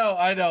 I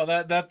know.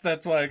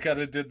 That's why I kind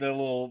of did the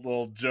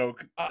little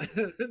joke.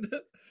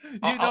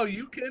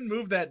 You can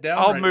move that down.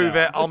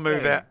 I'll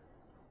move it.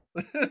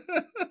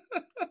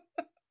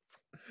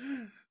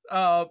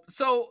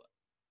 So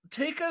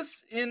take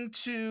us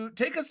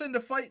into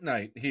fight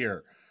night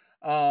here.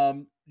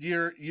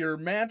 You're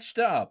matched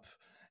up,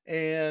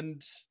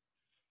 and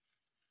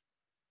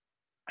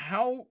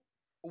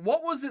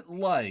what was it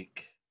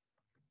like?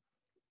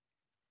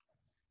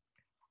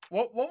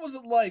 What was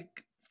it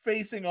like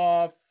facing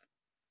off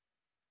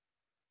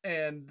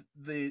and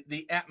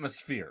the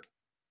atmosphere?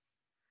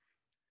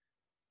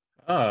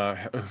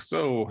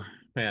 So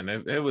man,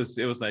 it was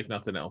like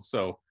nothing else.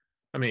 So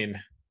I mean,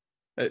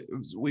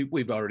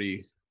 we've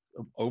already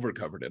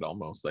overcovered it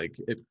almost. Like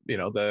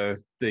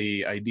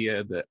the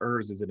idea that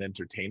Urs is an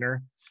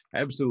entertainer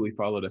absolutely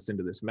followed us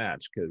into this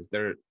match, because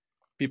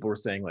people were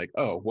saying like,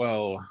 oh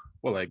well,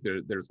 like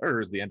there's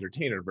Urs the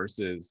entertainer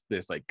versus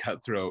this like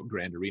cutthroat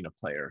Grand Arena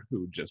player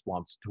who just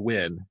wants to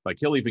win. Like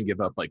he'll even give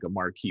up like a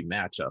marquee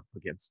matchup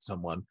against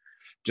someone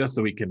just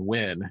so he can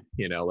win.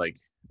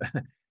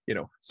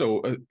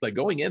 So like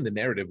going in, the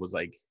narrative was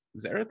like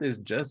Xaereth is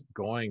just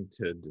going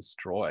to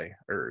destroy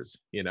Urs.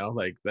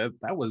 Like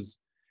that was,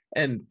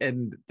 and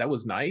that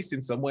was nice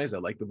in some ways. I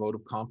like the vote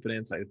of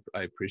confidence.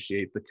 I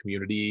appreciate the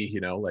community,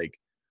 like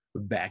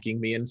backing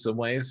me in some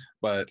ways.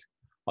 But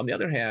on the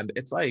other hand,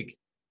 it's like,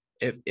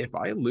 if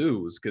I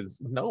lose,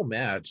 because no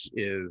match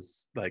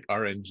is like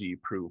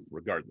RNG proof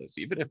regardless,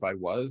 even if I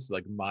was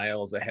like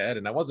miles ahead,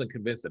 and I wasn't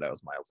convinced that I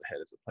was miles ahead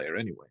as a player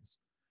anyways.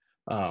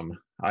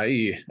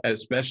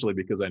 Especially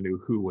because I knew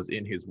who was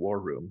in his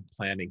war room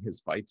planning his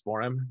fights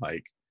for him.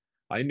 Like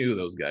I knew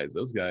those guys.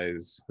 Those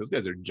guys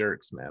are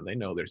jerks, man. They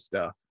know their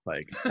stuff.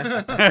 Like,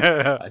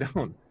 I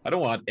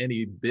don't want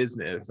any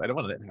business. I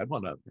want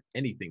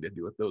anything to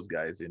do with those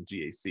guys in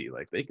GAC.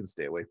 Like, they can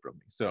stay away from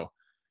me. So,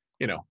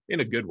 you know, in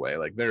a good way,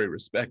 like very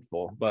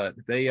respectful. But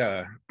they,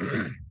 I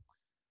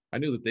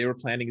knew that they were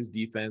planning his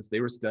defense.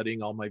 They were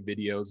studying all my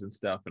videos and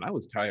stuff, and I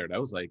was tired. I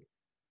was like,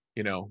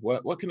 you know,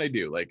 what can I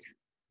do? Like,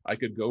 I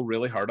could go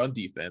really hard on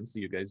defense.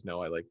 You guys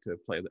know I like to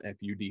play the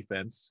FU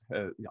defense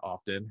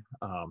often.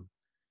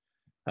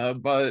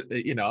 But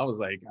you know, I was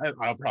like,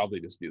 I'll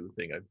probably just do the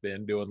thing I've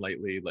been doing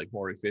lately, like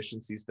more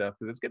efficiency stuff,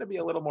 because it's going to be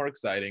a little more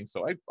exciting.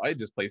 So I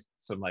just placed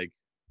some like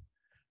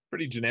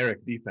pretty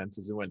generic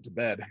defenses and went to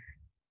bed.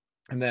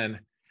 And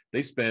then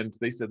they said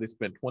they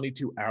spent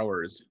 22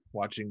 hours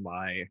watching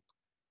my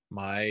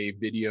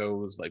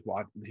videos, like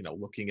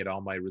looking at all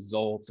my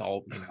results,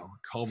 all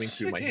combing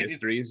through my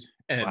histories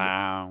and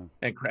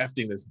and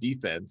crafting this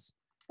defense.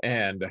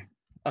 And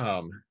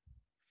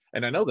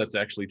I know that's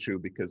actually true,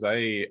 because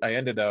I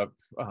ended up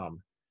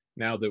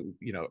now that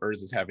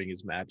Urz is having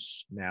his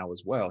match now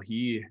as well.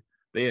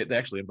 They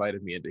actually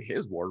invited me into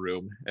his war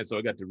room, and so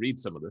I got to read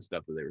some of the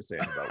stuff that they were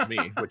saying about me,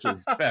 which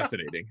is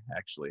fascinating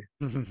actually.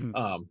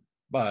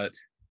 But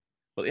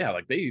yeah,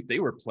 like they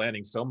were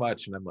planning so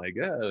much, and I'm like,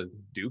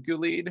 Dooku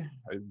lead,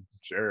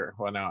 sure,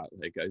 why not?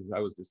 Like I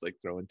was just like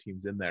throwing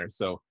teams in there.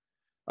 So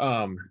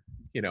I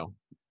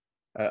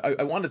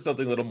wanted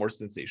something a little more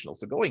sensational.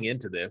 So going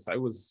into this,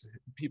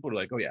 people were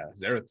like, oh yeah,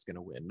 Xaereth's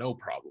gonna win, no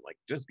problem. Like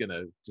they're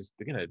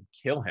gonna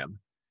kill him.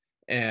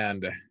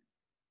 And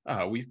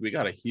we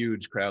got a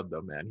huge crowd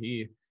though, man.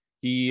 He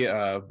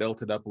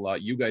built it up a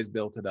lot. You guys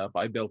built it up.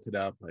 I built it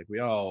up. Like we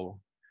all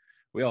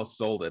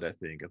sold it. I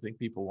think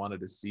people wanted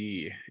to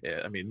see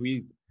it. I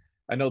mean,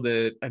 I know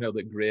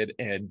that Grid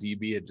and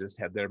DB had just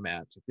had their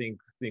match. I think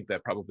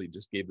that probably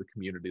just gave the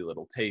community a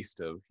little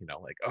taste of,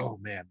 like, oh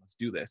man, let's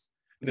do this.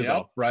 It was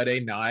all Friday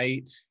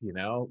night,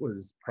 it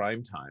was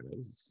prime time.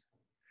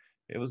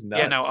 It was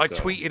nuts. Yeah, no, I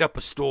tweeted up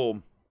a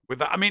storm with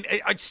that. I mean,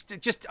 I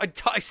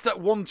stuck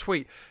one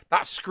tweet,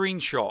 that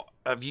screenshot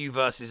of you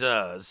versus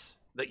Urz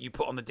that you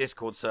put on the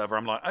Discord server.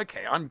 I'm like,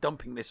 okay, I'm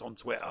dumping this on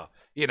Twitter. Are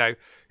you hashtag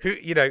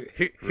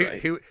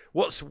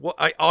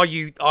are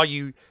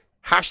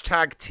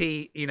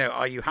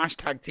you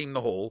hashtag Team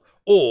the Hall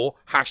or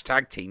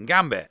hashtag Team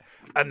Gambit?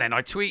 And then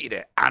I tweeted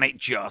it, and it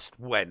just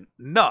went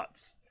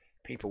nuts.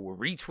 People were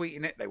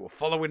retweeting it, they were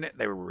following it,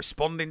 they were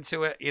responding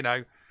to it.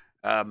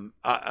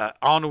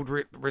 Arnold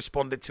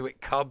responded to it.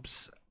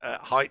 Cubs,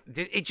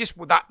 it just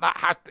went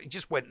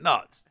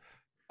nuts.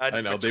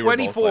 I know,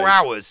 24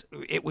 hours.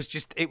 It was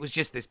just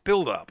this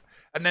build up,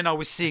 and then I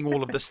was seeing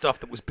all of the stuff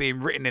that was being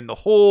written in the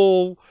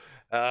hall.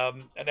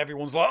 And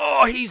everyone's like,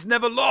 "Oh, he's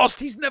never lost.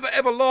 He's never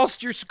ever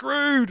lost. You're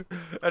screwed."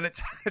 And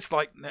it's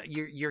like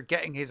you're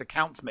getting his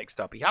accounts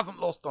mixed up. He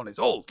hasn't lost on his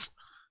ult,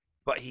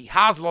 but he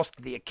has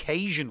lost the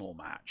occasional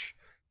match.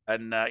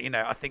 And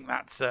I think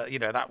that's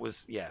that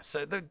was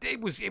So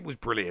it was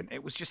brilliant.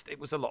 It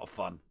was a lot of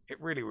fun.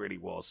 It really, really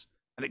was.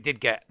 And it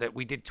did get that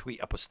we did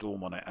tweet up a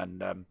storm on it.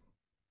 And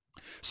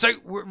so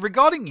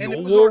regarding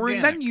your war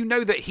room, then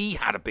that he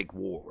had a big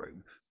war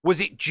room. Was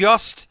it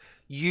just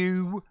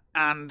you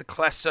and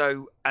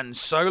Klesso and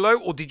Solo,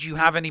 or did you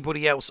have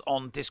anybody else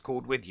on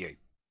Discord with you?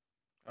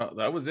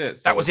 That was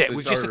it. That was it. It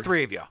was just the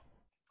three of you.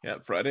 Yeah,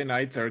 Friday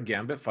nights are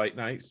Gambit fight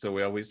nights, so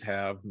we always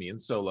have me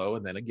and Solo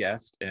and then a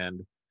guest.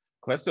 And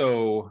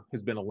Klesso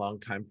has been a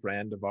longtime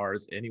friend of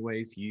ours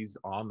anyways. He's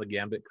on the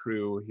Gambit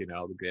crew, the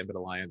Gambit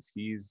Alliance.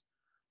 He's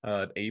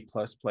an A+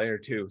 player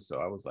too. So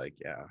I was like,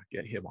 yeah,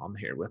 get him on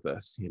here with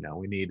us. We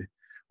need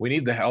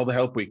all the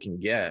help we can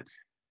get.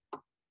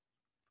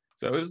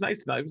 So it was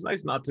nice. It was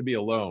nice not to be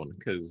alone,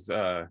 because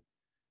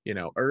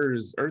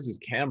Urz's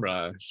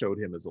camera showed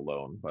him as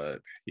alone,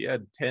 but he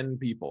had 10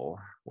 people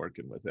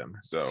working with him.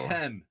 So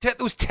 10. There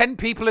was 10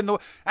 people in the.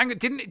 Hang on,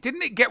 didn't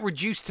it get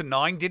reduced to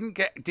 9?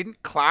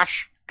 Didn't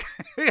Clash?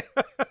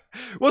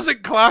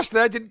 Wasn't Clash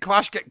there? Didn't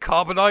Clash get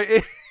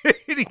carbonated?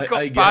 He got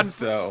I banned. guess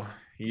so.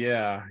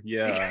 Yeah.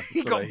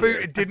 He got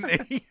booted,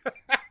 didn't he?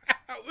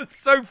 That was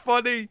so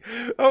funny.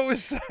 That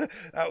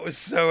was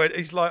so.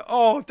 He's like,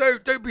 oh,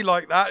 don't be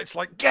like that. It's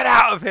like, get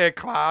out of here,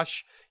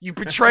 Clash. You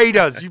betrayed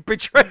us. You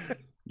betrayed.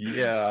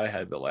 Yeah, I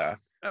had to laugh.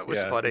 That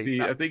was funny.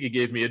 I think he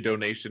gave me a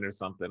donation or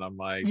something on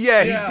my.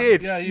 Yeah, he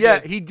did. Yeah,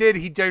 he did.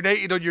 He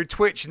donated on your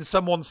Twitch, and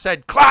someone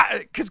said, "Clash,"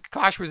 because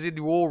Clash was in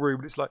the war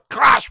room. And it's like,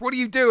 Clash, what are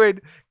you doing?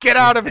 Get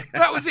out of it.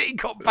 That was it. He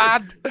got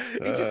banned.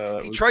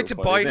 He tried to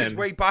bite his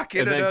way back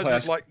in, and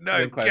Clash was like,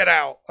 "No, get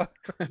out."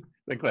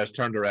 Then Clash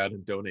turned around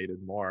and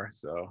donated more,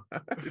 so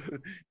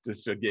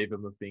just gave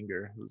him the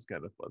finger. It was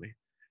kind of funny.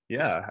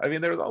 Yeah, I mean,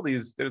 there's all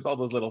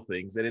those little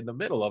things, and in the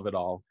middle of it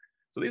all,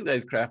 so these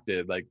guys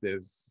crafted like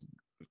this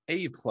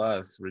A+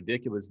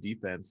 ridiculous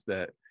defense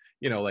that,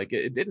 like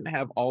it didn't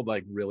have all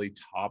like really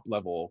top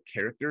level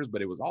characters,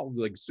 but it was all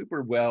like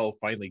super well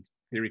finely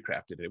theory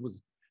crafted. It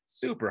was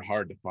super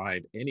hard to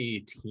find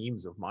any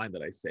teams of mine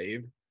that I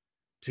saved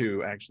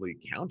to actually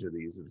counter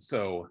these, and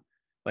so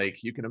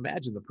like you can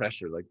imagine the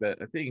pressure like that.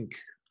 I think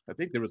I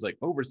think there was like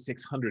over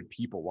 600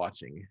 people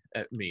watching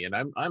at me, and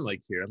I'm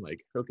like here. I'm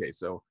like, okay,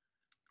 so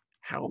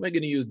how am I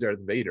going to use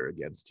Darth Vader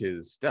against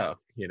his stuff?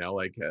 You know,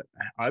 like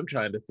I'm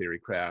trying to theory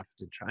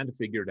craft and trying to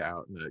figure it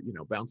out, and you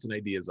know, bouncing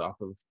ideas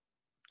off of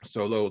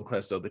Solo and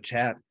Clesto. The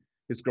chat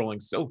is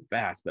scrolling so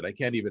fast that I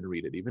can't even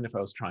read it, even if I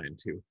was trying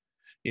to.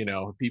 You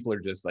know, people are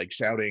just like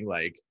shouting,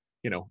 like,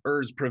 you know,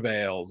 Urz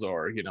prevails,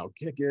 or, you know,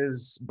 kick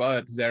his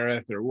butt,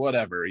 Xaereth, or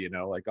whatever. You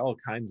know, like all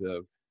kinds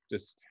of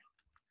just.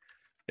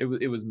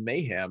 It was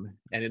mayhem,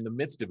 and in the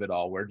midst of it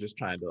all, we're just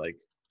trying to like,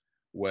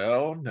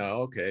 well,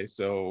 no, okay,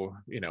 so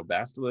you know,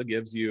 Bastila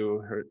gives you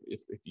her. If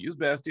you use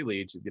Basti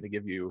Leech, she's going to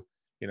give you,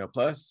 you know,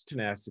 plus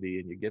tenacity,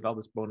 and you get all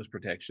this bonus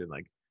protection.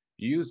 Like,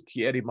 you use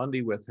Kieti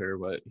Mundi with her,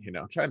 but you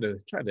know, trying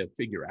to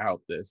figure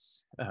out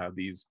this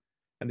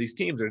these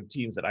teams are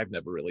teams that I've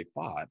never really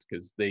fought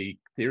because they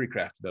theory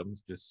crafted them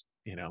just,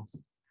 you know,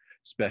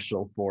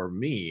 special for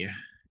me,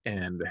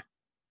 and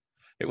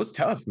it was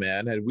tough,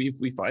 man. And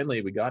we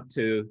finally got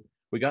through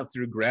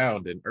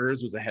ground, and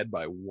Urz was ahead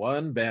by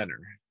 1 banner,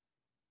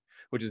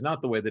 which is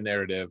not the way the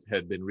narrative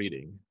had been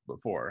reading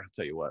before, I'll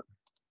tell you what.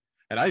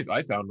 And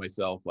I found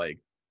myself like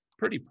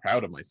pretty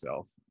proud of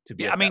myself to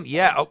be. Yeah, I mean,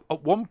 yeah,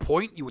 at one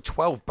point you were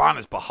 12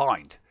 banners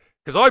behind.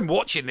 Because I'm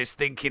watching this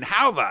thinking,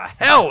 how the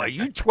hell are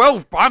you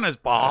 12 banners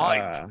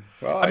behind?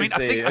 Well, I mean, I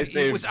think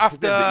it was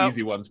after the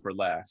easy ones for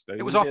last.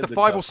 It was after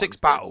 5 or 6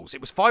 battles. First.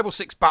 It was 5 or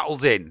 6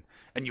 battles in,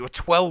 and you were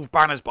 12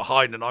 banners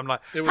behind, and I'm like,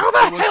 how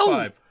the hell?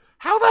 5.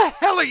 How the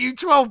hell are you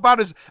 12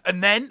 banners?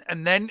 And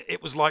then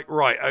it was like,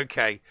 right,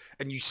 okay.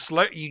 And you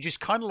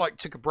just kind of like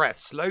took a breath,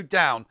 slowed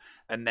down,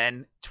 and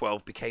then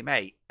 12 became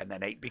 8, and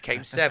then 8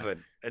 became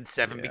 7, and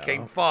 7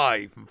 became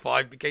 5, and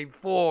 5 became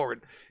 4,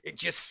 and it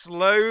just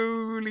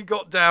slowly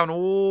got down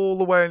all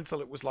the way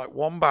until it was like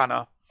 1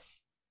 banner.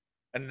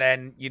 And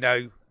then, you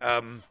know,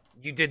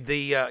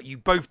 you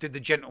both did the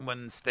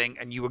gentleman's thing,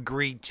 and you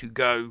agreed to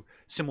go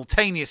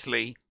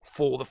simultaneously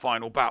for the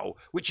final battle,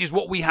 which is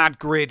what we had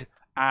Grid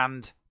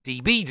and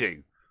DB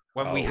do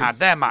when we had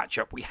their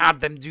matchup. We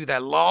had them do their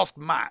last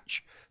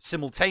match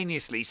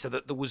simultaneously, so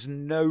that there was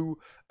no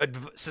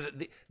so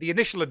that the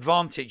initial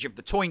advantage of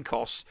the coin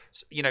costs,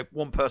 you know,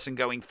 1 person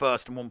going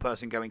first and 1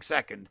 person going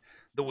second,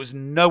 there was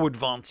no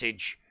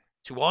advantage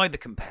to either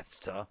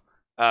competitor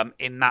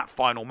in that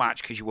final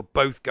match because you were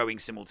both going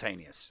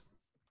simultaneous.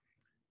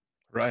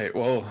 Right.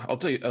 Well, I'll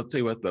tell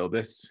you what though,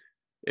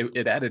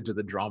 it added to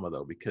the drama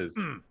though, because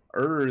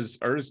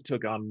Urz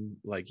took on,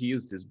 like, he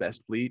used his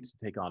best fleet to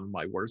take on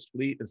my worst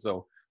fleet, and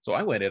so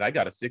I went in, I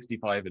got a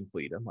 65 in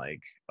fleet. I'm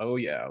like, oh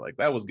yeah, like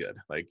that was good.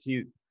 Like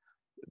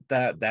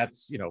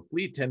that's, you know,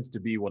 fleet tends to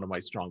be one of my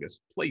strongest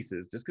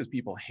places just because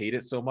people hate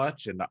it so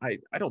much, and I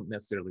don't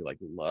necessarily like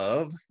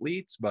love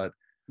fleets, but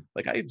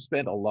like I've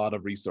spent a lot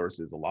of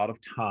resources, a lot of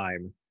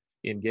time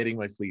in getting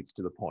my fleets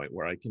to the point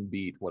where I can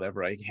beat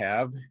whatever I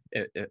have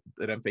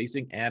that I'm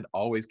facing, and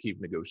always keep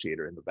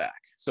Negotiator in the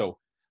back. So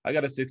I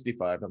got a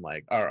 65. I'm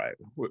like, all right,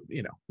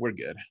 we're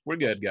good. We're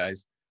good,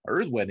 guys.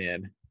 Urz went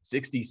in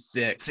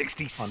 66.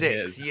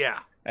 66, yeah.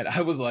 And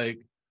I was like,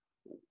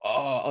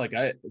 oh, like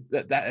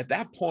at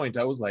that point,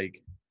 I was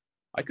like,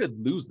 I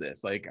could lose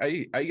this. Like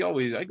I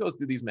go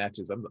through these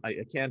matches. I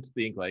can't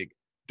think like,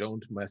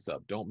 don't mess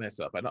up. I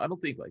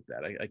don't think like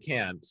that. I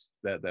can't.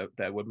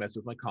 That would mess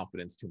with my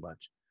confidence too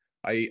much.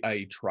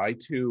 I try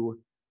to,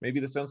 maybe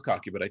this sounds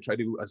cocky, but I try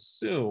to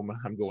assume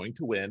I'm going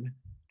to win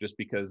just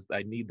because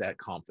I need that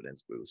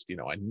confidence boost. You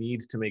know, I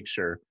need to make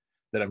sure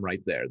that I'm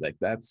right there. Like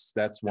that's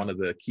one of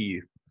the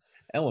key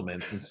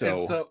elements.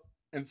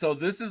 And so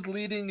this is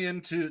leading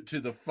into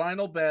the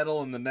final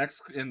battle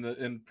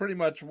in pretty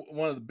much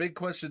one of the big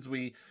questions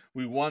we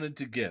wanted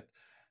to get.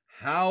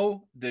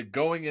 How did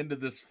going into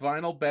this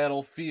final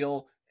battle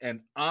feel?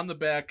 And on the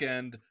back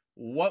end,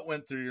 what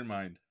went through your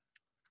mind?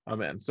 Oh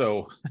man,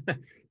 so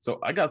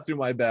I got through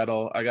my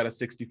battle. I got a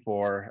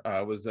 64.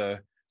 It's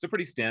a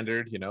pretty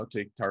standard, you know,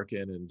 take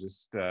Tarkin and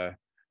just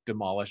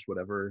demolish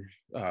whatever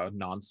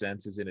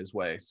nonsense is in his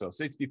way. So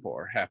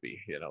 64, happy,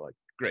 you know, like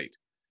great.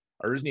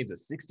 Urz needs a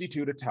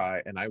 62 to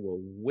tie, and I will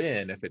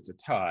win if it's a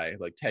tie,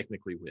 like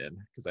technically win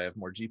because I have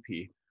more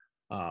GP.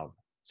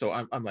 So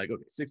I'm like,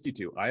 okay,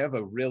 62. I have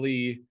a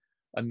really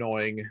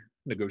annoying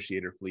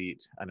Negotiator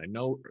fleet, and I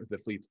know the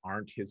fleets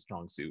aren't his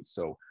strong suit.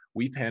 So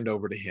we panned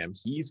over to him.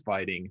 He's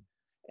fighting,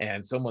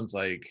 and someone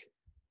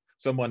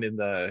in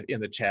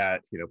the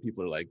chat, you know,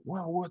 people are like,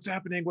 "Whoa, what's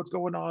happening? What's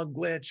going on?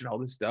 Glitch and all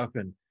this stuff."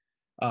 And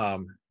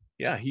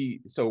yeah,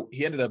 he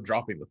ended up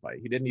dropping the fight.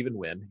 He didn't even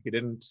win. He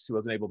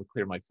wasn't able to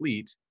clear my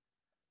fleet.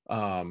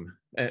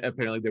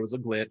 Apparently there was a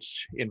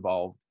glitch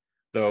involved,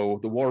 though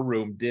the war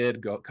room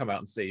did come out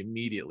and say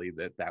immediately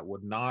that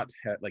would not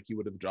like he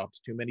would have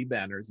dropped too many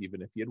banners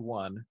even if he had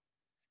won,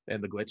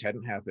 and the glitch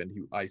hadn't happened.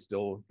 He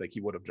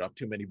would have dropped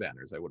too many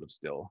banners. I would have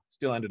still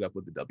ended up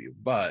with the W,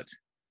 but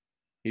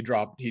he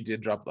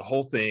did drop the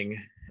whole thing.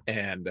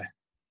 And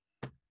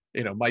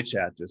you know, my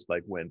chat just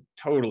like went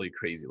totally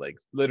crazy, like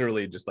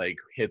literally just like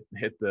hit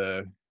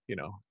the, you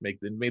know, made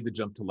the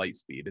jump to light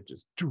speed. It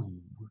just,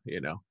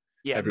 you know,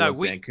 yeah, everyone's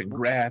saying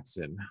congrats.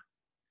 And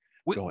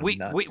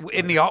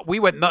We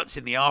went nuts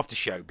in the after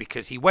show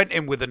because he went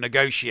in with a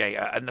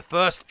negotiator, and the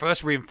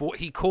first reinforce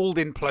he called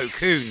in Plo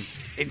Koon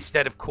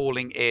instead of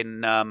calling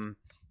in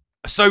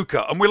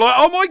Ahsoka, and we're like,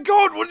 oh my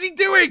god, what is he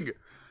doing?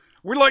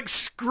 We're like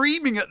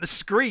screaming at the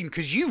screen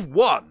because you've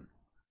won.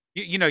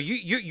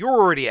 You're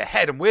already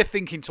ahead, and we're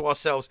thinking to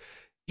ourselves,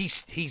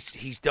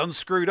 he's done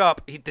screwed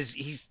up.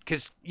 He's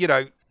because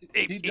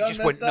it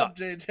just went nuts.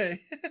 JJ.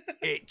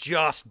 It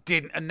just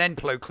didn't, and then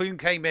Plo Koon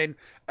came in,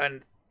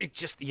 and it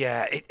just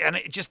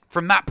it just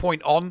from that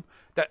point on,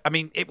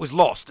 it was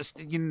lost.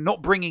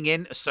 Not bringing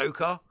in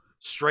Ahsoka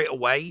straight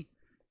away.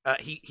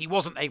 He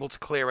wasn't able to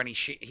clear any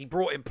shit. He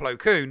brought in Plo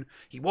Koon.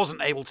 He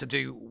wasn't able to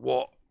do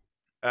what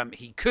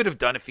he could have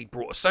done if he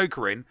brought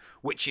Ahsoka in,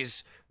 which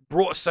is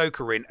brought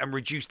Ahsoka in and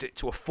reduced it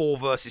to a 4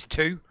 versus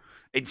 2.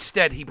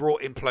 Instead, he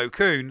brought in Plo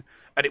Koon,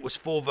 and it was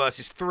 4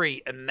 versus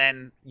 3, and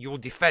then your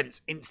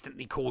defense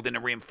instantly called in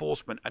a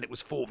reinforcement, and it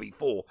was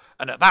 4v4.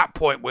 And at that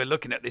point, we're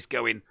looking at this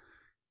going,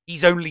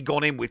 he's only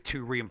gone in with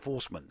 2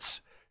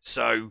 reinforcements.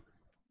 So,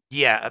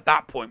 yeah, at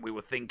that point, we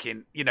were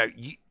thinking,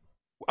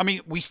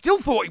 we still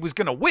thought he was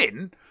going to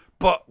win,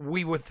 but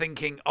we were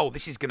thinking, oh,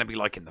 this is going to be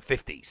like in the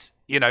 50s.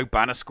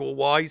 Banner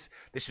score-wise,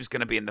 this was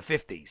going to be in the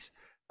 50s.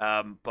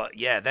 But,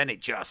 yeah, then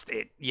it just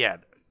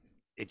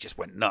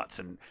went nuts.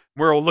 And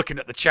we're all looking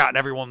at the chat, and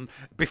everyone,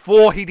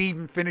 before he'd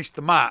even finished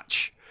the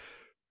match,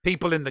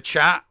 people in the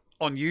chat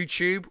on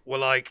YouTube were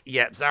like,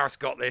 yeah, Xaereth's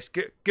got this.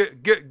 Good,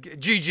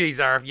 GG,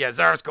 Xaereth. Yeah,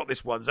 Xaereth's got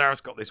this one.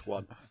 Xaereth's got this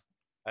one.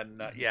 And,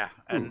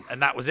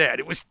 and that was it. And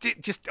it was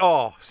just,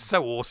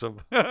 so awesome.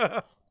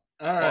 All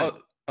right. Well,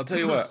 I'll tell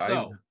you what.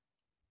 So,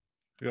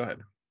 go ahead.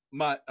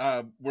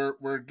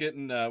 We're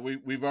getting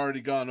we've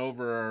already gone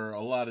over our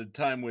allotted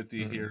time with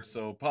you here,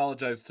 so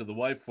apologize to the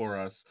wife for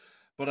us.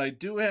 But I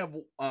do have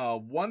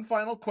one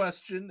final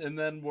question, and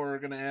then we're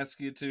going to ask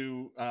you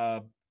to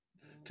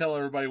tell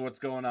everybody what's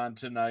going on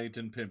tonight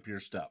and pimp your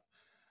stuff.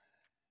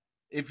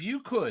 If you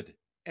could,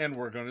 and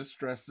we're going to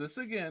stress this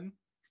again,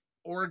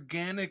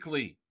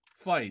 organically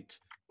fight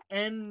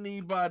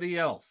anybody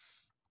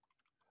else,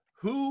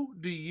 who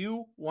do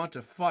you want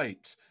to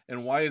fight,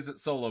 and why is it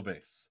solo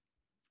base?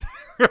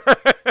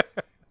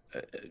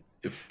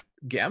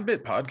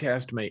 Gambit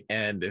podcast may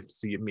end if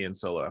me and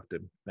Solo have to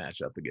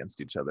match up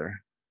against each other.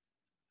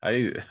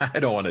 I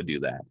don't want to do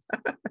that.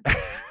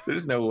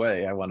 There's no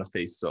way I want to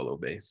face Solo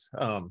base.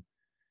 I'd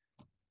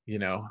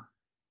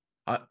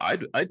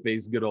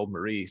face good old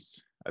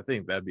Maurice. I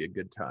think that'd be a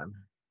good time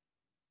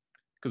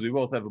because we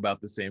both have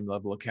about the same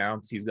level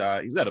accounts. He's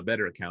got a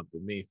better account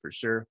than me for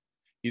sure.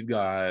 He's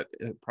got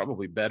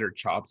probably better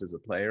chops as a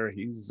player.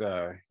 He's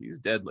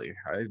deadly.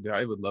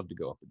 I would love to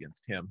go up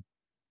against him.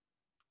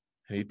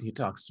 He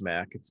talks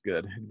smack. It's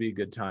good. It'd be a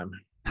good time.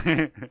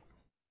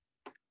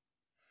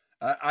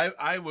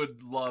 I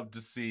would love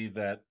to see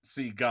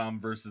Gom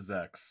versus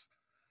X.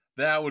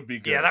 That would be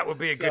good. Yeah, that would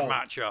be a good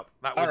matchup.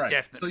 That would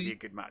definitely be a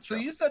good matchup. So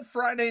you said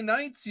Friday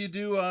nights you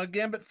do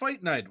Gambit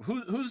Fight Night.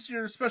 Who's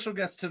your special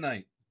guest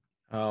tonight?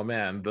 Oh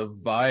man, the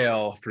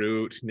vile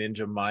fruit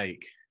Ninja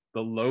Mike,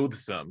 the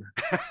loathsome.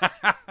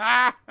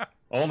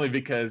 Only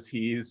because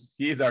he's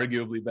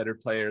arguably better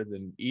player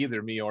than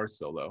either me or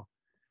Solo,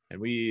 and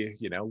we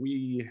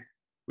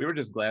were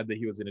just glad that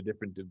he was in a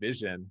different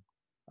division.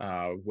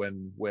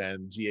 When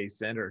GA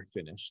Center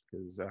finished,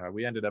 because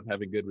we ended up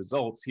having good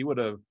results. He would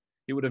have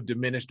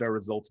diminished our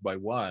results by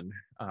 1,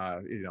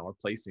 our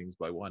placings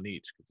by 1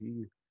 each,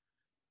 because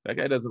that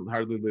guy doesn't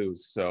hardly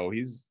lose. So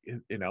he's,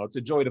 it's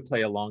a joy to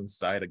play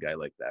alongside a guy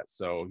like that.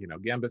 So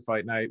Gambit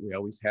Fight Night, we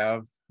always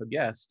have a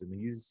guest, and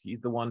he's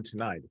the one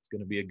tonight. It's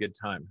going to be a good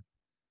time.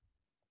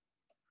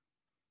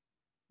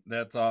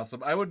 That's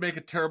awesome. I would make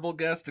a terrible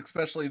guest,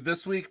 especially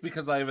this week,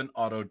 because I have an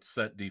auto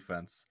set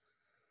defense.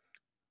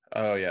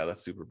 Oh yeah,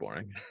 that's super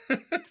boring.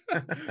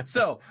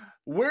 So,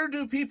 where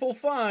do people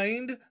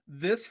find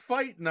this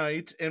fight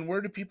night, and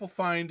where do people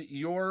find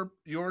your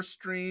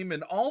stream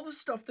and all the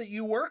stuff that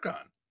you work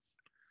on?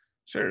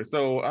 Sure.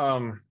 So,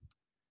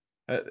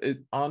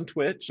 on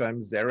Twitch,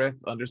 I'm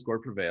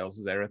Xaereth_prevails.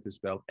 Xaereth is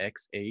spelled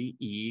Xaereth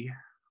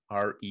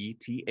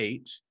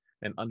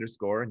and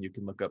underscore, and you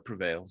can look up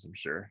prevails. I'm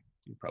sure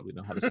you probably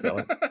know how to spell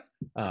it.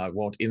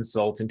 Won't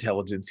insult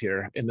intelligence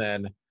here. And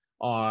then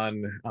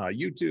on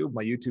YouTube,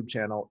 my YouTube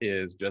channel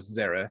is just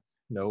Xaereth.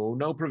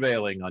 No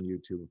prevailing on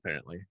YouTube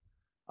apparently.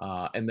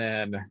 And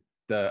then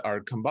our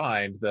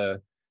combined the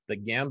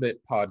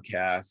Gambit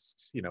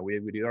podcast.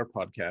 We do our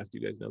podcast. You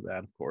guys know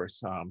that, of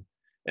course.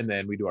 And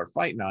then we do our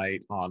fight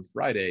night on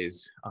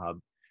Fridays.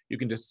 You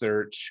can just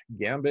search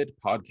Gambit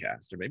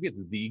podcast, or maybe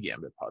it's the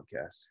Gambit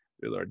podcast.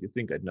 Good Lord, you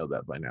think I'd know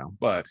that by now?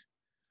 But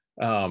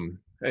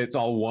it's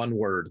all one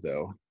word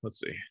though. Let's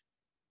see.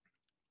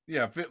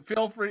 Yeah,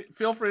 feel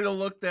free to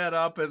look that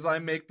up as I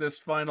make this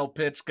final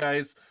pitch,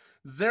 guys.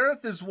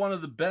 Xaereth is one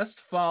of the best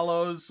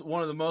follows,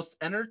 one of the most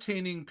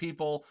entertaining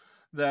people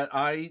that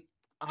I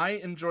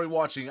enjoy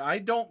watching. I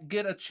don't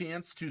get a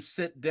chance to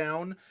sit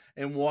down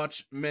and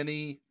watch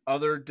many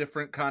other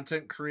different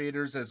content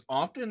creators as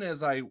often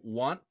as I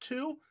want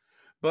to,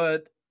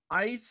 but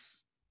I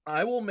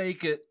I will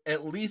make it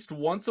at least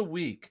once a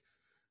week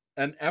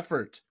an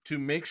effort to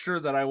make sure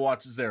that I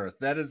watch Xaereth.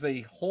 That is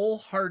a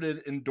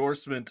wholehearted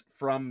endorsement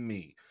from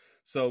me.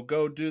 So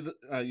go do the,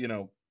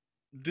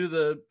 do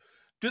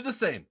the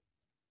same.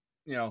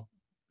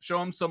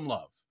 Show him some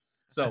love.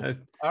 So,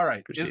 all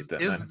right. Is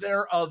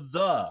there a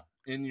 "the"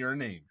 in your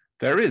name?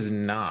 There is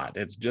not.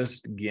 It's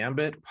just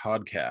Gambit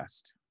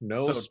Podcast.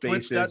 No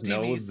spaces,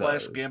 no those.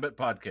 Twitch.tv/Gambit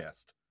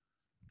Podcast.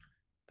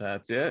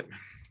 That's it.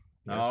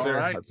 Yes, all sir.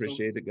 right. I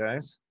appreciate it,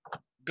 guys.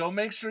 Go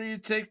make sure you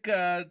check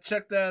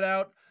that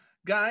out.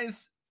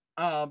 Guys,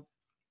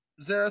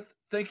 Xaereth,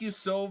 thank you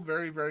so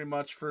very, very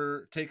much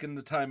for taking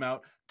the time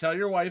out. Tell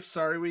your wife,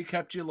 sorry we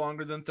kept you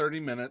longer than 30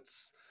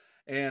 minutes.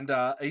 And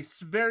a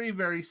very,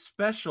 very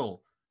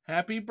special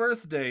happy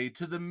birthday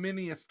to the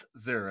miniest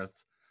Xaereth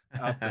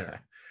out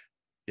there.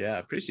 Yeah,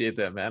 appreciate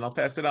that, man. I'll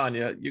pass it on.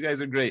 Yeah, you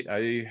guys are great.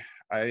 I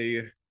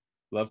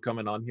love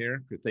coming on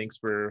here.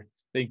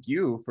 Thank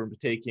you for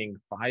taking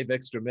 5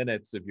 extra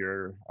minutes of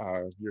your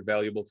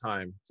valuable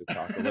time to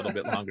talk a little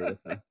bit longer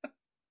with me.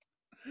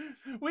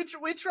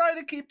 We try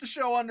to keep the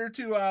show under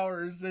 2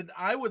 hours, and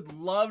I would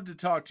love to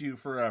talk to you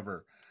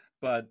forever,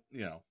 but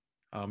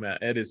Oh man,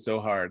 it is so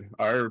hard.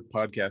 Our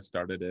podcast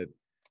started at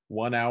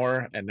 1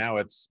 hour, and now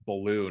it's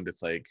ballooned.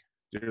 It's like,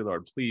 dear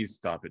Lord, please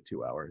stop at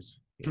 2 hours.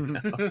 Yeah,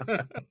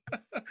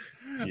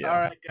 all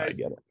right, guys.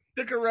 I get it.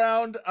 Stick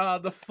around.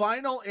 The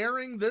final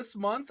airing this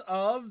month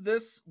of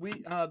this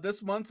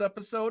month's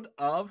episode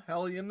of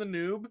Helly and the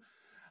Noob,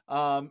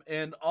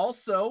 and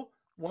also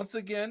once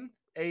again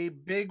a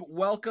big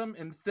welcome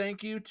and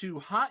thank you to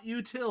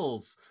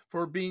HotUtils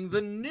for being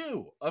the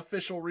new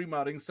official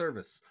remodding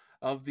service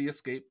of the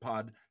Escape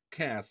Pod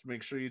Cast.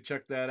 Make sure you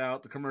check that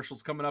out. The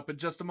commercial's coming up in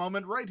just a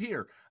moment right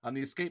here on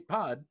the Escape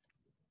Pod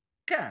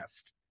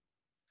Cast.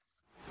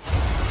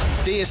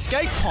 The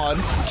Escape Pod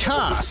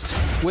Cast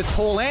with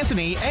Paul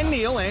Anthony and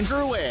Neil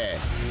Andrew Ware.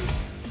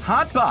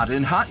 HotBot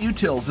in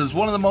HotUtils is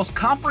one of the most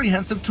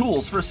comprehensive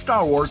tools for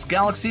Star Wars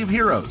Galaxy of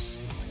Heroes.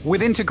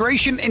 With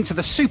integration into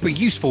the super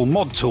useful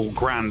mod tool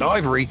Grand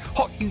Ivory,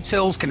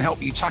 HotUtils can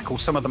help you tackle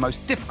some of the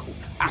most difficult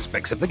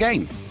aspects of the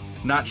game.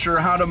 Not sure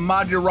how to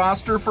mod your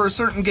roster for a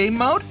certain game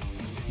mode?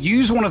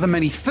 Use one of the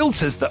many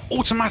filters that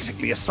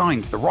automatically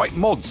assigns the right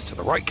mods to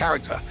the right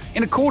character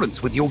in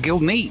accordance with your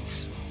guild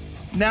needs.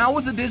 Now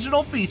with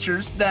additional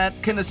features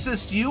that can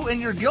assist you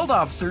and your guild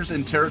officers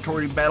in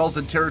territory battles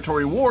and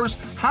territory wars,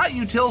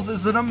 HotUtils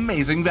is an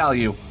amazing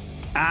value.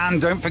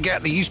 And don't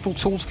forget the useful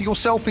tools for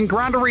yourself in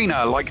Grand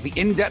Arena, like the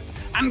in-depth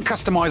and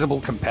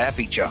customizable compare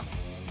feature.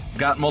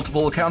 Got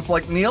multiple accounts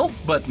like Neil,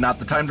 but not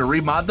the time to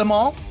remod them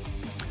all?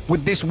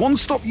 With this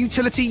one-stop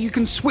utility, you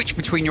can switch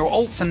between your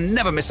alts and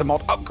never miss a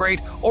mod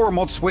upgrade or a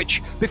mod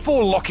switch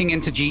before locking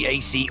into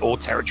GAC or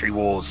Territory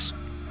Wars.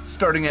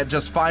 Starting at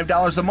just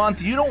 $5 a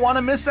month, you don't want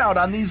to miss out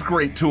on these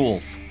great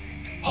tools.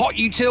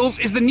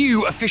 HotUtils is the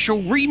new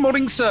official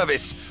remodding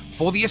service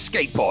for the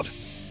Escape Pod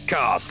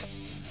Cast.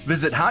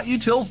 Visit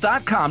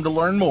HotUtils.com to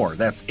learn more.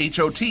 That's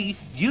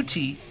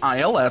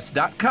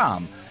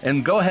HotUtils.com.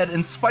 And go ahead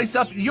and spice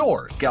up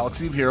your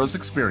Galaxy of Heroes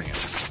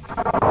experience.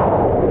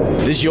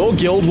 Does your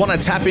guild want to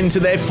tap into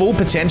their full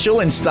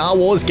potential in Star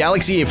Wars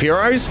Galaxy of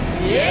Heroes?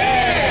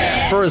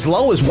 Yeah! For as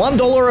low as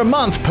 $1 a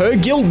month per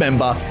guild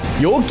member,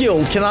 your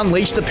guild can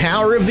unleash the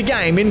power of the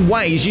game in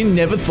ways you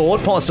never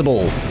thought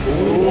possible.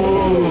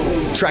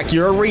 Ooh. Track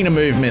your arena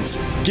movements,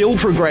 guild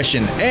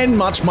progression, and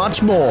much,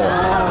 much more.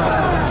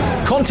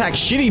 Contact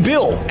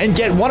ShittyBill and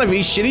get one of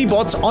his shitty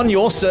bots on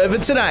your server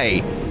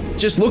today.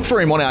 Just look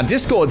for him on our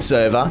Discord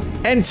server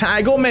and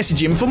tag or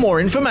message him for more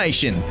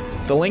information.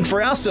 The link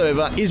for our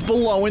server is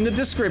below in the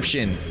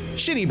description.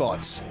 Shitty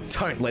bots,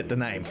 don't let the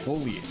name fool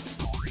you.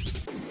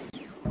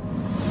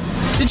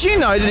 Did you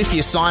know that if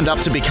you signed up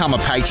to become a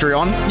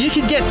Patreon, you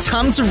could get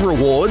tons of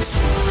rewards?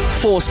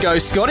 Force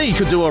Ghost Scotty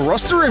could do a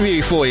roster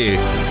review for you.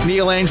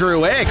 Neil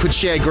Andrew Ware could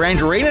share Grand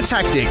Arena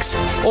tactics.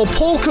 Or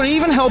Paul could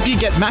even help you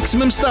get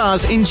maximum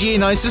stars in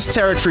Geonosis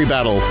Territory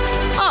Battle.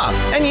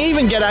 And you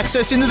even get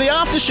access into the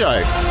after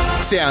show.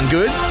 Sound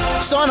good?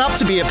 Sign up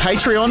to be a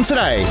Patreon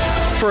today.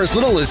 For as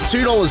little as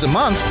 $2 a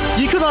month,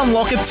 you could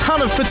unlock a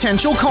ton of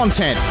potential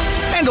content.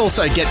 And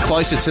also get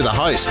closer to the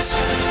hosts.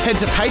 Head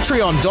to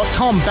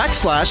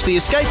patreon.com/The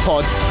Escape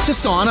Pod to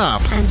sign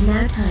up. And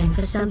now time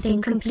for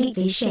something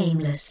completely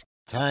shameless.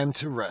 Time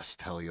to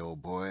rest, Helly,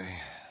 old boy.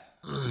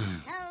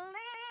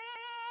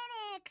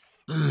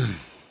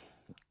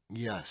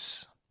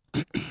 Yes.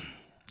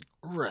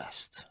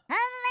 Rest.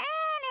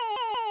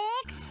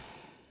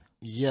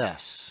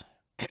 Yes.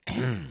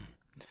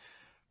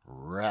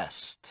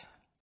 Rest.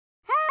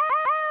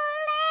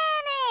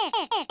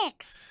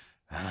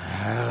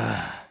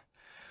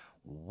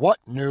 What,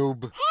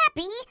 noob?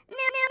 Happy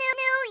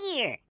New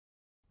Year!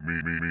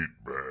 Meat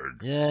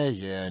bag.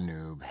 Yeah,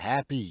 noob.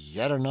 Happy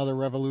yet another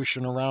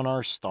revolution around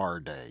our star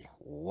day.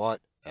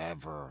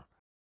 Whatever.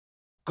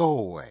 Go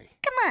away.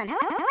 Come on,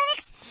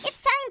 Linux.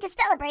 It's time to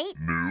celebrate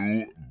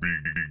new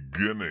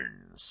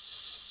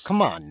beginnings.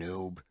 Come on,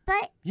 noob.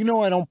 But... You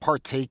know I don't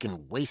partake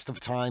in waste of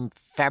time,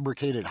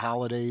 fabricated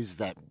holidays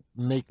that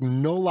make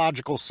no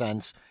logical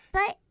sense,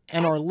 But...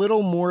 and are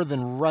little more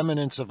than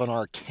remnants of an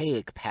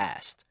archaic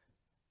past.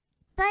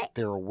 But...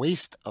 They're a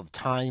waste of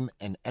time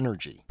and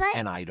energy, But...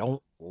 and I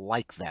don't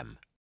like them.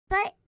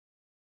 But...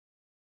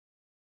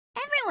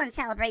 Everyone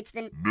celebrates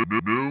the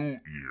New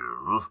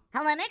Year.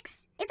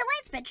 Hellenics. It's a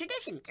widespread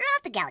tradition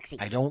throughout the galaxy.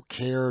 I don't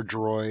care,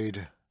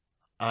 droid.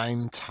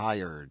 I'm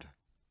tired.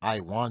 I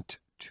want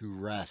to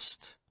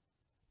rest.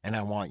 And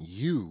I want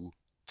you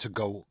to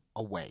go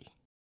away.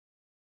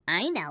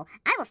 I know.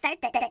 I will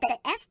start the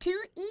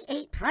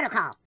S2E8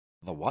 protocol.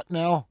 The what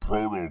now?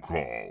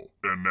 Protocol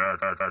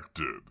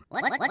enacted.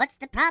 What's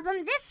the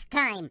problem this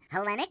time,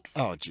 Hellenics?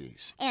 Oh,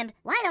 jeez. And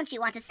why don't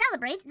you want to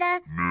celebrate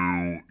the...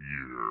 New Year.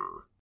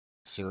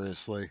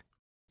 Seriously?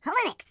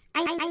 Hellenics,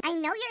 I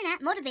know you're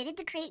not motivated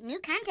to create new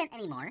content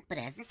anymore, but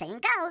as the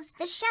saying goes,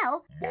 the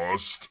show...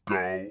 must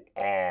go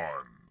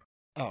on.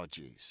 Oh,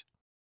 jeez.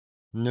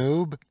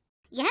 Noob?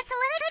 Yes,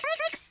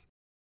 Hellenics?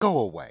 Go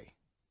away.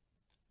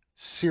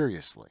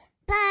 Seriously.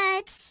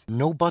 But...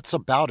 No buts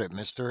about it,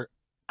 mister.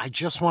 I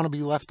just want to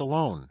be left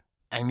alone.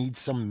 I need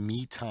some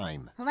me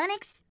time.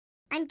 Hellenics,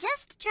 I'm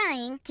just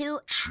trying to...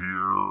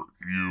 cheer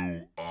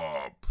you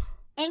up.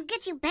 And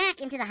get you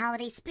back into the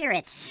holiday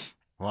spirit.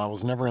 Well, I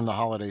was never in the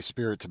holiday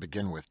spirit to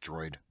begin with,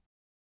 droid.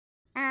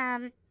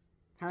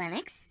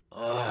 Hellenics?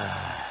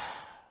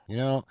 You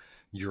know,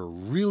 you're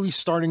really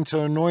starting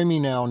to annoy me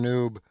now,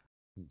 noob.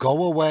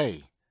 Go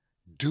away.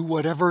 Do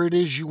whatever it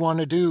is you want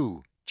to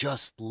do.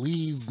 Just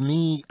leave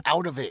me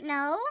out of it.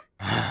 No?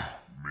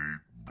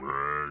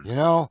 Meatbag. You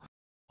know,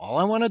 all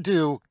I want to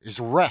do is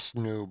rest,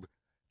 noob.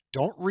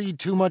 Don't read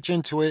too much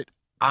into it.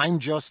 I'm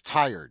just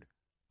tired.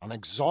 I'm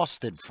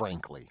exhausted,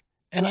 frankly.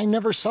 And I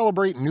never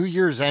celebrate New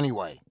Year's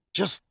anyway.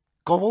 Just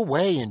go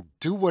away and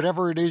do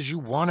whatever it is you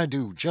want to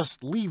do.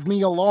 Just leave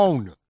me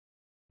alone.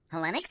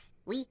 Hellenics,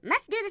 we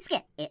must do the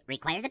skit. It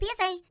requires a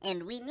PSA,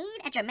 and we need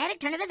a dramatic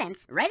turn of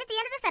events right at the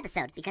end of this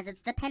episode because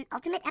it's the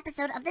penultimate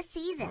episode of the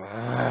season.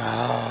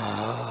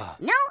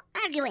 No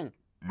arguing.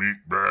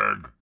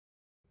 Meatbag.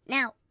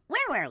 Now,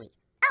 where were we?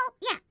 Oh,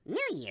 yeah,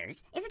 New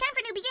Year's is a time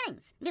for new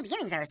beginnings. New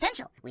beginnings are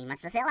essential. We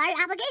must fulfill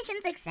our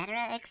obligations,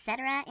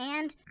 etc.,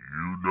 and...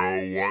 You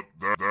know what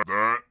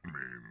that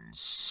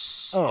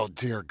means. Oh,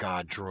 dear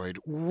God, droid.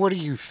 What do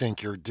you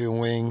think you're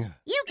doing?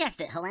 You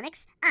guessed it,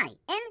 Hellenics. I,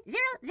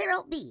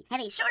 N00B,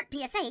 have a short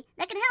PSA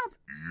that can help...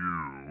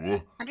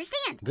 You...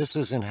 understand. This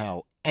isn't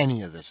how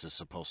any of this is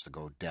supposed to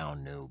go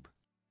down, noob.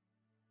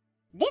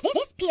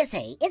 This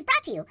PSA is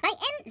brought to you by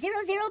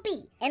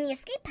N00B and the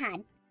Escape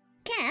Pod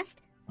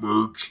cast...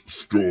 merch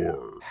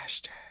store.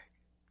 Hashtag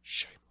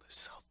shameless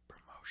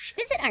self-promotion.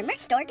 Visit our merch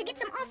store to get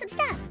some awesome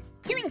stuff.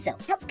 Doing so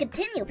helps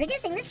continue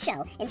producing this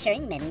show,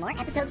 ensuring many more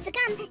episodes to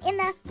come in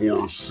the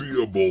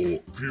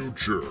foreseeable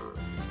future.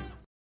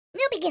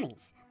 New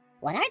beginnings.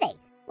 What are they?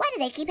 Why do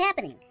they keep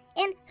happening?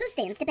 And who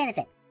stands to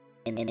benefit?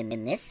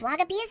 In this slog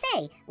of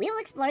PSA, we will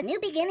explore new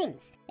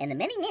beginnings and the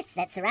many myths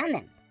that surround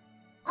them.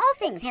 All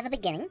things have a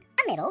beginning,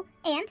 a middle,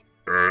 and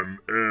an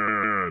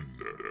end.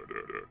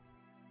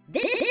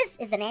 This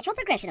is the natural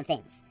progression of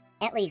things.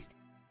 At least,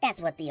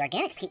 that's what the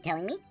organics keep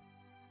telling me.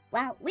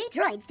 While we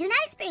droids do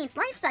not experience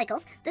life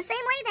cycles the same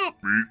way that...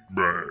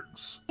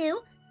 meatbags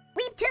do,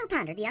 we've too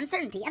pondered the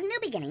uncertainty of new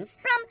beginnings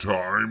from...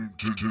 time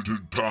to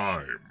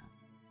time.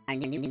 Are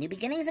new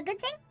beginnings a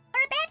good thing or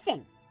a bad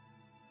thing?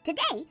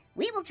 Today,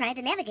 we will try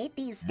to navigate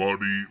these...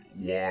 muddy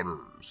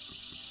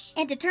waters.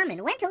 And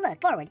determine when to look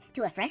forward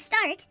to a fresh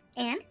start,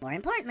 and, more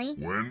importantly...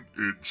 when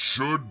it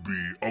should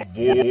be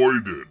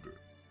avoided.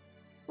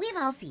 We've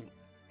all seen it.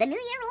 The new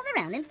year rolls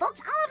around and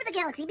folks all over the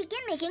galaxy begin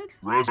making...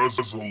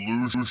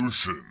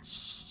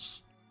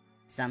 resolutions.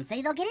 Some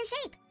say they'll get in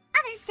shape.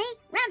 Others say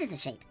round is a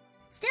shape.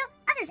 Still,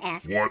 others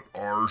ask... what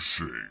are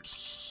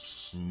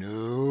shapes?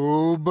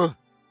 Noob.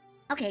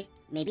 Okay,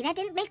 maybe that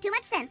didn't make too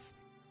much sense.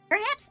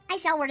 Perhaps I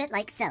shall word it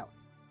like so.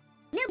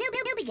 New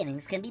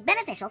beginnings can be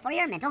beneficial for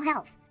your mental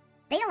health.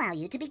 They allow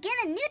you to begin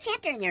a new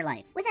chapter in your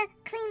life with a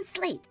clean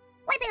slate,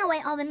 wiping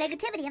away all the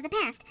negativity of the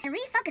past and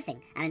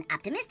refocusing on an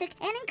optimistic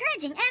and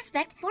encouraging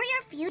aspect for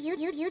your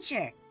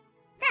future.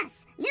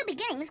 Thus, new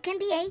beginnings can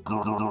be a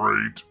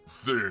great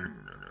thing.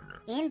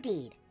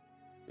 Indeed.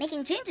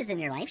 Making changes in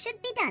your life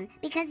should be done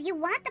because you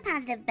want the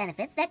positive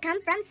benefits that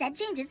come from said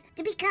changes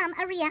to become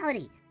a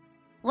reality.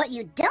 What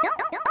you don't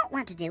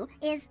want to do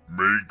is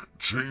make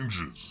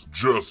changes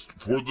just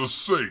for the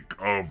sake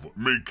of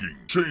making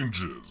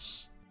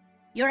changes.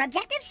 Your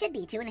objective should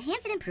be to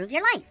enhance and improve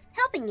your life,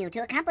 helping you to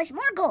accomplish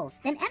more goals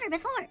than ever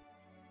before.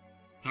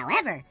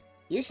 However,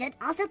 you should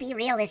also be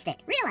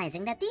realistic,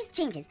 realizing that these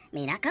changes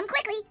may not come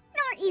quickly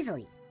nor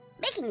easily.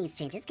 Making these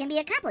changes can be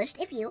accomplished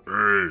if you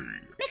A.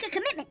 make a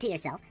commitment to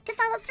yourself to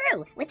follow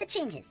through with the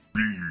changes.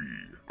 B.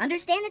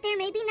 Understand that there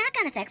may be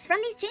knock-on effects from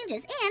these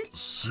changes, and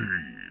C.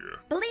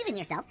 believe in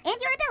yourself and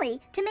your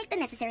ability to make the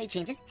necessary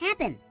changes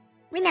happen.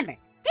 Remember,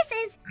 this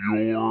is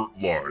your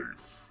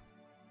life.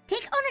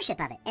 Take ownership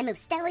of it and move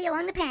steadily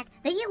along the path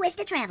that you wish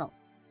to travel.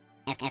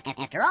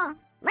 After all,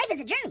 Life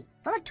is a journey,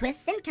 full of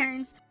twists and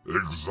turns,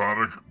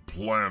 exotic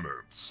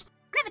planets,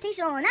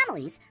 gravitational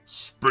anomalies,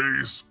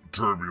 space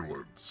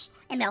turbulence,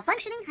 and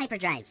malfunctioning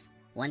hyperdrives.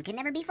 One can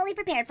never be fully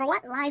prepared for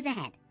what lies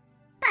ahead.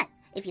 But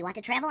if you want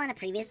to travel on a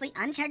previously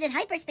uncharted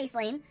hyperspace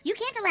lane, you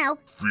can't allow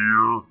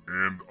fear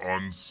and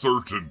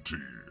uncertainty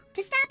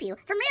to stop you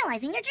from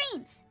realizing your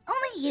dreams.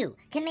 Only you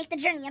can make the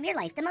journey of your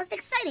life the most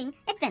exciting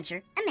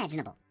adventure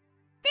imaginable.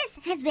 This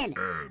has been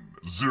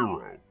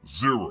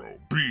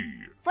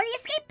N00B for the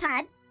Escape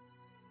Pod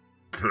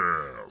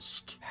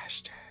Cast.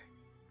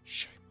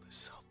 #shameless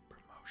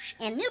self-promotion.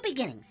 And new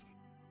beginnings.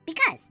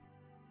 Because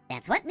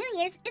that's what New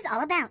Year's is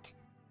all about.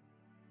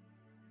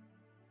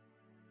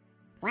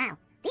 Wow,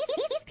 these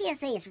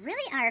PSAs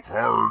really are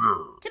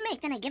harder to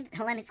make than I give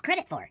Hellenix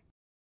credit for.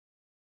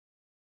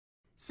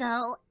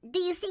 So,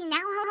 do you see now,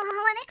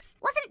 Hellenix?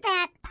 Wasn't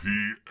that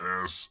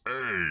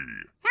PSA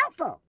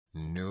helpful?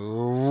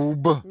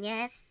 Noob.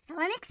 Yes,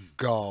 Hellenix?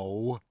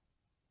 Go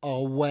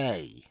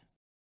away.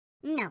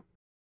 No.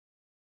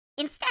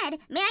 Instead,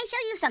 may I show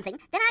you something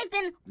that I've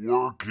been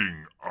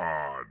working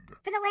on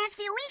for the last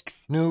few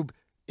weeks? Noob,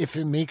 if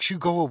it makes you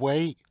go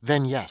away,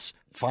 then yes,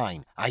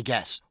 fine, I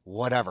guess,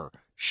 whatever.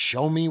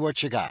 Show me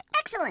what you got.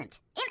 Excellent.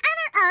 In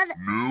honor of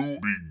new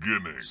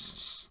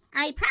beginnings,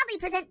 I proudly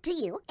present to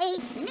you a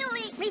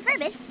newly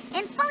refurbished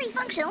and fully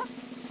functional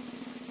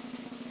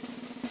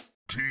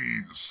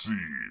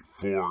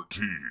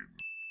TC-14.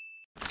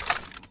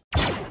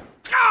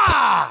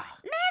 Ah!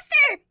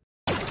 Master!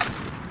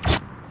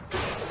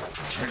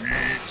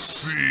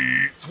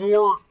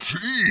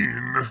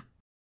 TC-14?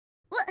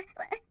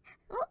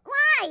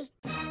 Why?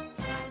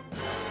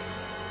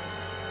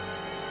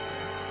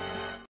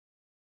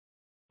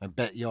 I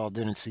bet y'all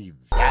didn't see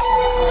that one.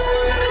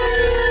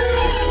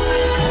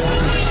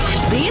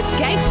 The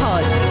Escape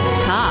Pod.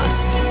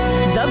 Cast.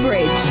 The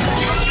Bridge.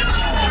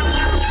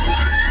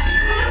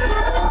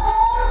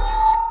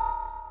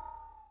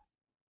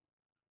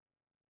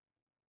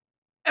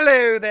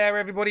 Hello there,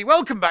 everybody.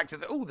 Welcome back to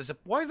the... Oh,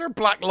 why is there a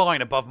black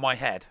line above my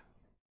head?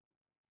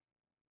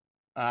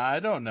 I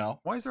don't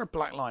know. Why is there a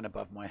black line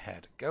above my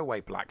head? Go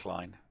away, black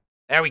line.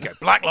 There we go.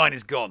 Black line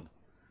is gone.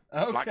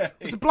 Okay.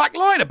 There's a black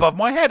line above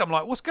my head. I'm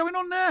like, what's going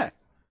on there?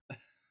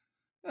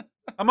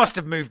 I must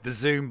have moved the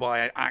Zoom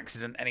by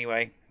accident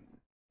anyway.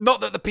 Not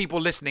that the people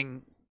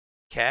listening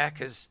care,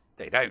 because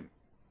they don't.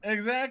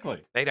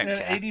 Exactly. They don't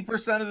care.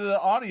 80% of the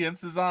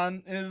audience is a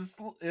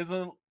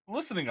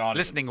listening audience.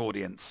 Listening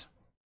audience.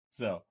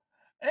 So,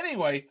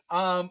 anyway,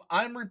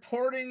 I'm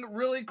reporting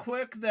really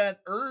quick that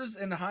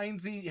and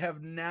Heinze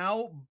have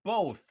now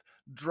both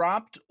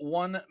dropped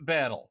one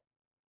battle.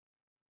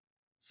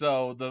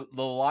 So the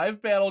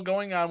live battle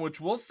going on,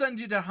 which we'll send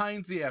you to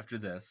Heinze after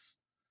this.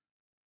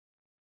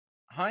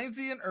 Heinze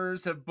and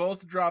have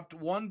both dropped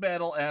one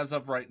battle as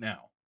of right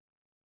now.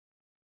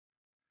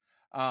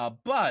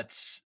 But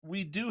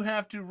we do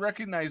have to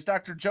recognize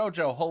Dr.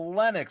 Jojo,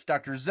 Hellenix,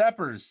 Dr.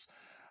 Zeppers,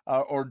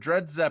 or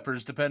Dread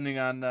Zeppers, depending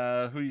on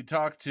who you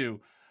talk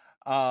to.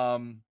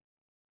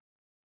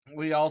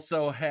 We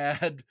also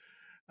had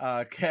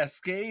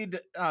Cascade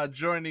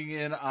joining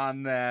in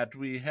on that.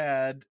 We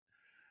had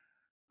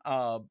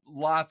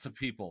lots of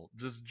people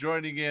just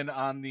joining in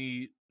on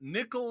the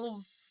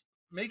nickels,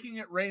 making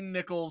it rain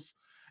nickels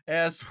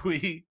as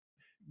we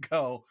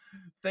go.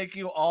 Thank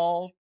you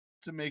all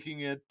to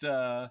making it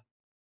a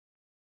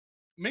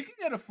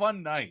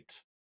fun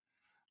night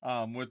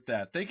with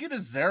that. Thank you to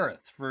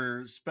Xaereth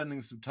for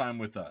spending some time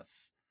with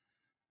us.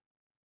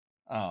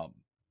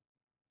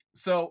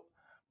 So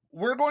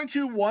we're going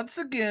to once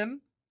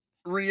again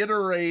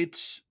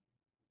reiterate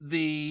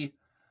the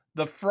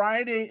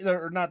February,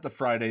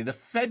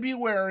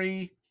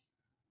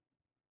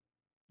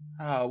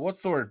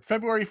 what's the word?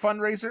 February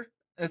fundraiser.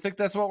 I think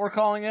that's what we're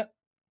calling it.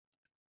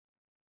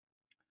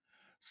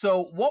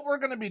 So what we're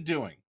going to be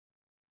doing,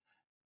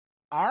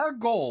 our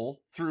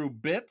goal through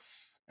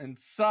bits and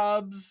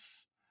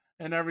subs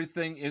and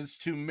everything is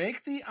to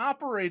make the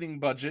operating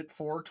budget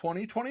for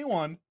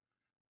 2021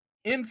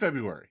 in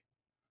February.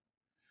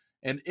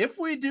 And if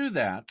we do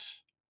that,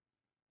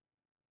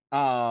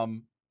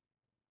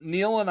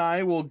 Neil and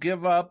I will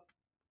give up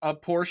a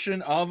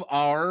portion of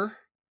our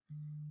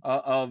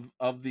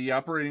of the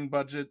operating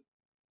budget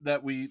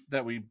that we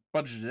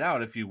budgeted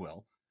out, if you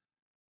will,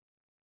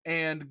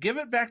 and give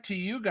it back to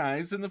you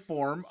guys in the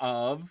form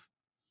of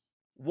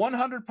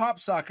 100 pop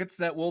sockets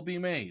that will be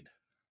made.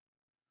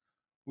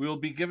 We will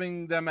be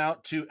giving them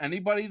out to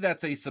anybody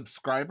that's a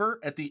subscriber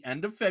at the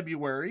end of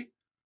February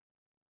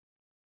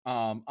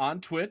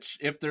on Twitch.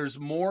 If there's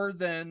more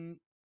than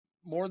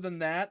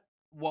that,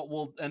 what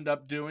we'll end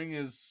up doing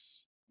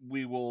is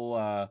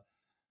we'll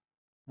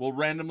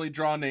randomly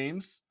draw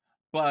names.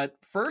 But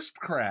first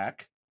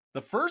crack,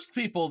 the first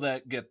people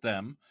that get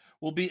them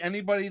will be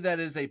anybody that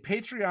is a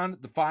Patreon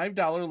at the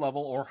 $5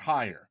 level or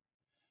higher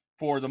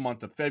for the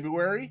month of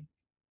February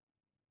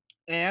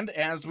and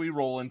as we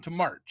roll into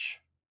March.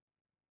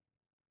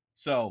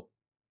 So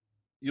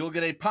you'll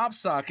get a pop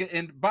socket.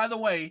 And by the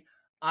way,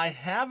 I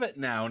have it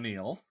now,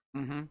 Neil.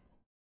 Mm-hmm.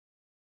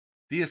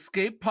 the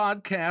Escape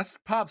Podcast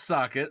pop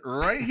socket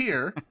right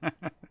here.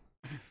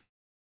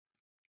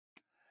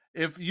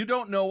 If you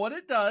don't know what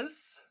it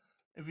does,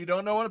 if you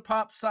don't know what a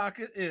pop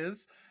socket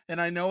is,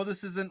 and I know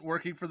this isn't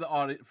working for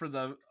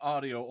the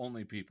audio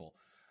only people,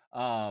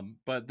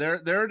 but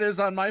there it is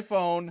on my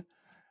phone.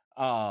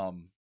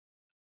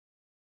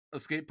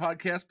 Escape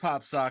Podcast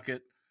pop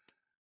socket.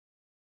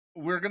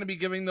 We're going to be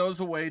giving those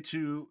away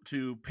to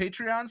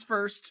Patreons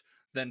first,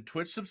 then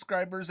Twitch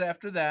subscribers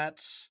after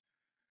that.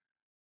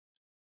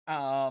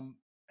 And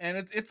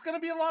it's going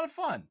to be a lot of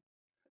fun.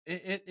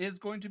 It is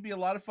going to be a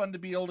lot of fun to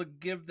be able to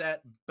give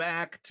that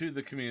back to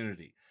the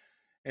community.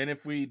 And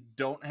if we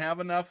don't have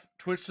enough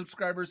Twitch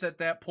subscribers at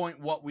that point,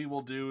 what we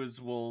will do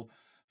is we'll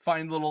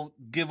find little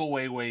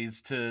giveaway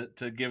ways to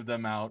give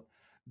them out.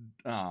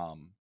 But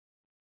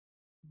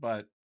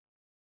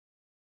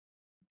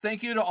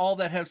thank you to all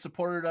that have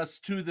supported us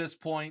to this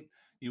point.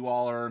 You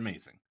all are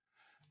amazing.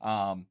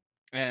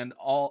 And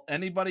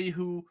anybody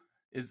who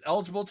is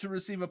eligible to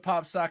receive a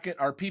pop socket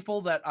are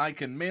people that I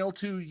can mail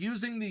to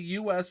using the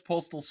U.S.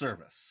 Postal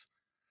Service.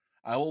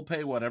 I will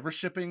pay whatever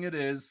shipping it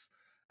is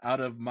out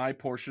of my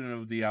portion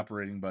of the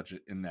operating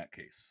budget in that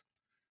case.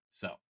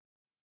 So,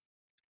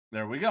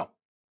 there we go.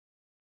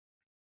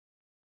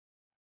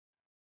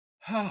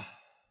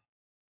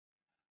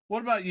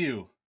 What about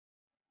you?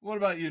 What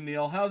about you,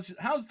 Neil?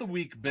 How's the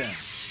week been?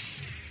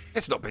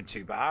 It's not been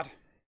too bad.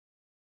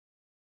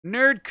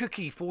 Nerd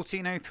Cookie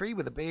 1403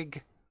 with a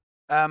big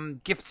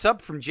gift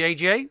sub from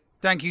JJ.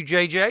 Thank you,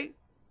 JJ.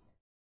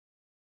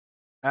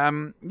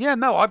 Yeah,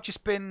 no, I've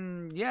just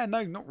been, yeah,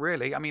 no, not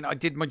really. I mean, I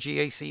did my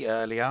GAC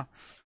earlier.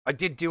 I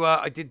did do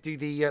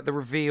the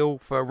reveal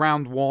for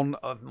round 1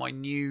 of my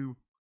new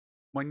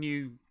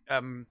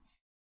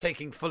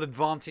taking full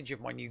advantage of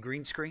my new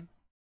green screen.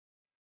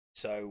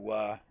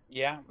 So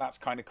yeah, that's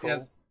kind of cool.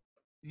 Yes.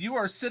 You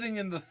are sitting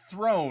in the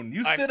throne.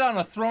 You sit on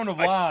a throne of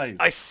lies.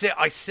 I sit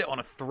on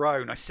a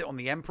throne. I sit on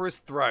the Emperor's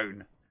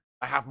throne.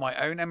 I have my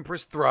own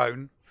Emperor's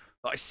throne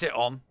that I sit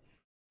on.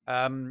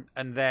 And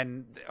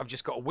then I've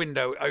just got a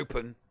window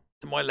open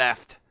to my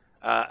left,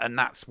 and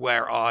that's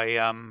where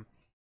I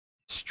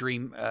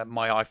stream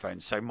my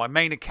iPhone. So my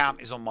main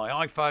account is on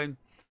my iPhone,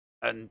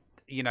 and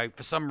you know,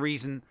 for some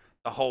reason,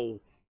 the whole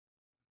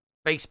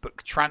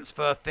Facebook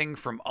transfer thing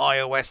from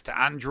iOS to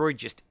Android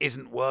just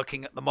isn't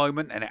working at the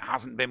moment, and it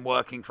hasn't been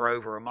working for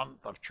over a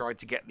month. I've tried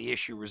to get the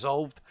issue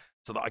resolved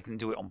so that I can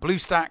do it on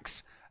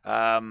BlueStacks,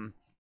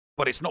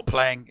 but it's not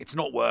playing, it's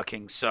not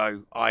working.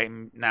 So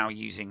I'm now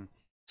using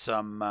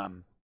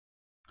some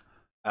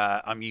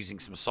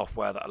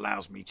software that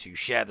allows me to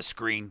share the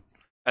screen,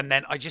 and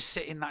then I just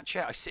sit in that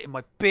chair. I sit in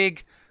my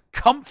big,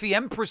 comfy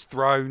Emperor's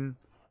throne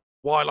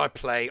while I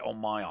play on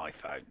my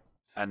iPhone.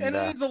 And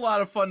it's a lot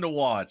of fun to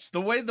watch.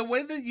 The way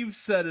that you've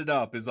set it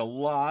up is a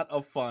lot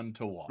of fun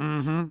to watch.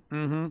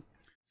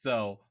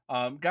 So,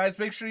 guys,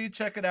 make sure you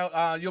check it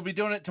out. You'll be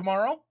doing it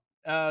tomorrow.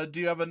 Do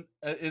you have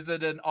is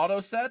it an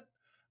auto set,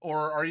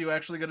 or are you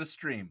actually going to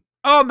stream?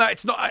 Oh no,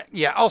 it's not.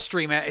 Yeah, I'll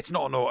stream it. It's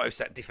not an auto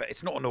set.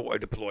 It's not an auto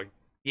deploy.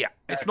 Yeah,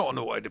 it's not an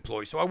auto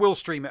deploy. So I will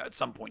stream it at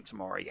some point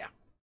tomorrow. Yeah,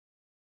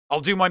 I'll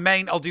do my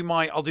main. I'll do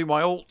my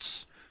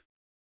alts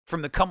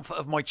from the comfort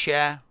of my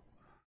chair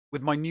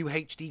with my new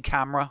HD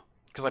camera.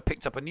 Because I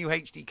picked up a new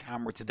HD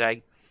camera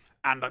today,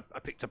 and I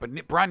picked up a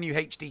brand new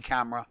HD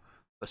camera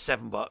for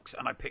 $7,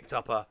 and I picked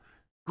up a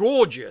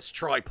gorgeous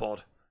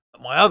tripod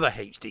that my other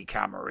HD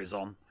camera is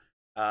on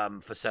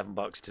for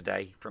 $7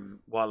 today from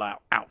while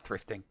out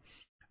thrifting.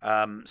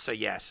 So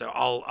yeah, so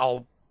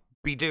I'll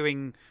be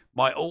doing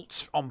my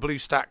alts on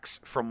BlueStacks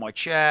from my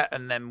chair,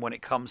 and then when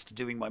it comes to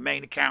doing my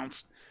main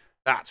accounts,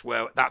 that's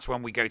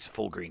when we go to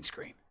full green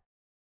screen.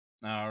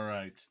 All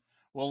right.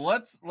 Well,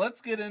 let's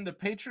get into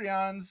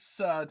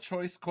Patreon's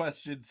choice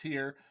questions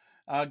here.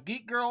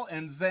 Geek Girl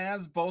and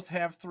Zaz both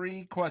have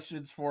 3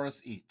 questions for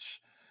us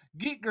each.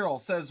 Geek Girl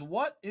says,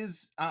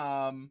 "What's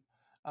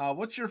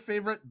your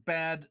favorite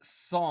bad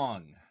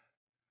song?"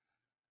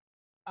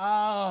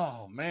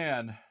 Oh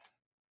man,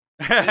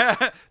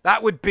 that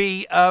would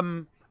be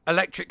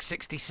Electric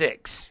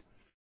 66.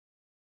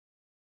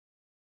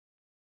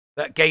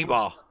 That gay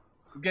bar.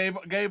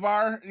 Gay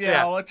bar?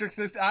 Yeah. Electric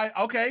 66.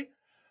 Okay.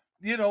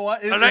 You know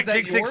what?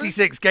 Electric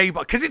 66 gay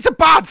bar, because it's a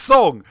bad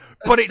song,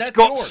 but it's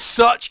got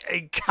such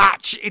a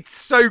catch. It's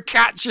so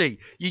catchy.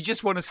 You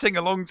just want to sing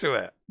along to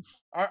it.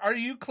 Are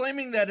you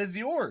claiming that as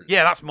yours?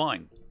 Yeah, that's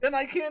mine. Then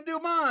I can't do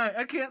mine.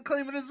 I can't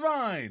claim it as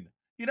mine.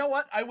 You know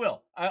what? I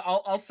will.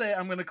 I'll say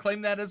I'm going to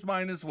claim that as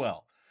mine as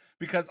well,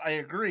 because I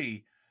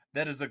agree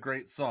that is a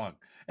great song.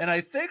 And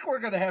I think we're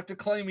going to have to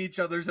claim each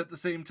other's at the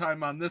same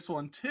time on this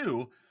one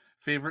too.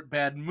 Favorite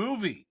bad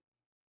movie?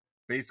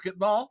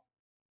 Basketball?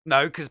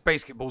 No, because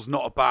Basketball's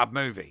not a bad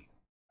movie.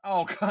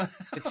 Oh, God.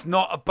 It's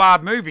not a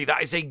bad movie.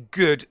 That is a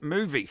good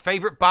movie.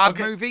 Favorite bad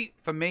movie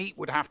for me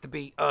would have to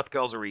be Earth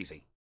Girls Are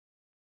Easy.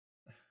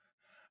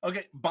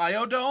 Okay,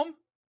 Biodome?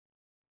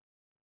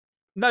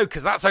 No,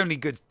 because that's only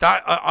good.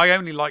 I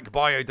only like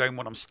Biodome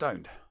when I'm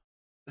stoned.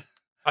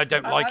 I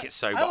don't like it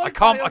sober. I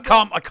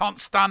can't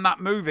stand that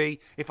movie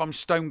if I'm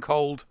stone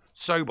cold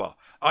sober.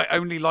 I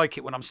only like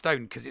it when I'm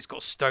stoned because it's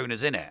got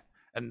stoners in it,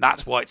 and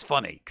that's why it's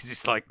funny because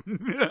it's like,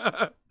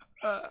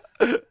 All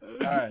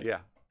right. yeah.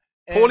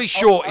 And Paulie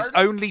Short is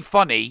artists- only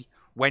funny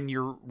when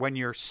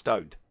you're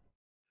stoned.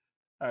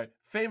 All right.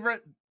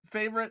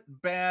 Favorite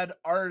bad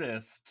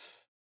artist.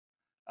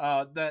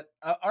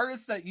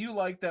 Artist that you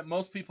like that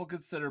most people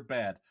consider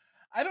bad.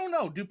 I don't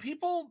know.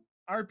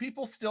 Are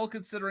people still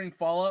considering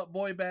Fall Out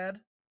Boy bad?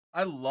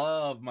 I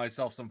love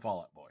myself some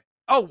Fall Out Boy.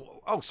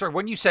 Oh, sorry.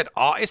 When you said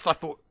artist, I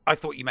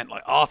thought you meant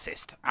like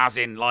artist, as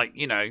in like,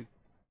 you know,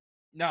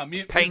 no,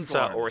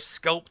 painter or a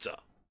sculptor.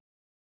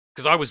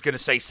 Because I was going to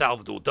say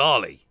Salvador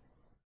Dali,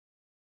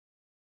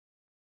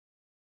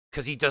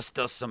 because he does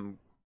some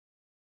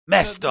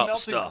messed up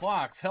melting stuff.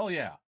 Clocks, hell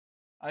yeah,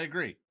 I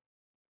agree.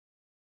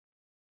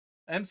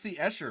 MC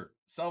Escher,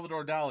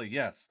 Salvador Dali,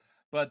 yes,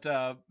 but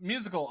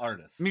musical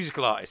artist,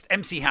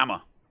 MC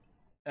Hammer.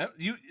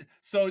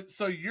 So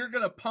you're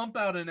gonna pump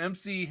out an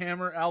MC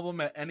Hammer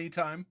album at any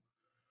time?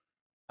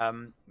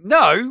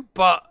 No,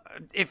 but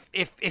if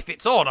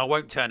it's on, I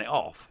won't turn it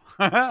off.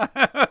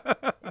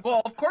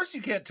 Well, of course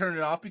you can't turn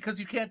it off because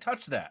you can't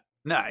touch that.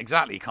 No,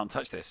 exactly. You can't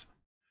touch this.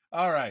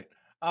 All right.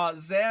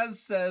 Zaz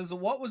says,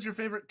 "What was your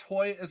favorite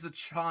toy as a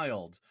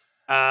child?"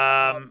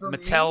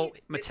 Mattel's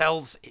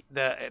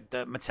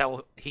the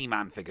Mattel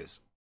He-Man figures.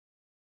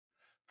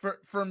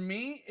 For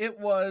me, it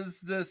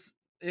was this.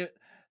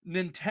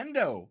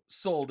 Nintendo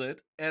sold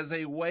it as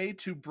a way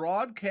to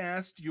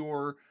broadcast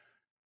your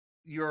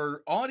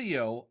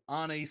audio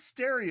on a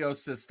stereo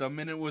system,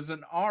 and it was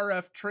an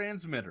RF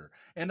transmitter.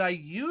 And I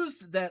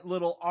used that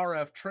little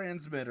RF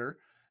transmitter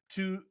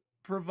to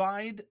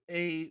provide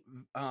a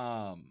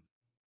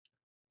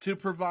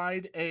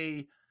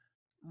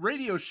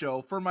radio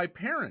show for my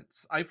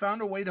parents. I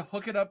found a way to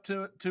hook it up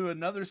to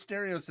another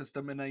stereo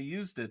system, and I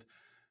used it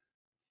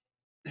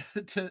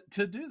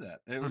to do that.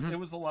 It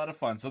was a lot of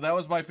fun. So that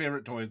was my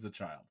favorite toy as a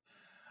child.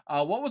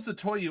 What was the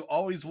toy you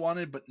always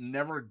wanted but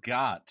never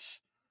got?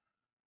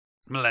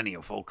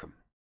 Millennium Falcon.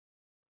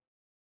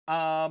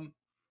 I'm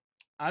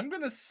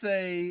gonna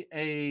say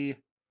a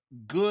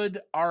good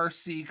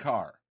RC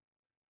car,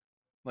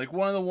 like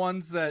one of the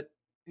ones that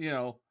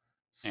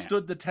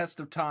stood the test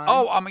of time.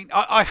 Oh, I mean,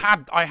 I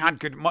had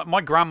good. My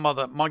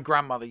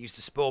grandmother used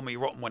to spoil me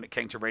rotten when it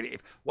came to radio.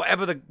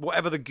 Whatever the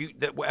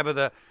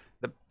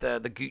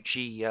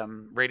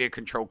Gucci radio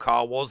control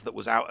car was that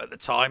was out at the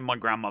time, my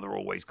grandmother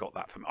always got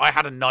that for me. I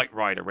had a Knight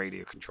Rider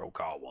radio control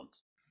car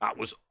once. That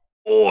was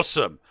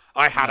awesome.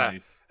 I had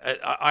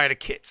a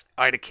kit.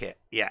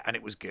 Yeah, and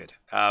it was good.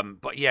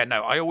 But yeah,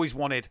 no, I always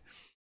wanted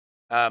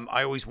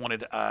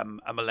a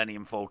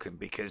Millennium Falcon,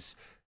 because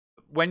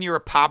when you're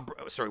a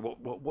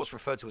what's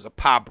referred to as a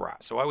pab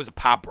rat. So I was a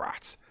pab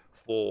rat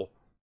for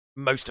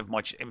most of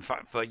my,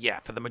 for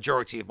the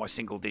majority of my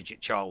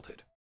single-digit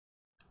childhood.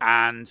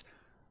 And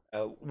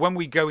when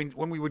we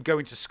would go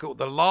into school,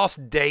 the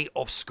last day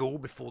of school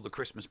before the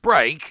Christmas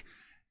break,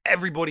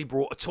 everybody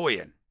brought a toy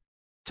in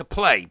to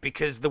play,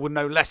 because there were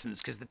no lessons,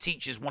 because the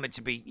teachers wanted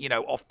to be,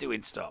 off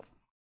doing stuff.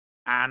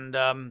 And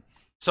one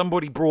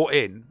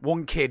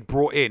kid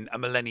brought in a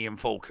Millennium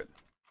Falcon.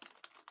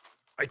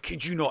 I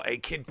kid you not, a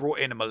kid brought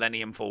in a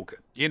Millennium Falcon.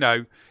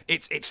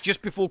 It's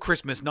just before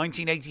Christmas,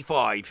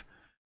 1985,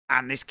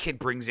 and this kid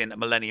brings in a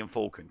Millennium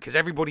Falcon, because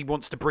everybody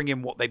wants to bring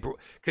in what they brought.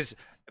 Because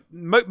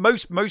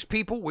most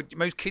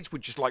kids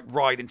would just like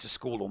ride into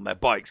school on their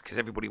bikes, because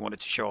everybody wanted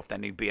to show off their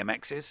new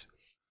BMXs.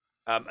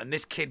 And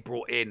this kid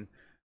brought in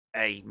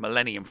a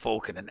Millennium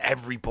Falcon, and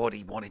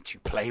everybody wanted to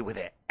play with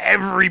it. And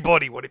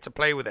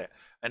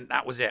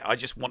that was it. I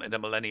just wanted a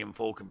Millennium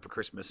Falcon for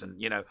Christmas,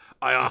 and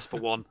I asked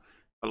for one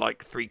for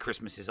like 3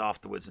 Christmases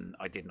afterwards, and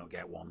I did not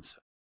get one. So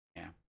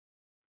yeah,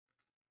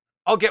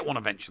 I'll get one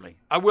eventually.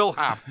 I will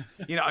have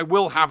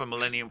a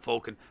Millennium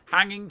Falcon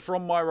hanging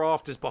from my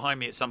rafters behind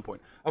me at some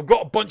point. I've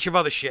got a bunch of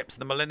other ships.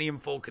 The Millennium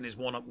Falcon is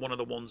one of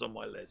the ones on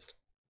my list.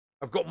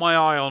 I've got my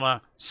eye on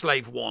a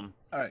Slave 1.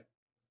 All right.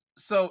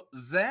 So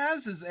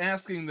Zaz is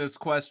asking this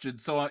question,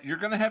 so you're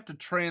going to have to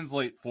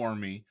translate for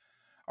me.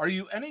 Are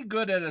you any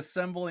good at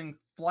assembling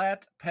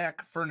flat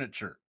pack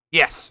furniture?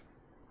 Yes.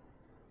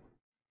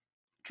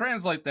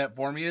 Translate that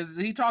for me. Is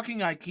he talking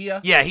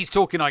IKEA? Yeah, he's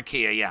talking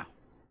IKEA, yeah.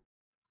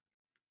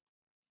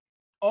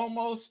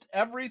 Almost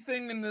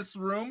everything in this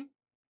room,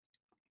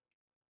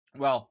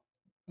 well,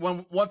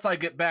 once I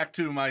get back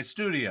to my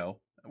studio,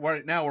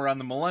 right now we're on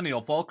the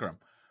Millennial Fulcrum,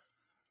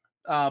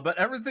 but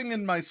everything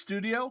in my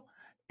studio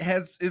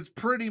is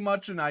pretty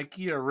much an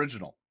IKEA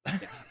original.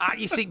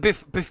 You see,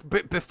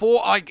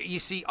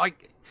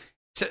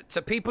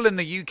 to people in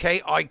the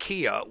UK,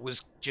 IKEA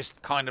was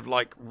just kind of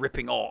like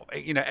ripping off.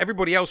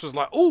 Everybody else was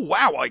like, "Oh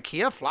wow,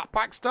 IKEA flat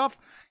pack stuff."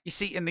 You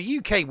see, in the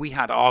UK, we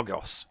had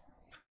Argos,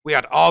 we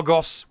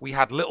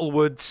had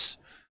Littlewoods.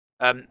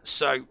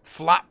 So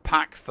flat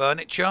pack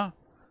furniture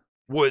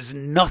was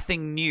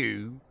nothing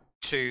new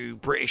to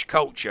British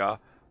culture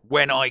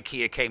when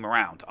IKEA came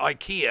around.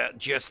 IKEA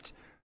just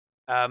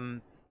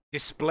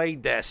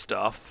displayed their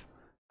stuff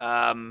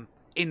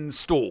in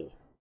store.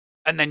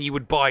 and then you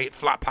would buy it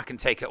flat pack and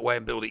take it away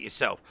and build it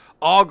yourself.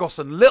 Argos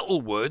and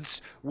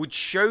Littlewoods would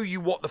show you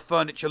what the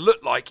furniture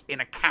looked like in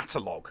a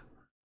catalogue,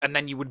 and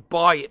then you would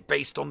buy it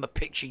based on the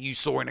picture you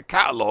saw in a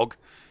catalogue.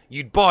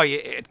 You'd buy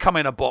it, it'd come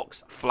in a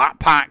box, flat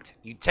packed,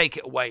 you'd take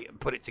it away and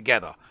put it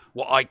together.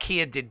 What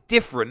IKEA did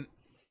different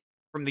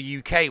from the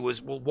UK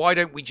was, well, why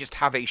don't we just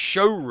have a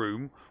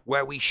showroom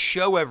where we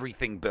show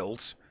everything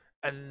built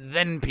and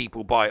then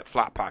people buy it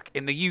flat pack?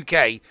 In the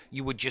UK,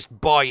 you would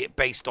just buy it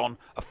based on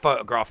a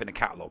photograph in a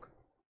catalogue.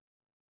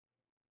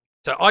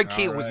 So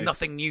IKEA was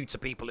nothing new to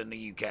people in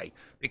the UK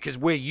because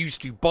we're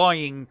used to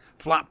buying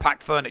flat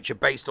pack furniture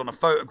based on a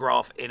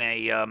photograph in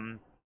a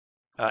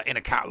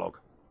catalogue.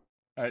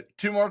 All right,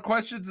 2 more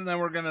questions, and then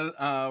we're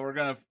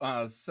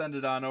gonna send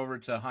it on over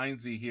to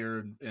Heinze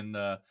here and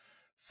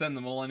send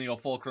the Millennial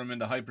Fulcrum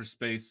into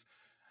hyperspace.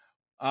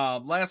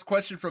 Last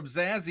question from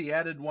Zazzy,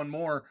 added one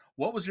more.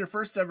 What was your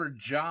first ever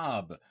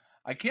job?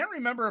 I can't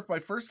remember if my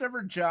first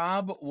ever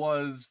job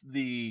was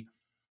the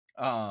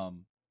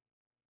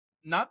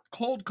not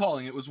cold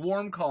calling, it was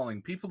warm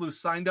calling. People who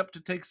signed up to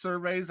take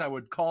surveys, I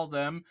would call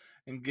them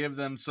and give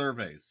them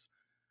surveys.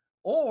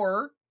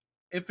 Or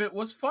if it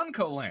was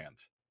FuncoLand.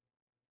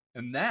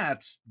 And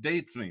that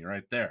dates me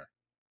right there.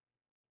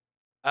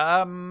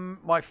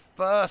 My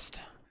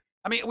first...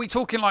 I mean, are we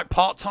talking like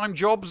part-time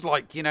jobs?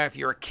 Like, you know, if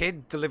you're a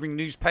kid delivering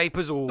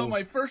newspapers or... So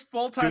my first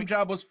full-time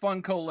job was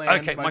FuncoLand.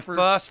 Okay, my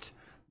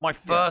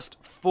first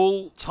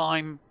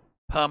full-time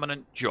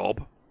permanent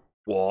job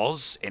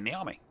was in the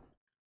army.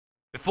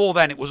 Before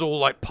then, it was all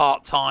like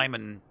part-time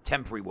and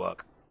temporary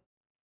work.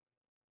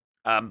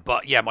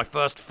 But yeah, my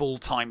first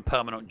full-time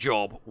permanent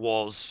job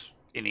was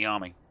in the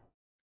army.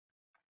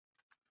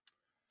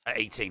 At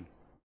 18.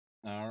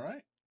 All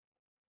right.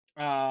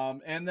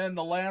 And then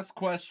the last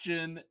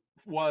question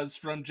was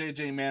from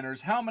JJ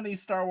Manners. How many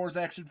Star Wars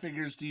action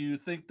figures do you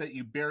think that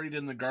you buried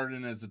in the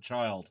garden as a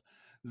child?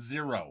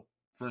 0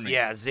 for me.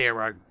 Yeah,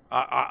 0.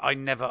 I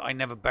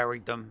never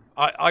buried them.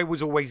 I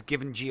was always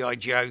given G.I.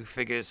 Joe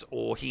figures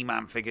or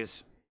He-Man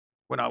figures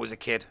when I was a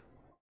kid.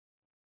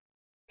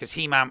 Because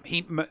He-Man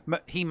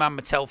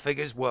Mattel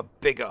figures were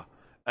bigger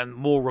and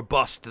more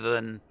robust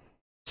than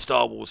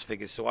Star Wars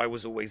figures, so I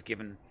was always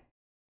given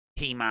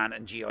He-Man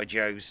and G.I.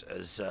 Joes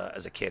as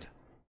a kid.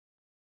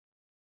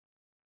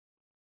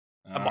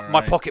 And my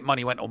pocket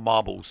money went on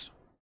marbles.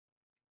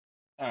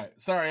 All right.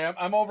 Sorry,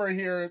 I'm over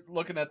here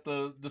looking at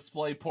the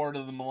display port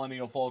of the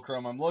Millennial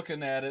Fulcrum. I'm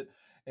looking at it,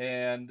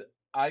 and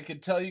I can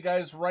tell you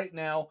guys right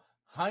now,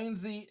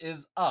 Heinze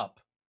is up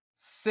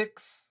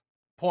 6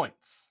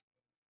 points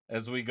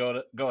as we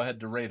go ahead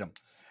to rate him.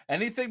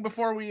 Anything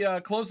before we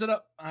close it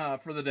up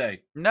for the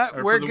day? No,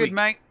 we're good, week?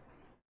 Mate.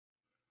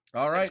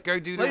 All right. Let's go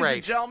do the raid. Ladies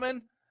and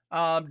gentlemen,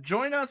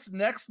 join us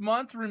next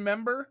month.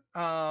 Remember,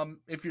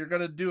 if you're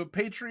going to do a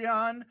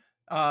Patreon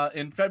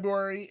in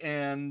February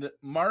and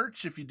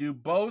March, if you do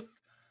both,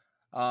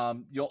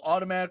 you'll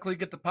automatically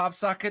get the pop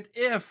socket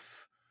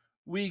if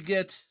we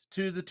get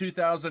to the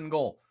 2,000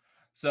 goal.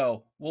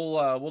 So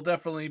we'll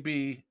definitely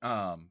be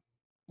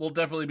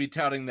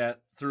touting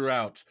that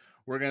throughout.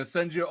 We're going to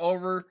send you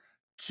over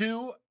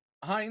to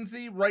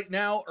Heinze right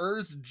now.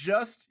 Urs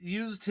just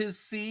used his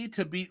C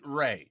to beat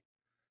Rey.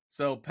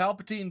 So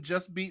Palpatine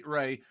just beat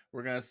Rey.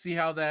 We're going to see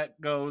how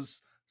that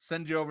goes.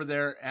 Send you over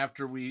there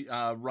after we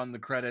run the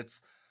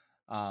credits.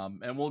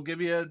 And we'll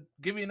give you an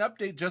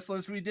update just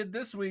as we did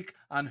this week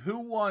on who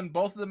won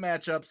both of the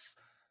matchups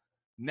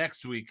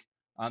next week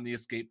on the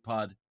Escape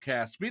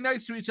Podcast. Be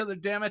nice to each other,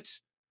 damn it.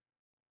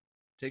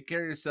 Take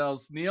care of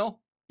yourselves. Neil?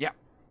 Yeah.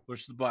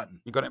 Push the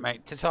button. You got it,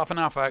 mate. Ta-ta for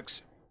now,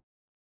 folks.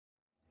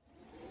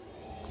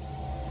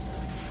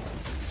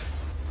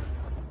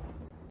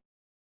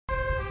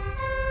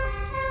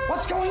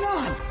 What's going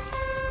on?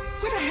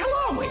 Where the hell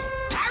are we?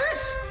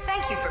 Paris?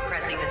 Thank you for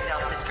pressing the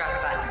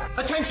self-destruct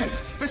button. Attention!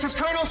 This is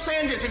Colonel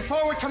Sanders in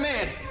forward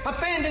command.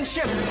 Abandon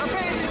ship!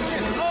 Abandon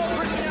ship! All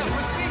personnel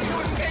proceed to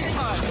escape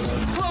pods.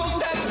 Close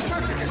down the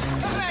circuits.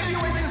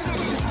 Evacuate the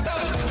city.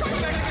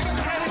 Self-destruct mechanism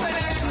has been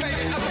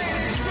activated.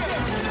 Abandon ship!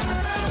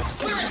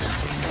 Where is it?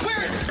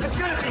 Where is it? It's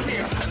gonna be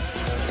here.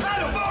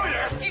 Out of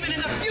order! Even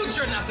in the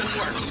future, nothing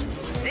works.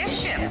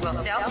 This ship will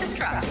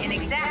self-destruct in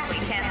exactly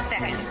 10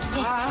 seconds.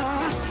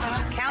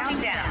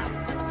 Counting down.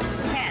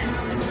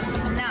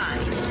 10, 9,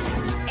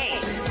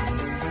 8,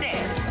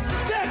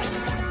 6.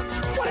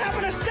 What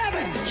happened to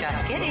 7?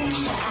 Just kidding.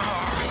 3, 2,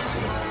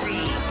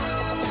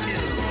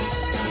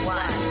 1.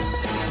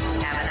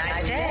 Have a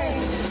nice day.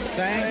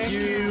 Thank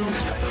you.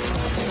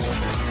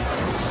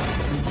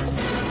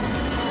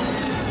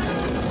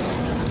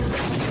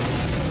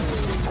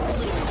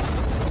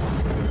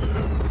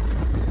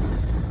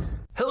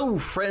 Hello,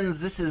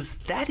 friends. This is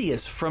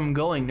Thaddeus from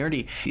Going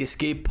Nerdy. The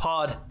Escape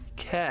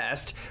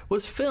Podcast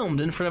was filmed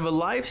in front of a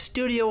live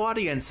studio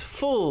audience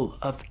full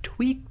of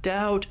tweaked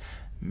out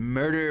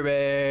murder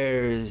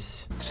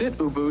bears. Sit,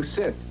 boo-boo,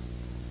 sit.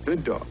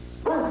 Good dog.